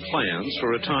gave him plans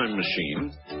for a time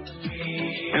machine.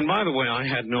 And by the way, I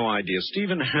had no idea.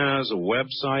 Stephen has a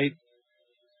website.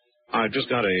 I just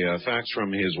got a fax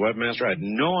from his webmaster. I had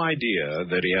no idea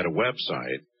that he had a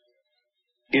website.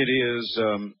 It is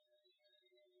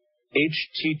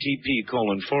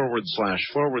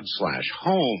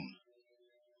http://home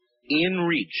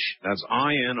inreach, that's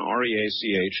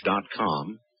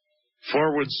INREACH.com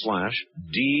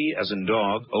 /D as in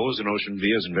dog, O as in ocean,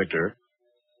 V as in Victor,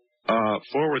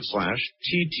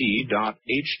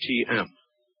 /TT.HTM.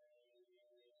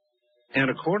 And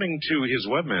according to his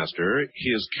webmaster,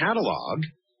 his catalog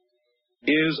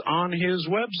is on his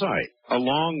website,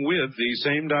 along with the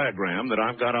same diagram that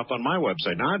I've got up on my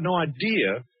website. Now, I had no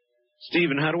idea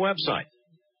Stephen had a website.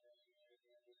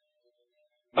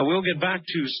 We'll get back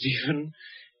to Stephen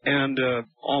and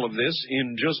all of this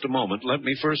in just a moment. Let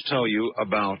me first tell you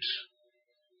about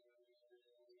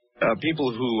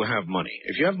people who have money.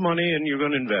 If you have money and you're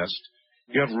going to invest,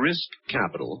 you have risk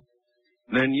capital,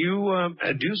 then you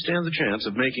do stand the chance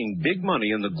of making big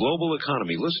money in the global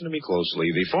economy. Listen to me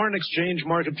closely. The foreign exchange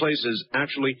marketplace is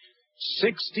actually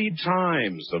 60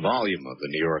 times the volume of the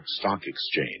New York Stock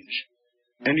Exchange.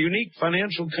 And unique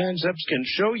financial concepts can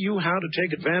show you how to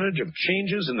take advantage of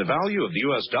changes in the value of the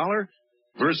U.S. dollar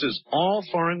versus all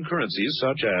foreign currencies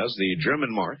such as the German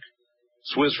mark,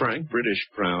 Swiss franc, British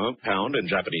pound, and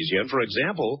Japanese yen. For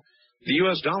example, the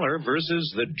U.S. dollar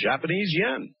versus the Japanese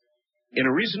yen. In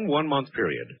a recent 1-month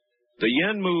period, the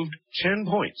yen moved 10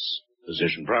 points.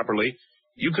 Positioned properly,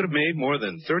 you could have made more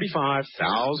than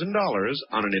 $35,000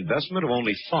 on an investment of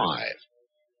only 5.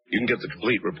 You can get the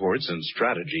complete reports and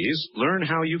strategies. Learn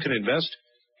how you can invest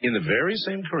in the very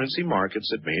same currency markets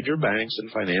that major banks and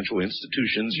financial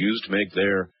institutions use to make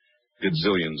their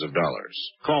gazillions of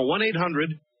dollars. Call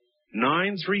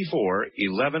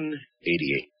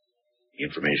 1-800-934-1188. The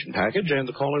information package and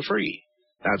the call are free.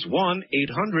 That's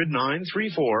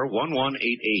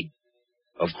 1-800-934-1188.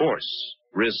 Of course,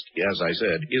 risk, as I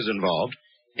said, is involved,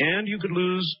 and you could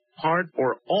lose part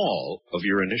or all of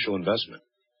your initial investment.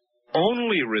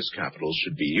 Only risk capital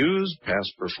should be used.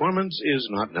 Past performance is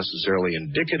not necessarily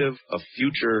indicative of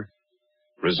future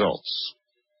results.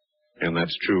 And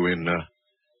that's true in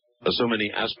so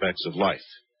many aspects of life.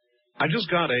 I just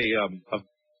got a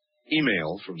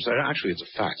email from, actually it's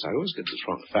a fax. I always get this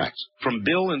wrong, a fax. From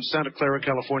Bill in Santa Clara,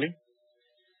 California.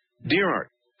 Dear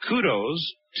Art,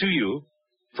 kudos to you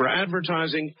for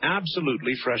advertising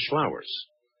absolutely fresh flowers.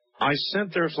 I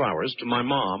sent their flowers to my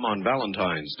mom on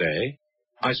Valentine's Day.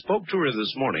 I spoke to her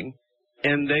this morning,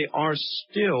 and they are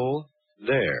still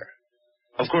there.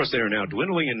 Of course, they are now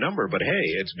dwindling in number, but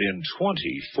hey, it's been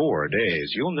 24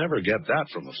 days. You'll never get that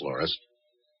from a florist.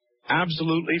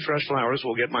 Absolutely fresh flowers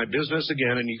will get my business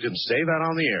again, and you can say that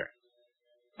on the air.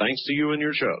 Thanks to you and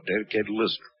your show. Dedicated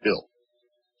listener, Bill.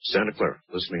 Santa Clara,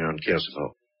 listening on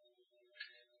KSFO.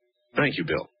 Thank you,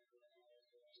 Bill.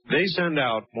 They send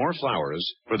out more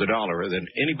flowers for the dollar than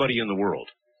anybody in the world.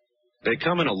 They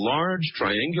come in a large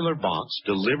triangular box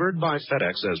delivered by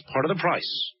FedEx as part of the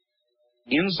price.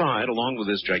 Inside, along with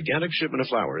this gigantic shipment of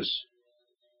flowers,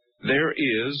 there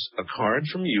is a card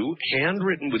from you,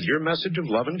 handwritten with your message of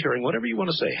love and caring, whatever you want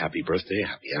to say, happy birthday,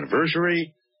 happy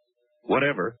anniversary,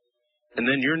 whatever, and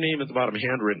then your name at the bottom,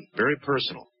 handwritten, very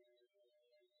personal.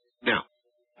 Now,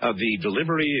 the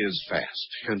delivery is fast,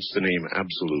 hence the name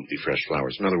Absolutely Fresh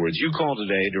Flowers. In other words, you call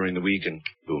today during the week and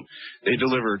boom, they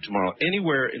deliver tomorrow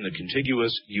anywhere in the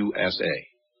contiguous USA.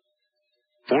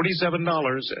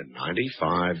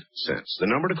 $47.95. The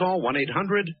number to call,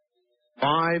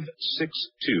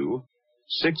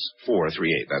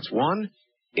 1-800-562-6438. That's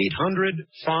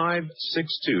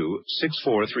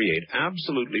 1-800-562-6438.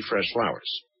 Absolutely Fresh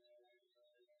Flowers.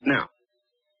 Now,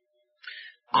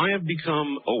 I have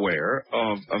become aware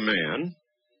of a man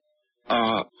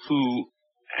who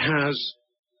has,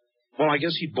 well, I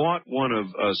guess he bought one of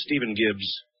Stephen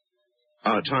Gibbs'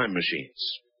 time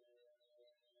machines.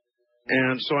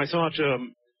 And so I thought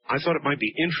it might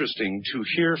be interesting to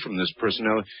hear from this person.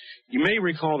 Now, you may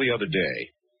recall the other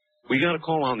day, we got a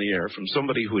call on the air from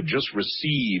somebody who had just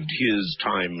received his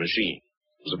time machine,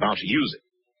 was about to use it,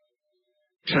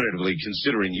 tentatively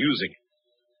considering using it.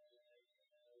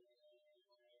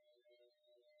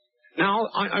 Now,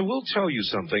 I will tell you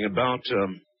something about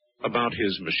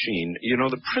his machine. You know,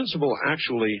 the principle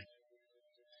actually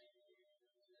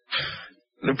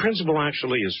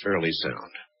is fairly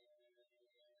sound,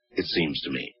 it seems to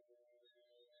me.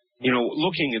 You know,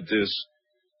 looking at this,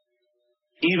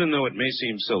 even though it may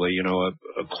seem silly, you know, a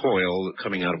coil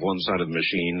coming out of one side of the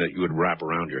machine that you would wrap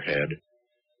around your head,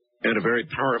 and a very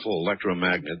powerful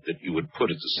electromagnet that you would put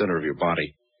at the center of your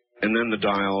body, and then the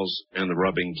dials and the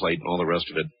rubbing plate and all the rest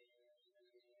of it.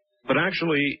 But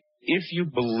actually, if you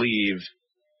believe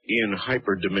in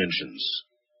hyperdimensions,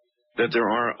 that there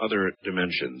are other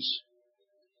dimensions,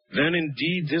 then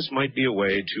indeed this might be a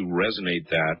way to resonate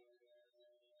that.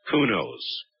 Who knows?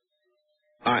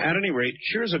 At any rate,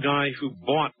 here's a guy who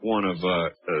bought one of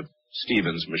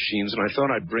Stephen's machines, and I thought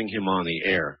I'd bring him on the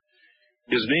air.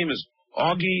 His name is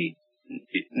Augie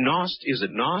Nost. Is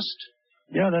it Nost?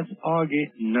 Yeah, that's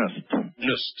Augie Nost.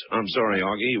 Nost. I'm sorry,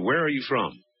 Augie. Where are you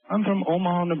from? I'm from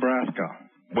Omaha, Nebraska.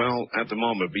 Well, at the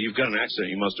moment, but you've got an accent.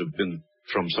 You must have been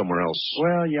from somewhere else.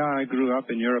 Well, yeah, I grew up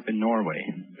in Europe and Norway.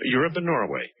 Europe and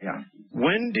Norway? Yeah.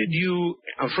 When did you,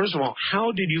 first of all,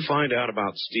 how did you find out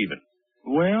about Stephen?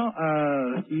 Well,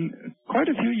 quite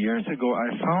a few years ago,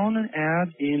 I found an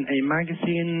ad in a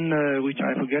magazine, which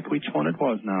I forget which one it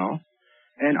was now,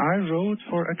 and I wrote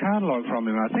for a catalog from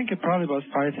him. I think it probably was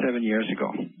 5-7 years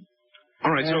ago.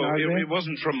 All right, and so it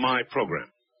wasn't from my program.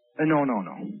 No.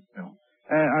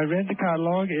 I read the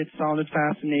catalog. It sounded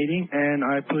fascinating, and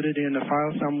I put it in a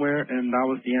file somewhere, and that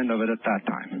was the end of it at that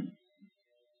time.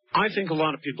 I think a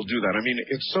lot of people do that. I mean,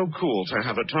 it's so cool to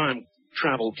have a time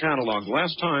travel catalog.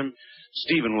 Last time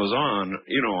Stephen was on,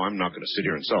 you know, I'm not going to sit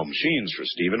here and sell machines for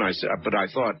Stephen, but I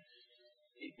thought,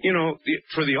 you know,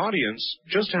 for the audience,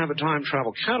 just to have a time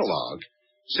travel catalog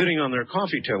sitting on their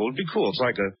coffee table would be cool. It's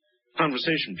like a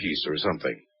conversation piece or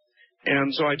something.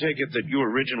 And so I take it that you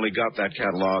originally got that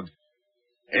catalog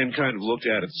and kind of looked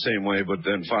at it the same way, but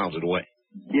then filed it away.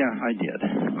 Yeah, I did.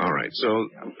 All right. So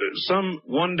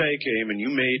one day came and you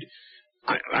made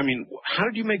I mean, how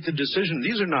did you make the decision?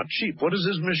 These are not cheap. What does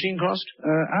this machine cost?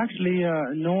 Actually,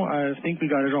 no, I think we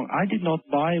got it wrong. I did not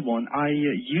buy one. I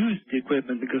used the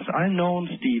equipment because I've known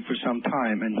Steve for some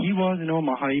time, and he was in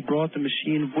Omaha. He brought the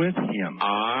machine with him.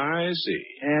 I see.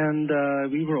 And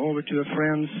we were over to a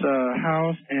friend's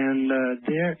house, and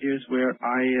there is where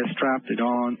I strapped it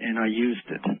on, and I used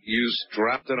it. You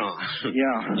strapped it on.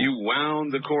 Yeah. You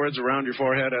wound the cords around your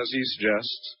forehead, as he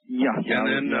suggests. Yeah, and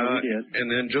then, we did.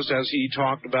 And then, just as he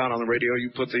talked about on the radio,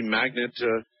 you put the magnet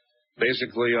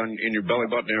basically in your belly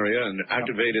button area and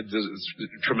activated the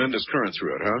tremendous current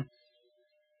through it, huh?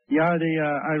 Yeah,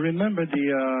 I remember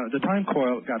the time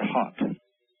coil got hot.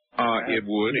 It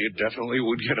would. It definitely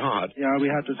would get hot. Yeah, we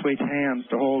had to switch hands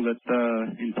to hold it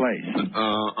in place.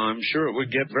 I'm sure it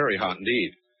would get very hot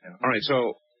indeed. Yeah. All right,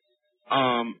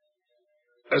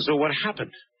 so what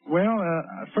happened? Well,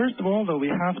 first of all, though, we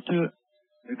have to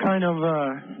kind of,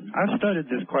 I've studied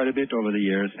this quite a bit over the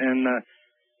years, and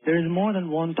there is more than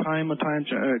one kind of time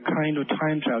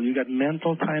travel. You got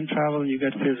mental time travel, and you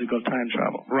got physical time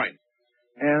travel. Right.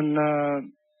 And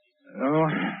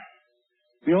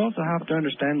we also have to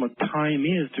understand what time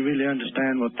is to really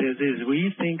understand what this is.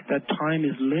 We think that time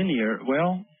is linear.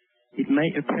 Well, it may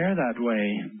appear that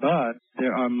way, but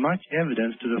there are much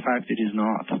evidence to the fact it is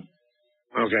not.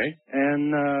 Okay.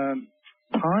 And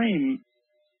time,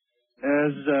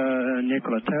 as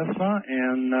Nikola Tesla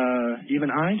and even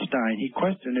Einstein, he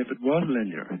questioned if it was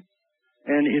linear.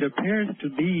 And it appears to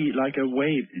be like a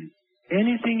wave.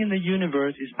 Anything in the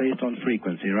universe is based on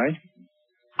frequency, right?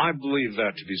 I believe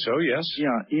that to be so, yes.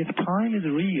 Yeah, if time is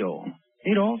real,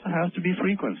 it also has to be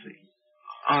frequency.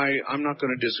 I'm not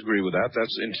going to disagree with that.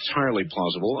 That's entirely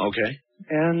plausible. Okay.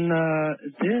 And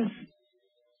this,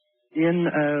 in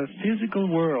a physical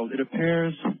world, it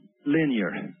appears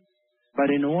linear. But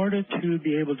in order to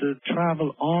be able to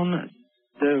travel on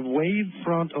the wave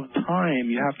front of time,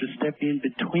 you have to step in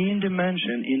between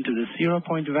dimension into the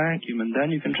 0-point vacuum, and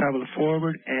then you can travel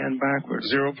forward and backward.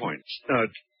 0 point.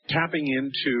 Tapping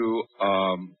into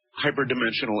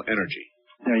hyperdimensional energy.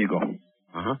 There you go.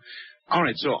 Uh-huh. All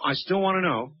right, so I still want to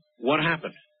know what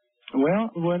happened.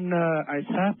 Well, when I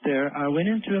sat there, I went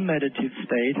into a meditative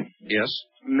state. Yes.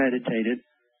 Meditated.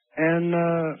 And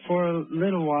for a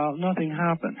little while, nothing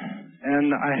happened.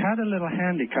 And I had a little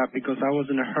handicap because I was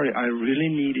in a hurry. I really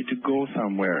needed to go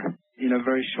somewhere in a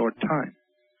very short time.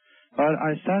 But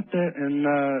I sat there and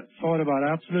thought about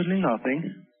absolutely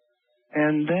nothing.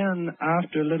 And then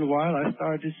after a little while, I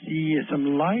started to see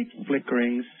some light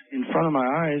flickerings in front of my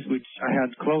eyes, which I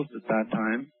had closed at that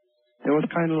time. It was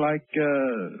kind of like,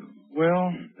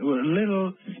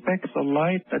 little specks of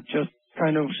light that just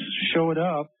kind of showed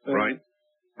up. Right.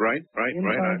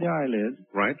 Inside the eyelid.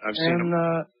 Right, I've seen them.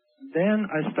 And then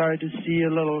I started to see a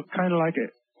little, kind of like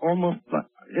it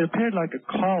appeared like a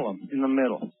column in the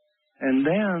middle. And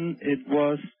then it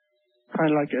was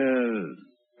kind of like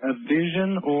a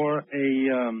vision or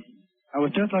I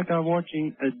was just like I was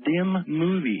watching a dim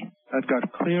movie that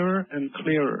got clearer and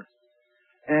clearer.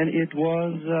 And it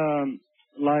was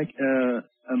like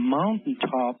a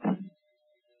mountaintop,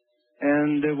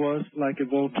 and there was like a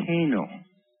volcano.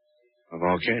 A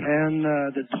volcano. And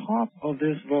the top of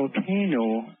this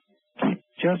volcano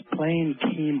just plain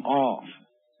came off,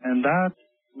 and that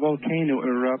volcano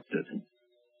erupted.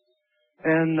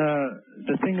 And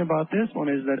the thing about this one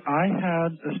is that I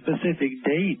had a specific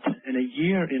date and a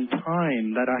year in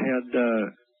time that I had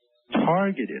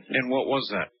targeted. And what was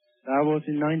that? That was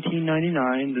in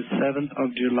 1999, the 7th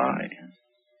of July.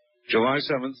 July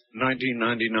 7th,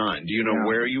 1999. Do you know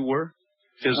where you were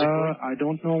physically? I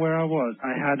don't know where I was.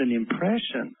 I had an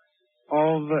impression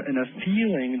of and a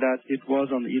feeling that it was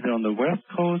either on the west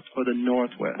coast or the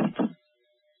northwest.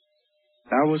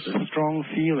 That was a strong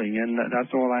feeling, and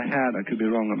that's all I had. I could be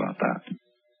wrong about that.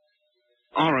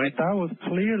 All right. But that was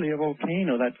clearly a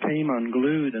volcano that came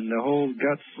unglued, and the whole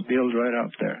guts spilled right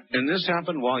up there. And this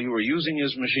happened while you were using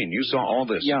his machine. You saw all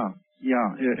this. Yeah.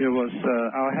 It was.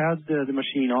 I had the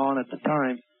machine on at the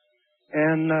time,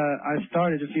 and I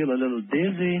started to feel a little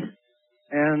dizzy,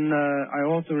 and I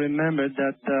also remembered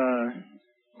that.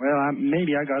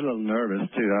 Maybe I got a little nervous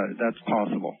too. That's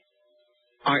possible.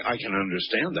 I can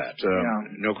understand that.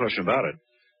 No question about it.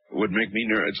 It would make me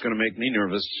it's going to make me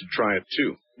nervous to try it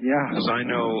too. Yeah. Because I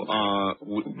know,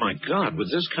 my God, with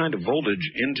this kind of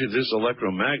voltage into this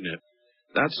electromagnet,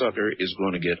 that sucker is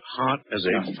going to get hot as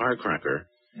a firecracker.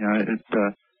 Yeah,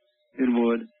 it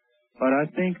would. But I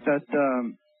think that,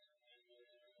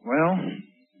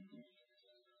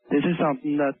 this is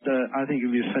something that I think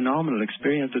would be a phenomenal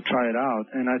experience to try it out.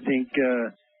 And I think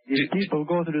if people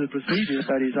go through the procedures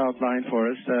that he's outlined for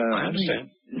us, I understand.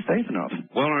 safe enough.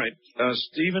 Well, all right.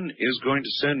 Stephen is going to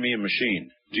send me a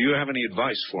machine. Do you have any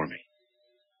advice for me?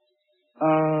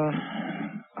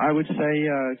 I would say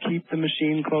keep the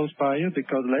machine close by you,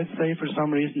 because let's say for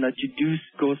some reason that you do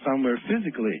go somewhere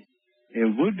physically. It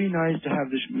would be nice to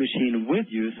have this machine with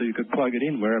you so you could plug it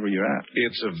in wherever you're at.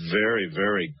 It's a very,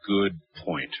 very good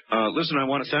point. Listen, I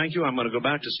want to thank you. I'm going to go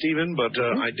back to Stephen, but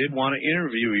I did want to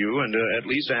interview you and at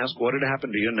least ask what had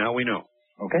happened to you. Now we know.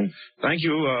 Okay. Thank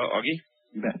you, Augie.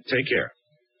 You bet. Take care.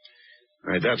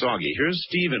 All right, that's Augie. Here's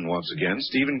Stephen once again.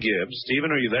 Stephen Gibbs.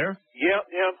 Stephen, are you there? Yep.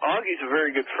 Augie's a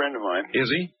very good friend of mine. Is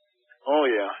he? Oh,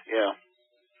 yeah.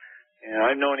 Yeah,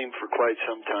 I've known him for quite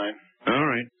some time. All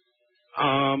right.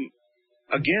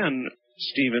 Again,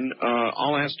 Stephen,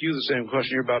 I'll ask you the same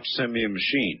question. You're about to send me a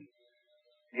machine.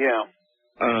 Yeah.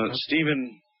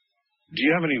 Stephen, do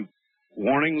you have any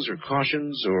warnings or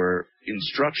cautions or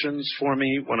instructions for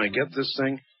me when I get this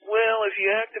thing? Well, if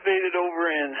you activate it over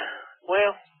in,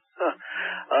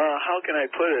 how can I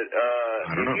put it?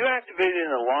 I don't know. If you activate it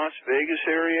in the Las Vegas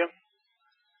area,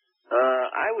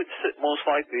 I would most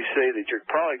likely say that you're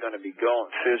probably going to be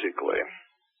going physically.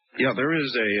 Yeah, there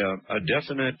is a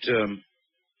definite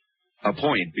a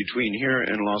point between here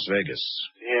and Las Vegas.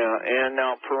 Yeah, and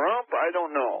now Pahrump, I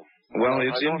don't know. Well,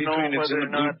 it's in between. It's in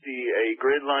the blue. A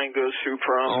grid line goes through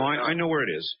Pahrump. Oh, I know where it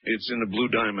is. It's in the Blue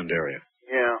Diamond area.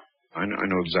 Yeah. I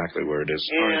know exactly where it is.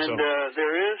 And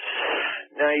there is.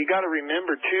 Now you got to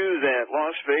remember too that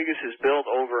Las Vegas is built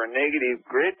over a negative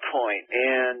grid point,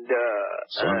 and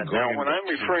now when I'm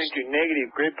referring to negative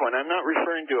grid point, I'm not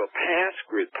referring to a past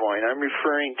grid point. I'm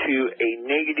referring to a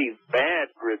negative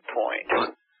bad grid point.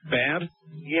 Bad?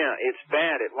 Yeah, it's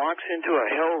bad. It locks into a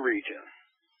hell region.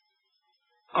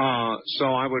 So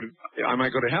I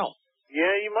might go to hell.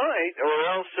 Yeah, you might, or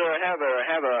else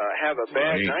have a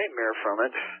bad nightmare from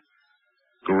it.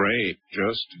 Great,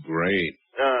 just great.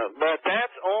 But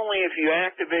that's only if you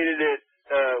activated it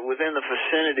within the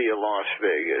vicinity of Las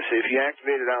Vegas. If you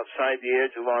activated outside the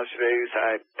edge of Las Vegas,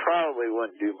 I probably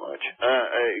wouldn't do much,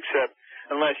 except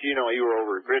unless you were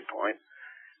over a grid point.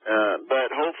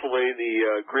 But hopefully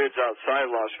the grids outside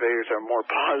Las Vegas are more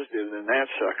positive than that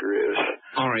sucker is.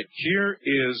 All right, here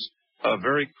is a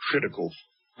very critical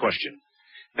question,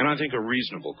 and I think a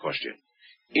reasonable question.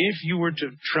 If you were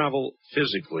to travel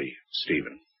physically,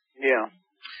 Stephen, yeah,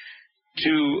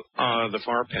 to the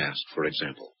far past, for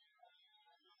example,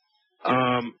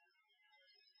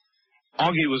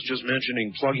 Augie was just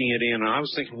mentioning plugging it in, and I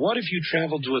was thinking, what if you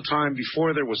traveled to a time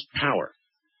before there was power?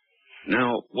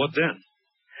 Now, what then?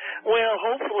 Well,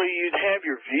 hopefully you'd have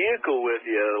your vehicle with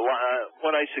you.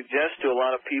 What I suggest to a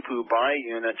lot of people who buy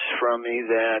units from me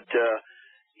that,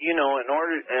 in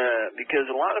order, because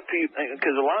a lot of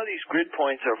these grid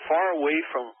points are far away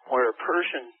from where a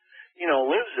person,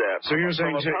 lives at. So you're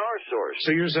saying from a power source.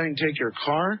 So you're saying take your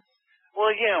car?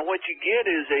 Well, yeah. What you get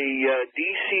is a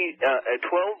a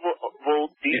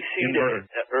 12-volt DC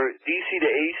to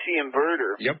AC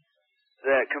inverter. Yep.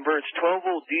 That converts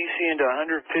 12-volt DC into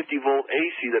 150-volt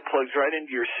AC that plugs right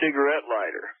into your cigarette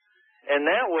lighter. And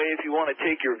that way, if you want to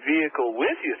take your vehicle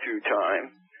with you through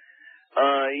time,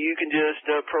 you can just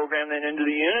program that into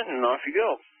the unit and off you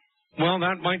go. Well,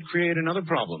 that might create another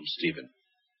problem, Stephen.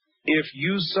 If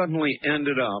you suddenly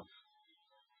ended up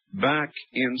back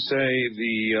in, say,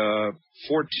 the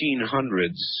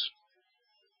 1400s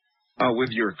with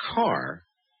your car,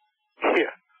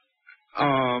 yeah.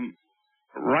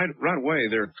 Right away,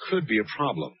 there could be a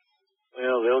problem.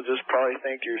 Well, they'll just probably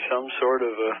think you're some sort of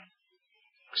a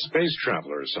space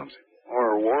traveler or something.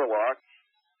 Or a warlock.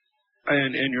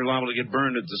 And you're liable to get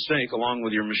burned at the stake along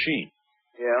with your machine.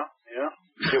 Yeah.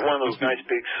 Get one of those nice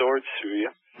big swords through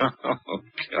you. Oh,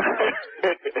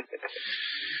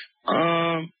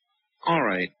 God. All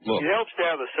right. Look. It helps to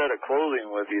have a set of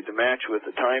clothing with you to match with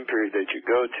the time period that you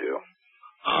go to.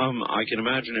 I can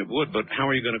imagine it would, but how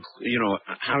are you going to,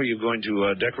 how are you going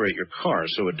to decorate your car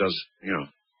so it does,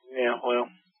 Yeah, well.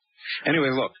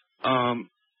 Anyway, look.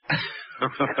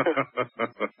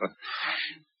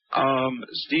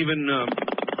 Stephen.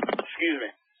 Excuse me.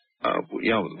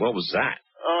 Yeah, what was that?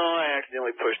 Oh, I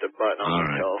accidentally pushed a button on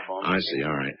my telephone. I see,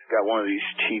 all right. Got one of these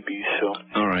cheapies, so.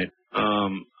 All right.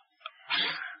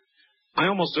 I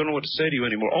almost don't know what to say to you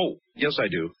anymore. Oh, yes, I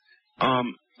do.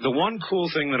 The one cool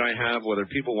thing that I have, whether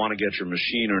people want to get your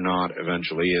machine or not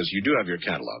eventually, is you do have your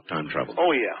catalog, Time Travel.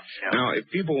 Oh, yeah. Now, if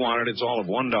people want it, it's all of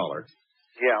 $1.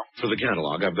 Yeah. For the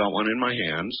catalog. I've got one in my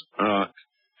hands.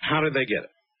 How did they get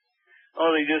it?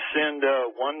 Oh, they just send $1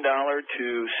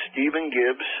 to Stephen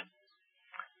Gibbs,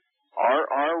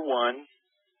 RR1,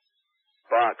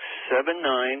 Box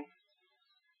 79,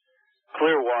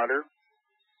 Clearwater.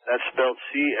 That's spelled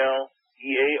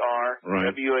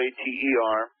Right.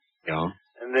 WATER. Yeah.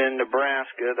 And then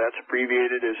Nebraska, that's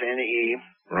abbreviated as NE.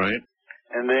 Right.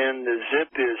 And then the zip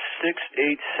is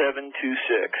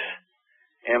 68726.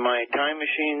 And my time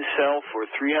machines sell for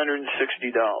 $360.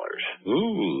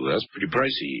 Ooh, that's pretty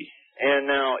pricey. And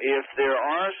now, if there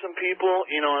are some people,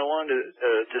 I wanted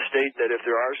to state that if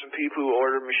there are some people who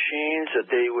order machines, that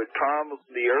they would probably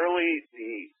the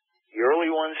early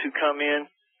ones who come in,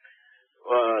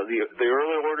 the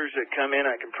early orders that come in,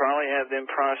 I can probably have them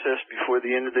processed before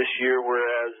the end of this year,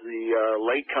 whereas the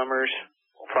latecomers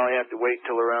will probably have to wait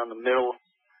till around the middle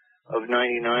of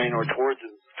 '99 or towards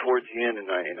the end of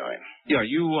 '99. Yeah,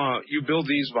 you build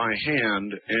these by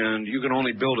hand, and you can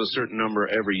only build a certain number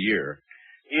every year.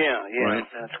 Yeah, right.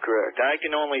 That's correct. I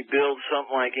can only build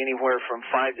something like anywhere from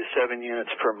 5 to 7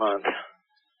 units per month.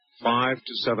 5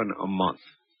 to 7 a month.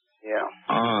 Yeah.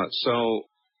 So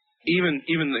even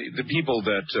the people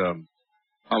that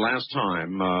last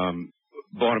time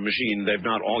bought a machine, they've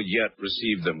not all yet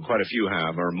received them. Quite a few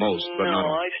have, or most, but not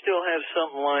all. No, I still have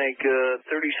something like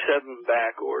 37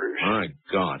 back orders. My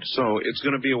God. So it's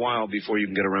going to be a while before you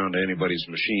can get around to anybody's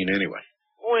machine anyway.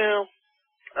 Well,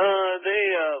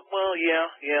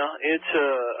 it's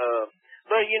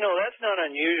but that's not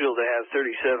unusual to have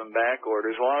 37 back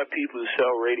orders. A lot of people who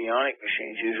sell radionic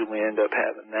machines usually end up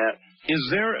having that. Is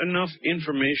there enough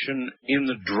information in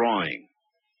the drawing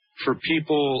for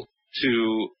people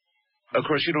to, of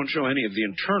course you don't show any of the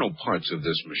internal parts of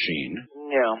this machine.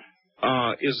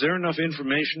 Yeah. Is there enough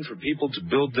information for people to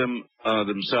build them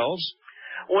themselves?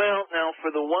 Well, now,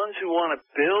 for the ones who want to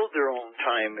build their own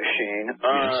time machine,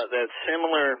 yes. That's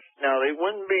similar. Now, it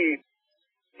wouldn't be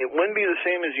the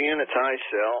same as the units I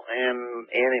sell, and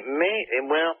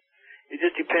it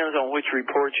just depends on which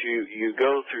reports you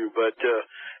go through. But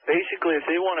basically, if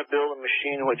they want to build a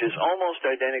machine which is almost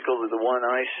identical to the one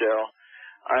I sell,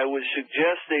 I would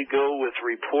suggest they go with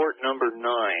report number 9.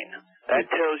 That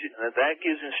tells you that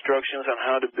gives instructions on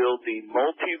how to build the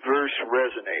multiverse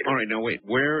resonator. All right, now wait.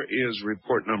 Where is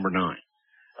report number 9?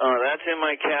 That's in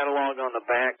my catalog on the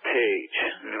back page.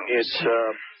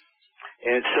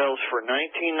 It sells for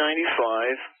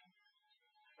 $19.95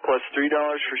 plus $3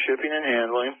 for shipping and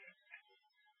handling.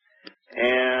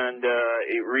 And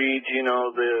it reads,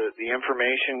 the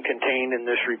information contained in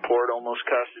this report almost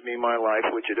costed me my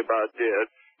life, which it about did.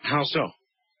 How so?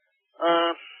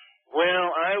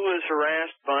 Well, I was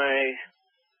harassed by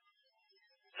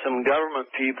some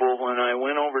government people when I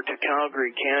went over to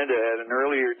Calgary, Canada at an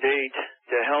earlier date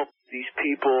to help these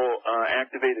people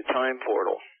activate a time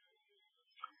portal.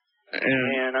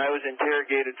 And I was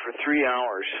interrogated for 3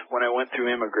 hours when I went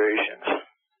through immigration.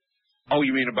 Oh,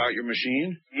 you mean about your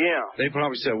machine? Yeah. They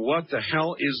probably said, what the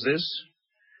hell is this?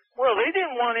 Well, they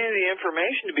didn't want any of the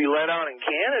information to be let out in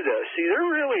Canada. See,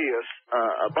 they're really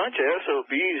a bunch of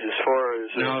SOBs as far as...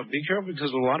 Now, be careful,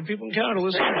 because a lot of people in Canada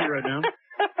listen to you right now.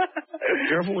 Be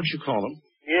careful what you call them.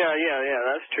 Yeah,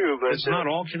 that's true. But it's not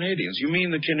all Canadians. You mean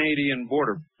the Canadian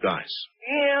border guys.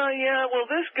 Yeah. Well,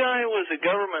 this guy was a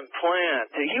government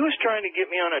plant. He was trying to get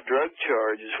me on a drug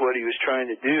charge is what he was trying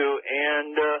to do.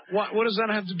 And what does that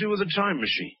have to do with a time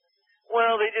machine?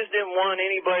 Well, they just didn't want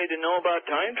anybody to know about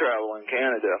time travel in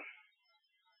Canada.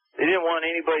 They didn't want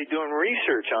anybody doing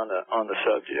research on the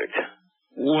subject.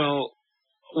 Well,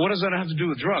 what does that have to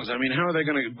do with drugs? I mean, how are they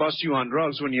going to bust you on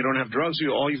drugs when you don't have drugs?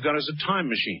 All you've got is a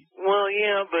time machine. Well,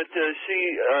 yeah, but see,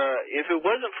 if it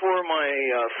wasn't for my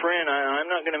friend, I'm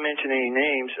not going to mention any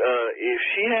names, if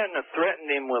she hadn't have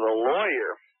threatened him with a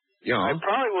lawyer, I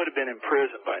probably would have been in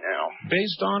prison by now.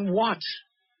 Based on what?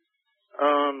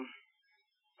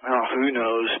 Well, who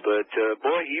knows? But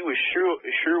boy, he was sure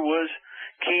was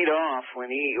keyed off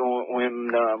when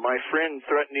my friend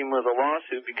threatened him with a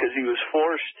lawsuit because he was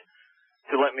forced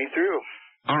to let me through.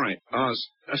 All right,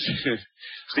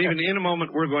 Stephen. In a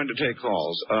moment, we're going to take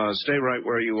calls. Stay right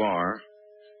where you are.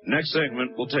 Next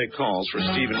segment, we'll take calls for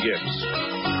Stephen Gibbs.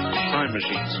 Time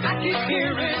machines. I keep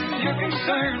hearing you're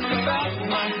concerned about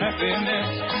my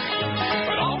happiness,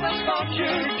 but all the thought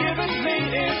you're giving me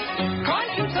is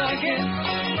conscience, I guess.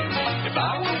 If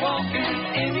I were walking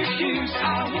in your shoes,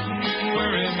 I wouldn't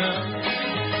worry enough.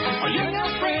 Are you no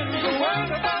friends or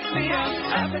worried about me? I'm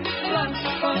having lots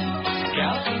of fun.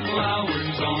 Counting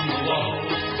flowers on the wall,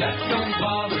 that don't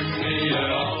bother me at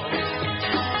all.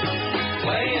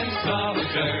 Playing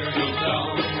solitaire till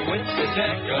dawn with the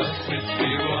deck of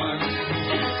 61.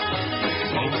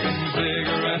 Smoking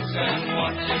cigarettes and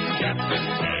watching Captain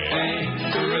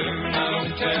Kangaroo. Now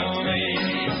don't tell me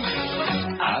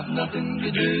I've nothing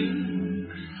to do.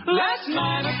 Last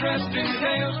night I dressed in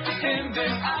tails,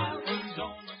 pretending I was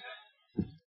on the...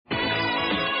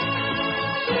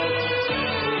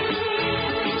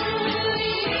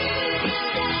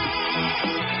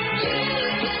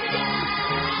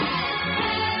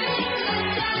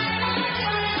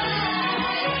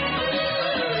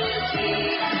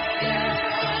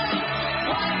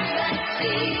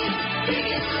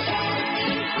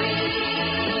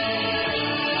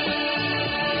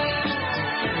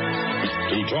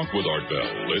 Talk with Art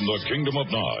Bell in the Kingdom of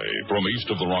Nye. From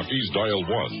east of the Rockies, dial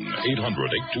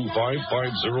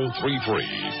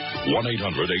 1-800-825-5033.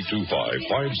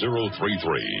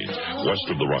 1-800-825-5033. West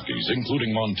of the Rockies,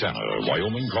 including Montana,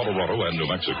 Wyoming, Colorado, and New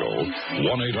Mexico,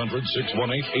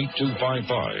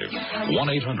 1-800-618-8255.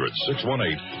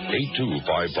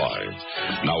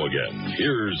 1-800-618-8255. Now again,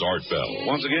 here's Art Bell.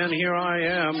 Once again, here I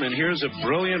am, and here's a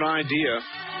brilliant idea.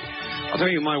 I'll tell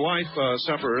you, my wife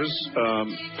suffers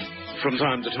from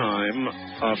time to time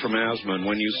from asthma, and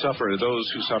when you suffer,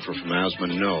 those who suffer from asthma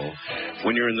know,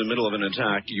 when you're in the middle of an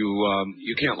attack,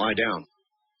 you can't lie down.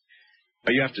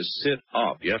 You have to sit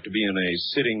up. You have to be in a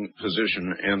sitting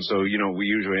position, and so, we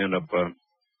usually end up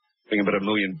putting about 1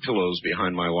 million pillows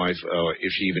behind my wife,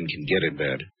 if she even can get in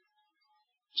bed,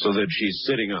 so that she's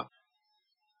sitting up.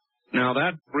 Now,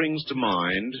 that brings to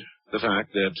mind the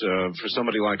fact that for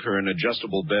somebody like her, an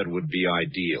adjustable bed would be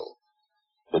ideal.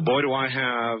 Well, boy, do I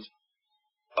have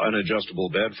an adjustable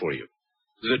bed for you.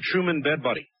 The Truman Bed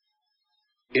Buddy.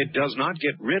 It does not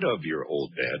get rid of your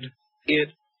old bed.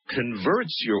 It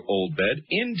converts your old bed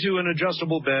into an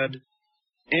adjustable bed,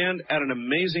 and at an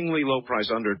amazingly low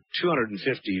price, under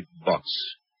 $250.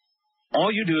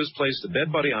 All you do is place the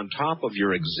Bed Buddy on top of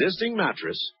your existing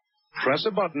mattress, press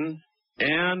a button,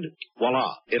 and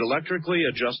voila, it electrically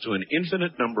adjusts to an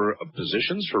infinite number of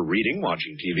positions for reading,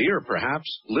 watching TV, or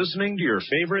perhaps listening to your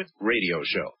favorite radio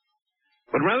show.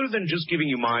 But rather than just giving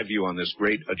you my view on this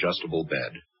great adjustable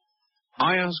bed,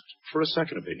 I asked for a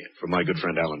second opinion from my good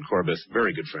friend Alan Corbett,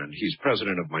 very good friend. He's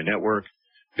president of my network,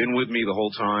 been with me the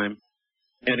whole time,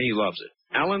 and he loves it.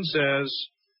 Alan says,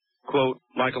 quote,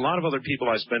 like a lot of other people,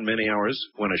 I spend many hours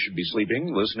when I should be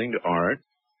sleeping, listening to art,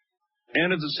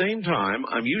 and at the same time,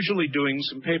 I'm usually doing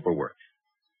some paperwork.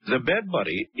 The Bed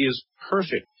Buddy is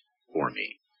perfect for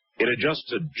me. It adjusts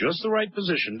to just the right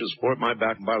position to support my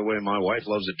back, and by the way, my wife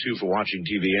loves it too for watching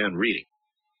TV and reading.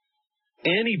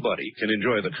 Anybody can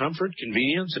enjoy the comfort,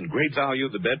 convenience, and great value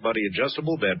of the Bed Buddy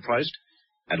adjustable bed priced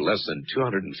at less than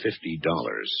 $250.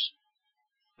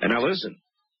 And now listen,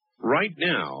 right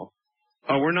now,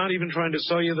 we're not even trying to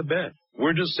sell you the bed.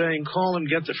 We're just saying call and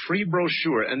get the free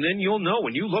brochure, and then you'll know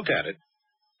when you look at it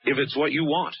if it's what you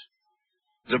want.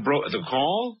 The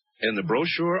call and the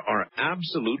brochure are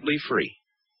absolutely free.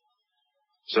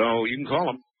 So you can call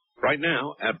them right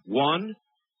now at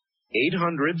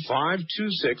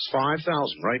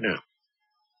 1-800-526-5000 right now.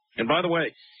 And by the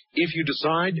way, if you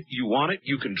decide you want it,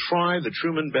 you can try the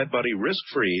Truman Bed Buddy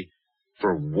risk-free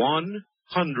for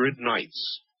 100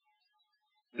 nights.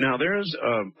 Now, there's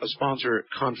a sponsor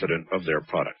confident of their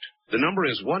product. The number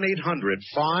is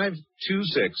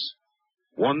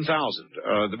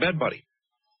 1-800-526-1000, the Bed Buddy.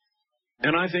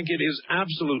 And I think it is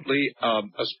absolutely a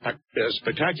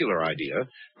spectacular idea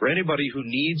for anybody who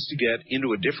needs to get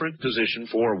into a different position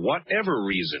for whatever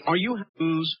reason. Are you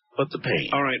who's but the pain?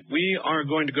 All right, we are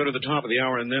going to go to the top of the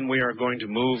hour, and then we are going to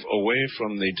move away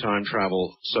from the time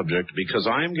travel subject, because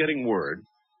I am getting word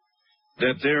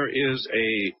that there is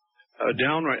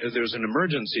there's an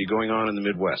emergency going on in the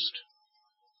Midwest.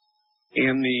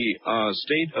 In the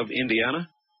state of Indiana,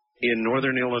 in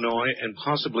northern Illinois, and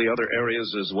possibly other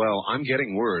areas as well, I'm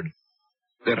getting word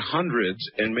that hundreds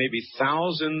and maybe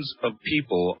thousands of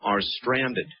people are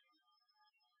stranded.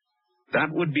 That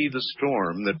would be the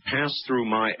storm that passed through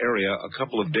my area a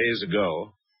couple of days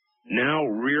ago, now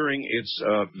rearing its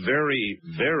very,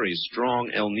 very strong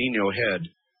El Nino head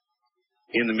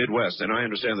in the Midwest. And I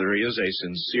understand there is a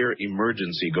sincere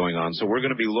emergency going on, so we're going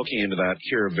to be looking into that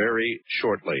here very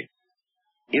shortly.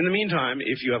 In the meantime,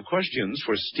 if you have questions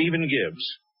for Stephen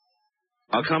Gibbs,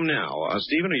 I'll come now.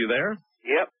 Stephen, are you there?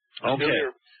 Yep. Okay.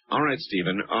 All right,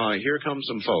 Stephen. Here come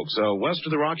some folks. West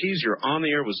of the Rockies, you're on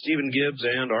the air with Stephen Gibbs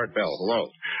and Art Bell.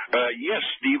 Hello. Yes,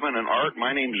 Stephen and Art.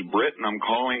 My name's Britt, and I'm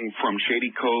calling from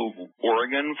Shady Cove,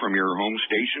 Oregon, from your home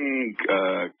station,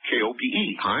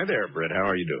 KOPE. Hi there, Britt. How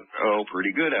are you doing? Oh,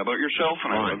 pretty good. How about yourself?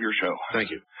 And Fine. I love your show.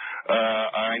 Thank you.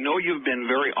 I know you've been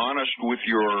very honest with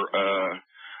your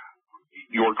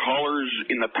callers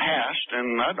in the past,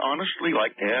 and I'd honestly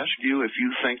like to ask you if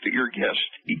you think that your guest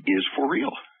is for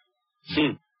real.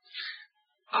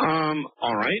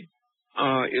 All right.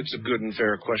 It's a good and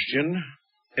fair question,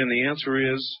 and the answer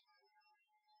is,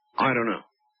 I don't know.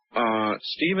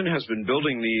 Stephen has been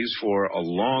building these for a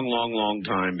long, long, long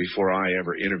time before I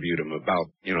ever interviewed him about,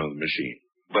 the machine.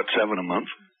 But 7 a month?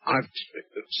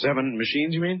 7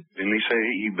 machines, you mean? Didn't he say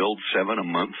he builds 7 a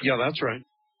month? Yeah, that's right.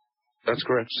 That's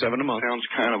correct. 7 a month. Sounds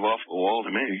kind of off the wall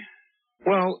to me.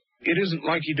 Well, it isn't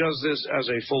like he does this as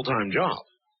a full-time job.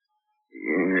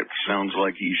 It sounds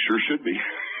like he sure should be.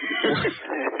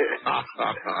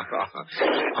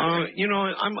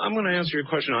 I'm going to answer your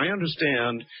question. I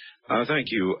understand, thank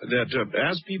you, that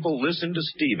as people listen to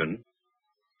Stephen,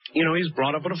 he's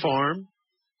brought up on a farm.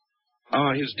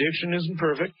 His diction isn't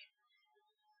perfect.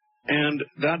 And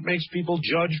that makes people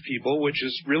judge people, which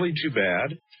is really too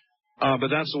bad. But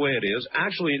that's the way it is.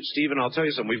 Actually, Stephen, I'll tell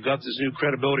you something. We've got this new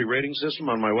credibility rating system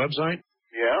on my website.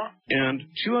 Yeah? And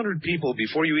 200 people,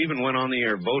 before you even went on the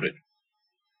air, voted.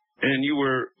 And you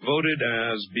were voted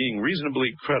as being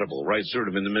reasonably credible, right, sort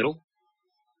of in the middle.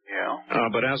 Yeah.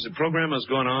 But as the program has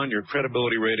gone on, your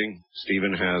credibility rating,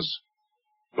 Stephen, has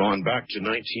gone back to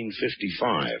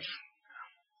 1955.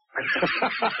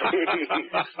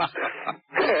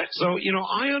 So,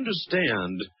 I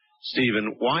understand,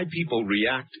 Stephen, why people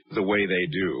react the way they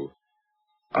do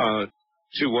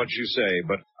to what you say,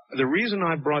 but the reason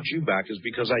I brought you back is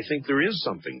because I think there is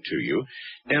something to you,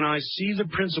 and I see the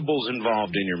principles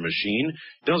involved in your machine.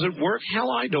 Does it work?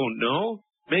 Hell, I don't know.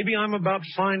 Maybe I'm about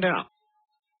to find out.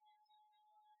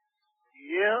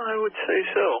 Yeah, I would say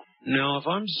so. Now, if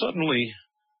I'm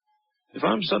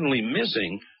suddenly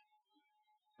missing,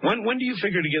 when do you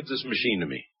figure to get this machine to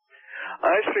me?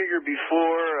 I figure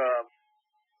before,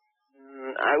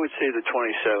 I would say the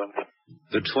 27th.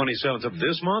 The 27th of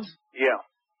this month? Yeah.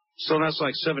 So that's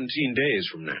like 17 days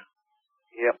from now.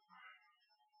 Yep.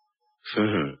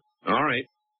 All right.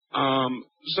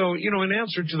 So, in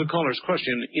answer to the caller's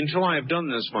question, until I have done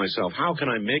this myself, how can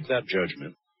I make that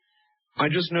judgment? I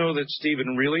just know that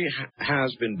Stephen really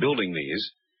has been building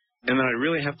these, and that I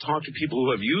really have talked to people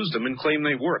who have used them and claim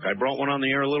they work. I brought one on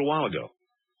the air a little while ago.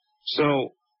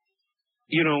 So,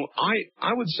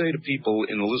 I would say to people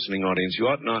in the listening audience, you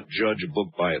ought not judge a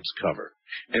book by its cover.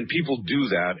 And people do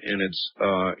that, and it's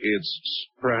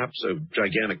perhaps a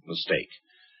gigantic mistake.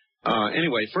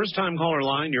 Anyway, first-time caller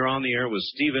line, you're on the air with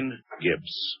Stephen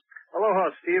Gibbs.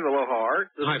 Aloha, Steve. Aloha, Art.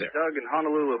 This Hi is there. Doug in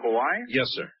Honolulu, Hawaii. Yes,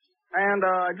 sir. And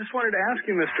I just wanted to ask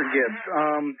you, Mr. Gibbs,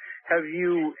 have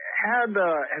you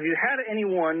had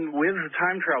anyone with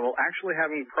time travel actually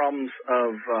having problems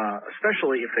of,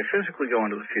 especially if they physically go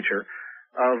into the future,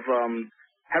 of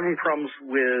having problems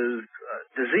with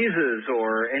diseases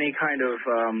or any kind of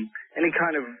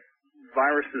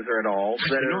viruses or at all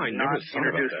that are not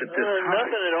introduced at this time?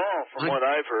 Nothing at all from what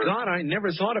I've heard. God, I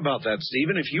never thought about that,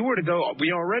 Stephen. If you were to go,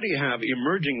 we already have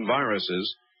emerging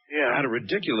viruses at a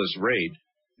ridiculous rate.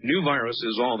 New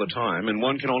viruses all the time, and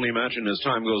one can only imagine as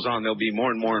time goes on, there'll be more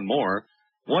and more and more.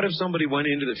 What if somebody went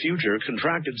into the future,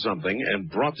 contracted something, and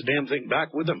brought the damn thing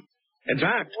back with them? In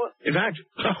fact,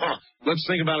 let's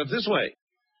think about it this way.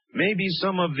 Maybe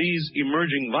some of these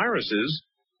emerging viruses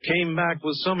came back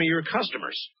with some of your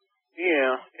customers.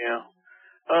 Yeah.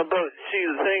 But see,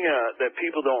 the thing that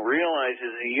people don't realize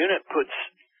is the unit puts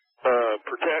an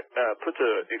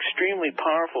extremely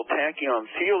powerful tachyon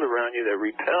field around you that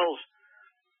repels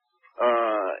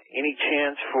any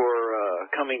chance for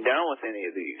coming down with any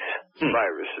of these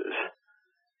viruses.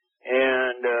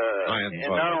 And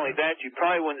not only that, you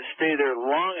probably wouldn't stay there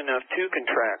long enough to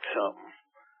contract something.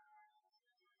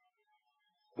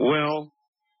 Well,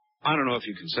 I don't know if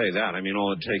you can say that. I mean,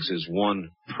 all it takes is one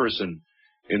person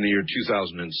in the year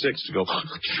 2006 to go,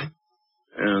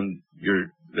 and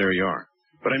there you are.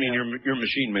 But I mean, your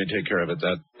machine may take care of it.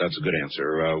 That's a good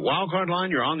answer. Wildcard line,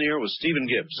 you're on the air with Stephen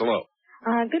Gibbs. Hello.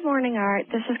 Good morning, Art.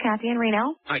 This is Kathy in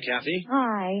Reno. Hi, Kathy.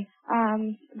 Hi.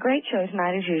 Great show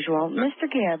tonight, as usual. Mr.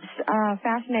 Gibbs,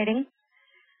 fascinating.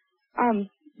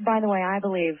 By the way, I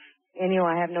believe in you.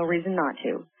 I have no reason not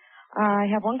to. I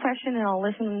have one question, and I'll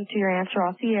listen to your answer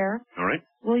off the air. All right.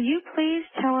 Will you please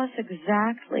tell us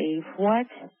exactly what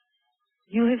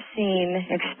you have seen,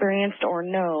 experienced, or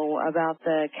know about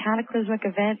the cataclysmic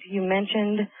event you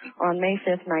mentioned on May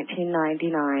 5th,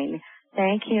 1999?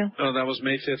 Thank you. Oh, that was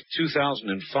May 5th,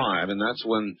 2005, and that's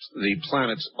when the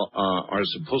planets are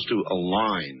supposed to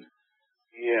align.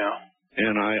 Yeah.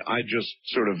 And I just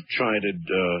sort of chided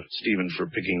Stephen for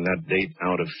picking that date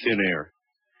out of thin air.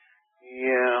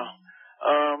 Yeah.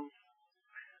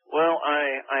 Well,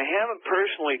 I haven't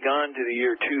personally gone to the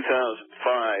year 2005.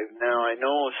 Now, I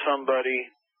know of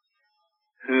somebody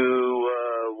who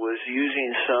was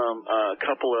using a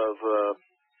couple of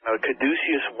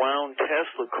caduceus wound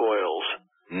Tesla coils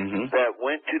that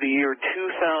went to the year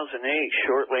 2008,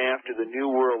 shortly after the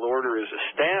New World Order is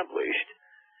established,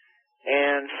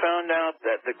 and found out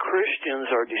that the Christians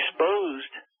are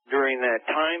disposed during that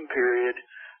time period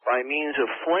by means of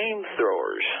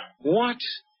flamethrowers. What?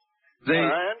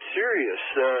 I'm serious.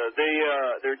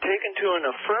 They're taken to an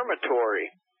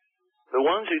affirmatory. The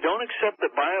ones who don't accept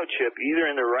the biochip, either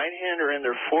in their right hand or in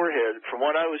their forehead, from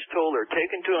what I was told, are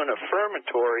taken to an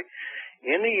affirmatory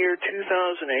in the year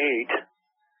 2008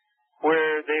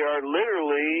 where they are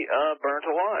literally burnt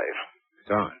alive.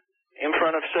 God. In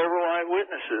front of several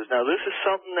eyewitnesses. Now, this is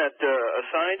something that a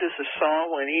scientist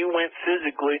saw when he went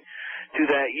physically to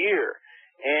that year.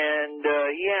 And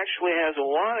he actually has a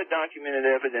lot of documented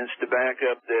evidence to back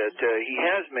up that he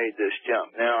has made this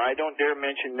jump. Now, I don't dare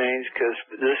mention names because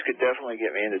this could definitely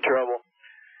get me into trouble.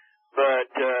 But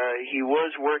he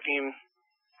was working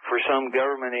for some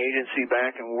government agency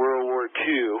back in World War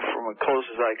II, from as close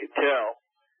as I could tell.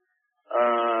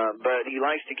 But he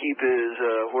likes to keep his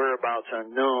whereabouts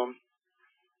unknown,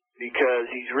 because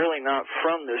he's really not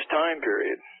from this time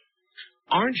period.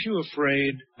 Aren't you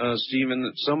afraid, Stephen,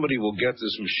 that somebody will get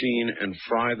this machine and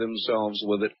fry themselves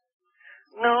with it?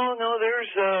 No,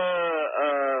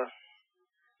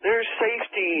 there's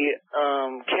safety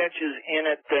catches in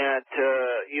it that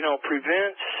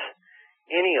prevents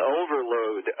any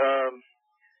overload.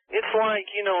 It's like,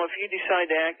 if you decide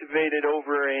to activate it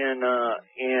over in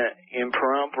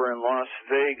Pahrump or in Las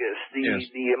Vegas,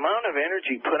 the amount of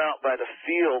energy put out by the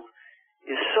field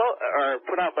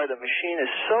put out by the machine is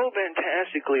so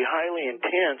fantastically highly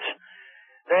intense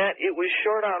that it would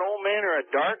short out all manner of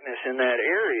darkness in that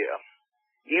area,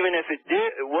 even if it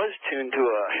was tuned to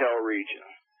a hell region.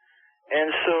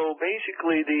 And so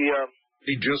basically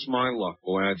Be just my luck,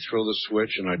 boy. I'd throw the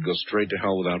switch and I'd go straight to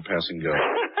hell without passing go.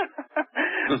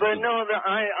 But no,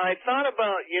 I thought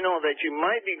about, that you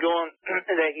might be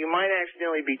that you might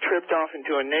accidentally be tripped off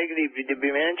into a negative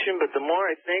dimension, but the more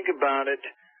I think about it,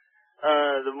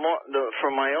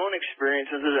 from my own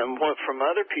experiences and what from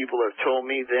other people have told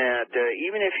me, that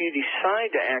even if you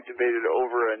decide to activate it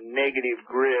over a negative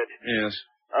grid, yes,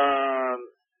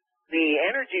 the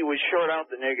energy would short out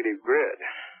the negative grid.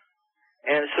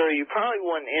 And so you probably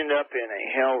wouldn't end up in a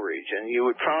hell region. You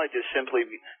would probably just simply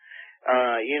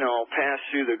pass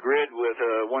through the grid with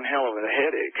one hell of a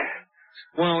headache.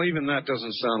 Well, even that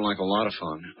doesn't sound like a lot of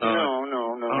fun. No.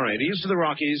 All right, east of the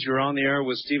Rockies, you're on the air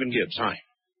with Stephen Gibbs. Hi.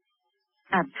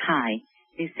 Hi,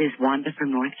 this is Wanda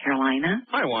from North Carolina.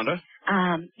 Hi, Wanda.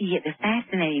 It's a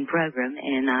fascinating program,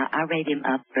 and I rate him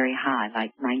up very high,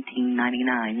 like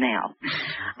 1999 now.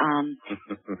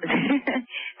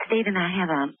 Stephen, I have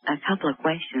a couple of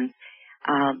questions.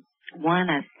 One,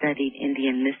 I've studied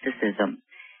Indian mysticism,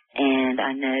 and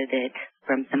I know that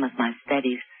from some of my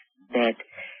studies that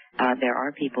there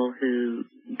are people who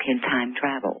can time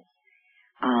travel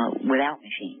without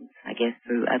machines, I guess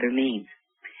through other means.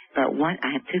 But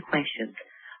I have two questions.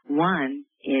 One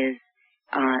is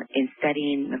in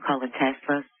studying Nikola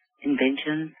Tesla's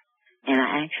inventions, and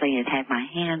I actually had my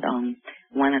hand on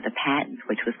one of the patents,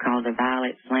 which was called the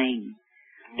violet flame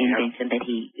invention that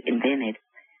he invented,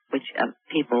 which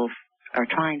people are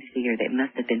trying to figure that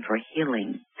must have been for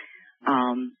healing.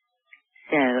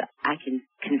 So I can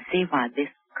see why this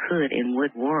could and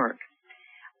would work.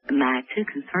 My two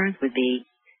concerns would be,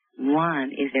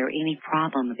 one, is there any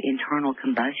problem of internal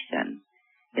combustion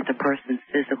if a person's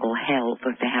physical health,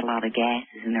 or if they had a lot of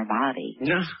gases in their body?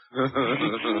 No,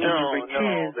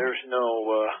 there's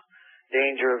no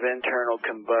danger of internal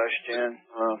combustion.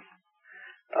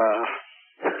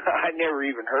 I never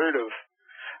even heard of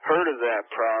that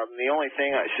problem. The only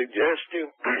thing I suggest to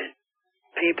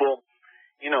people,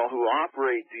 who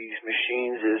operate these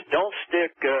machines is don't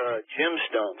stick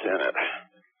gemstones in it.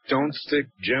 Don't stick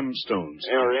gemstones.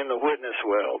 In the witness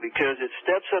well, because it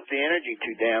steps up the energy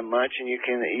too damn much, and you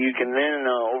can then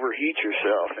overheat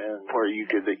yourself, and where you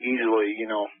could easily,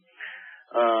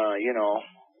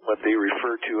 what they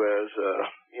refer to as,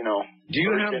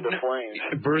 burst into flames.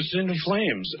 Burst into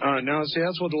flames. Now, see,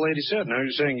 that's what the lady said. Now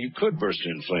you're saying you could burst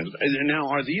into flames. Now,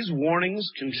 are these warnings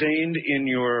contained in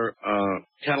your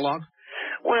catalog?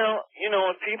 Well,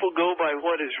 if people go by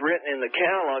what is written in the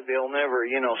catalog, they'll never,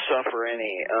 suffer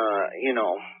any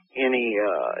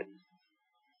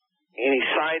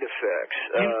side effects.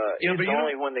 It's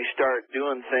only when they start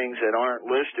doing things that aren't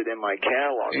listed in my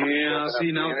catalog. Yeah,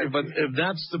 see, now, but if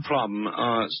that's the problem,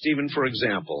 Stephen, for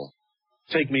example,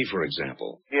 take me, for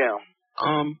example. Yeah.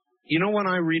 When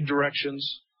I read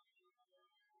directions,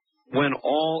 when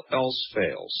all else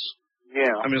fails.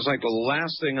 Yeah. I mean, it's like the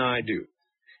last thing I do.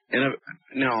 And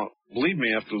now, believe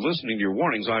me, after listening to your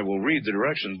warnings, I will read the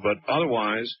directions, but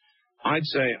otherwise, I'd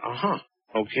say,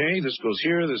 okay, this goes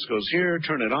here,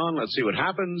 turn it on, let's see what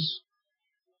happens.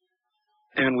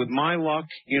 And with my luck,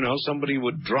 somebody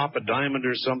would drop a diamond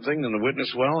or something in the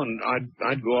witness well, and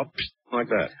I'd go up like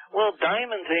that. Well,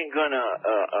 diamonds ain't gonna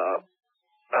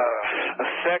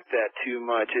affect that too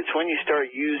much. It's when you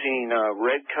start using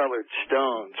red-colored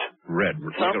stones. Red,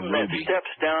 something like a that ruby.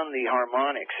 steps down the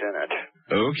harmonics in it.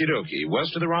 Okie dokie.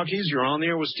 West of the Rockies, you're on the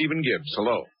air with Stephen Gibbs.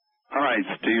 Hello. Hi,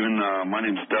 Stephen. My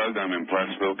name's Doug. I'm in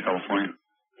Placerville, California.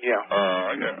 Yeah.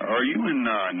 Are you in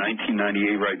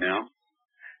 1998 right now?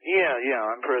 Yeah,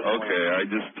 I'm presently. Okay, I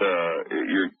just,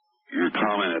 your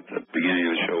comment at the beginning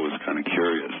of the show was kind of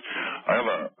curious. I have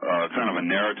a kind of a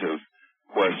narrative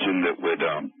question that would,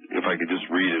 if I could just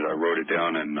read it, I wrote it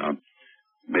down, and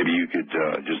maybe you could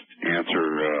just answer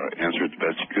it the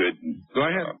best you could. Go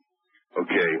ahead.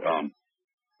 Okay,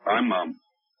 I'm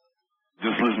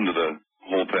just listen to the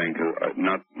whole thing,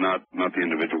 not the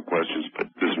individual questions, but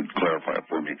this would clarify it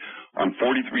for me. I'm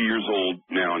 43 years old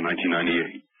now in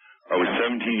 1998. I was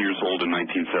 17 years old in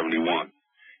 1971.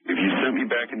 If you sent me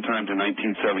back in time to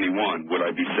 1971, would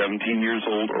I be 17 years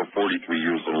old or 43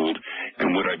 years old?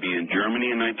 And would I be in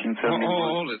Germany in 1971?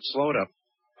 Hold it. Slow it up.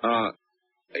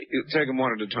 Take them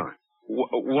one at a time.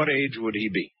 What age would he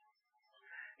be?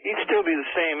 He'd still be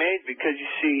the same age because, you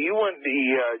see, you wouldn't be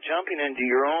jumping into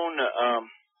your own,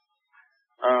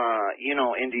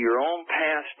 into your own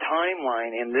past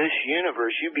timeline in this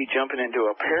universe. You'd be jumping into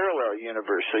a parallel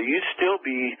universe. So you'd still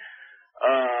be...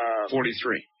 43.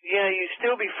 Yeah, you'd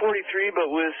still be 43,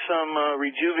 but with some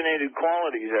rejuvenated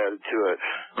qualities added to it.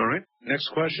 All right. Next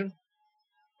question.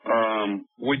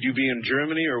 Would you be in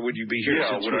Germany or would you be here?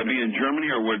 Yeah, would I be in Germany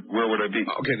or where would I be?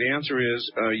 Okay, the answer is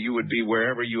you would be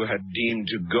wherever you had deemed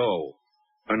to go.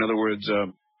 In other words,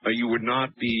 you would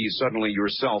not be suddenly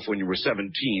yourself when you were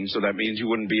 17, so that means you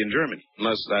wouldn't be in Germany,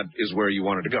 unless that is where you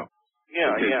wanted to go.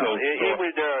 Yeah, okay, yeah. So, it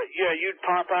would, you'd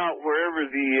pop out wherever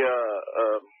the,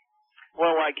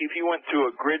 well, like if you went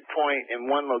through a grid point in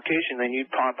one location, then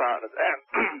you'd pop out at that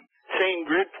same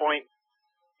grid point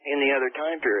in the other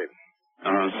time period.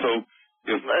 So,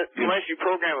 unless you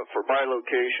program it for by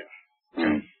location.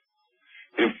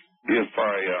 If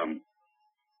I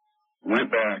went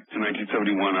back to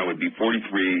 1971, I would be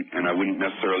 43, and I wouldn't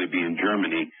necessarily be in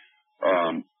Germany.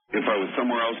 If I was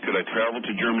somewhere else, could I travel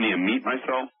to Germany and meet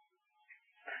myself?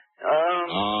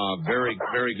 Very,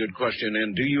 very good question.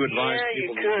 And do you advise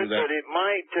people to do that? But it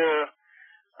might.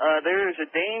 There is a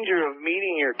danger of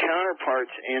meeting your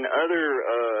counterparts in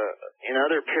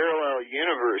other parallel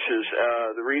universes.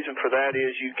 The reason for that is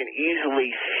you can easily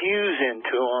fuse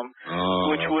into them,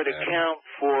 which would account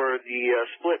for the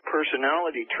split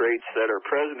personality traits that are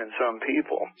present in some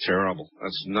people. Terrible.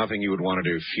 That's nothing you would want to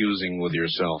do, fusing with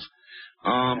yourself.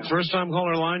 First-time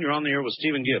caller line, you're on the air with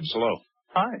Stephen Gibbs. Hello.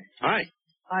 Hi. Hi.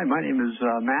 Hi, my name is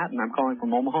Matt, and I'm calling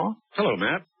from Omaha. Hello,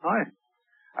 Matt. Hi.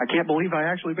 I can't believe I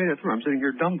actually made it through. I'm sitting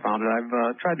here dumbfounded.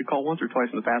 I've tried to call once or twice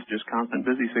in the past, just constant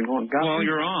busy signal. And well,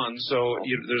 you're on, so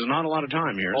there's not a lot of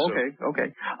time here.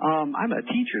 Okay. I'm a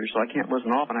teacher, so I can't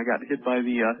listen off, and I got hit by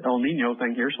the El Nino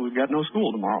thing here, so we've got no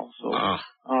school tomorrow. So,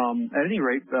 at any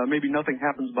rate, maybe nothing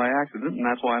happens by accident, and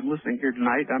that's why I'm listening here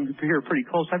tonight. I'm here pretty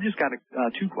close. I've just got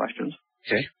two questions.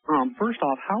 Okay. First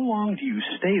off, how long do you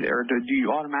stay there? Do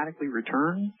you automatically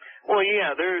return? Well,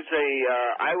 yeah, there's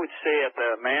I would say at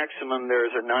the maximum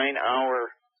there's a 9-hour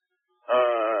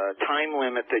time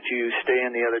limit that you stay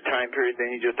in the other time period,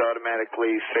 then you just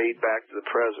automatically fade back to the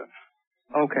present.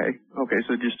 Okay,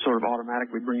 so it just sort of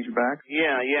automatically brings you back?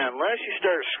 Yeah, unless you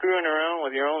start screwing around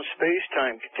with your own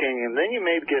space-time continuum, then you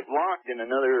may get locked in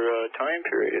another time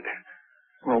period.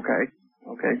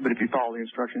 Okay, but if you follow the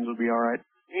instructions, it'll be all right?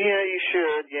 Yeah, you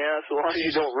should, yeah, so long as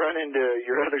you don't run into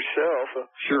your other self.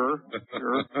 Sure,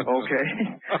 okay.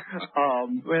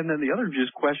 And then the other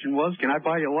question was, can I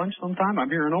buy you lunch sometime? I'm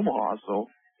here in Omaha,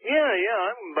 so. Yeah,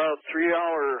 I'm about 3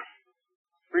 or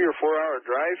 4 hour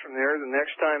drive from there. The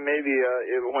next time maybe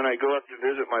when I go up to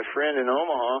visit my friend in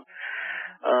Omaha,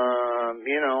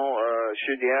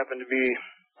 should you happen to be,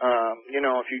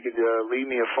 if you could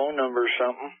leave me a phone number or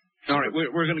something. All right,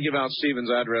 we're going to give out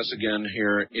Stephen's address again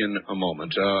here in a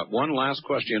moment. One last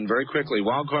question, very quickly.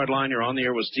 Wildcard line, you're on the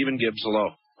air with Stephen Gibbs.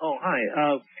 Hello. Oh,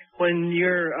 hi. When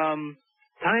you're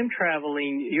time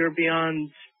traveling, you're beyond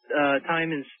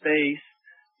time and space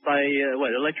by,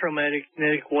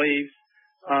 electromagnetic waves.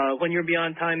 When you're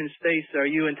beyond time and space, are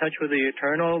you in touch with the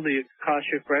Eternal, the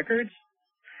Akashic Records?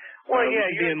 Well,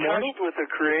 yeah, you're in touch with the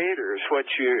Creators.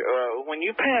 When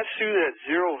you pass through that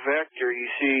zero vector, you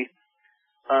see...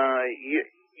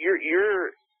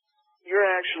 You're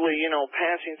actually,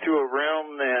 passing through a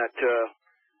realm that,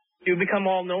 you become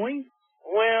all-knowing?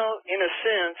 Well, in a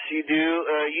sense, you do.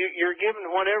 You're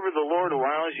given whatever the Lord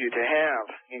allows you to have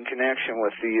in connection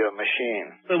with the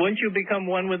machine. So wouldn't you become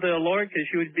one with the Lord because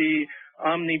you would be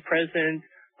omnipresent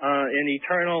and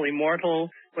eternal, immortal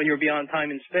when you're beyond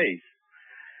time and space?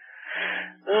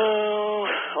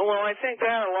 Well, I think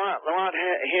that a lot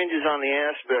hinges on the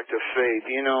aspect of faith.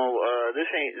 You know, this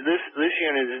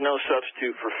unit is no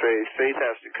substitute for faith. Faith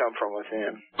has to come from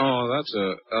within. Oh, that's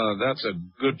a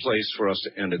good place for us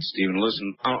to end it, Stephen.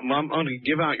 Listen, I'm going to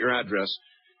give out your address.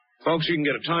 Folks, you can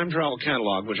get a time travel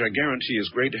catalog, which I guarantee is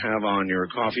great to have on your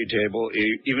coffee table,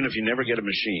 even if you never get a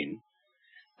machine,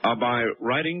 by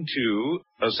writing to,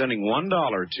 sending $1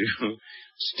 to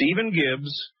Stephen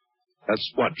Gibbs.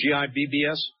 That's what,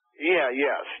 Gibbs? Yeah,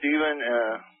 Stephen,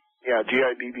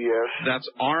 Gibbs. That's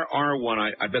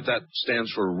RR1. I bet that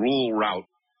stands for Rural Route.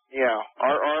 Yeah,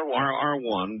 RR1.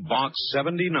 RR1, Box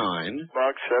 79.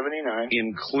 Box 79.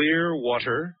 In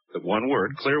Clearwater, the one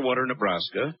word, Clearwater,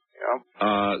 Nebraska. Yeah.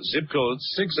 Zip code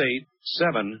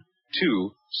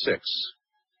 68726. Is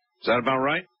that about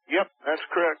right? Yep, that's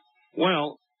correct.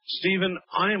 Well, Stephen,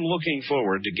 I am looking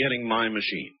forward to getting my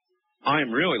machine. I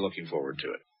am really looking forward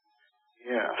to it.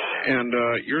 Yes. And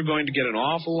you're going to get an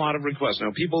awful lot of requests.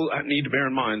 Now, people need to bear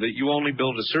in mind that you only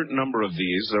build a certain number of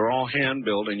these. They're all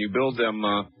hand-built, and you build them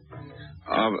on,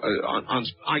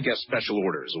 I guess, special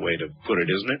order is a way to put it,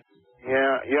 isn't it?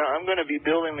 Yeah, I'm going to be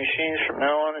building machines from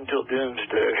now on until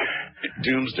doomsday.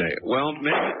 Doomsday. Well,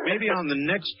 maybe on the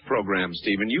next program,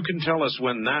 Stephen, you can tell us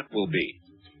when that will be.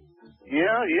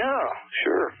 Yeah,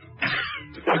 sure.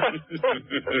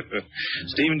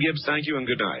 Stephen Gibbs, thank you and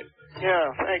good night.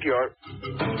 Yeah, thank you, Art.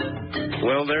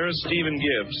 Well, there's Stephen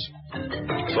Gibbs,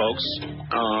 folks,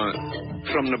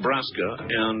 from Nebraska,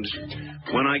 and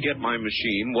when I get my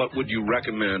machine, what would you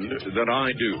recommend that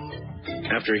I do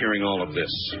after hearing all of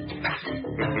this?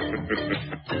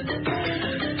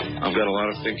 I've got a lot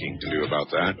of thinking to do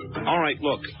about that. All right,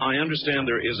 look, I understand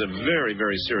there is a very,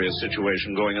 very serious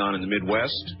situation going on in the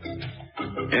Midwest,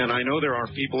 and I know there are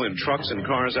people in trucks and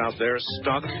cars out there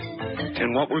stuck,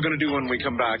 and what we're going to do when we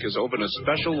come back is open a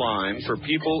special line for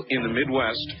people in the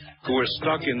Midwest who are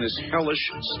stuck in this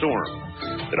hellish storm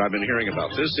that I've been hearing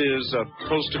about. This is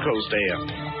Coast to Coast AM.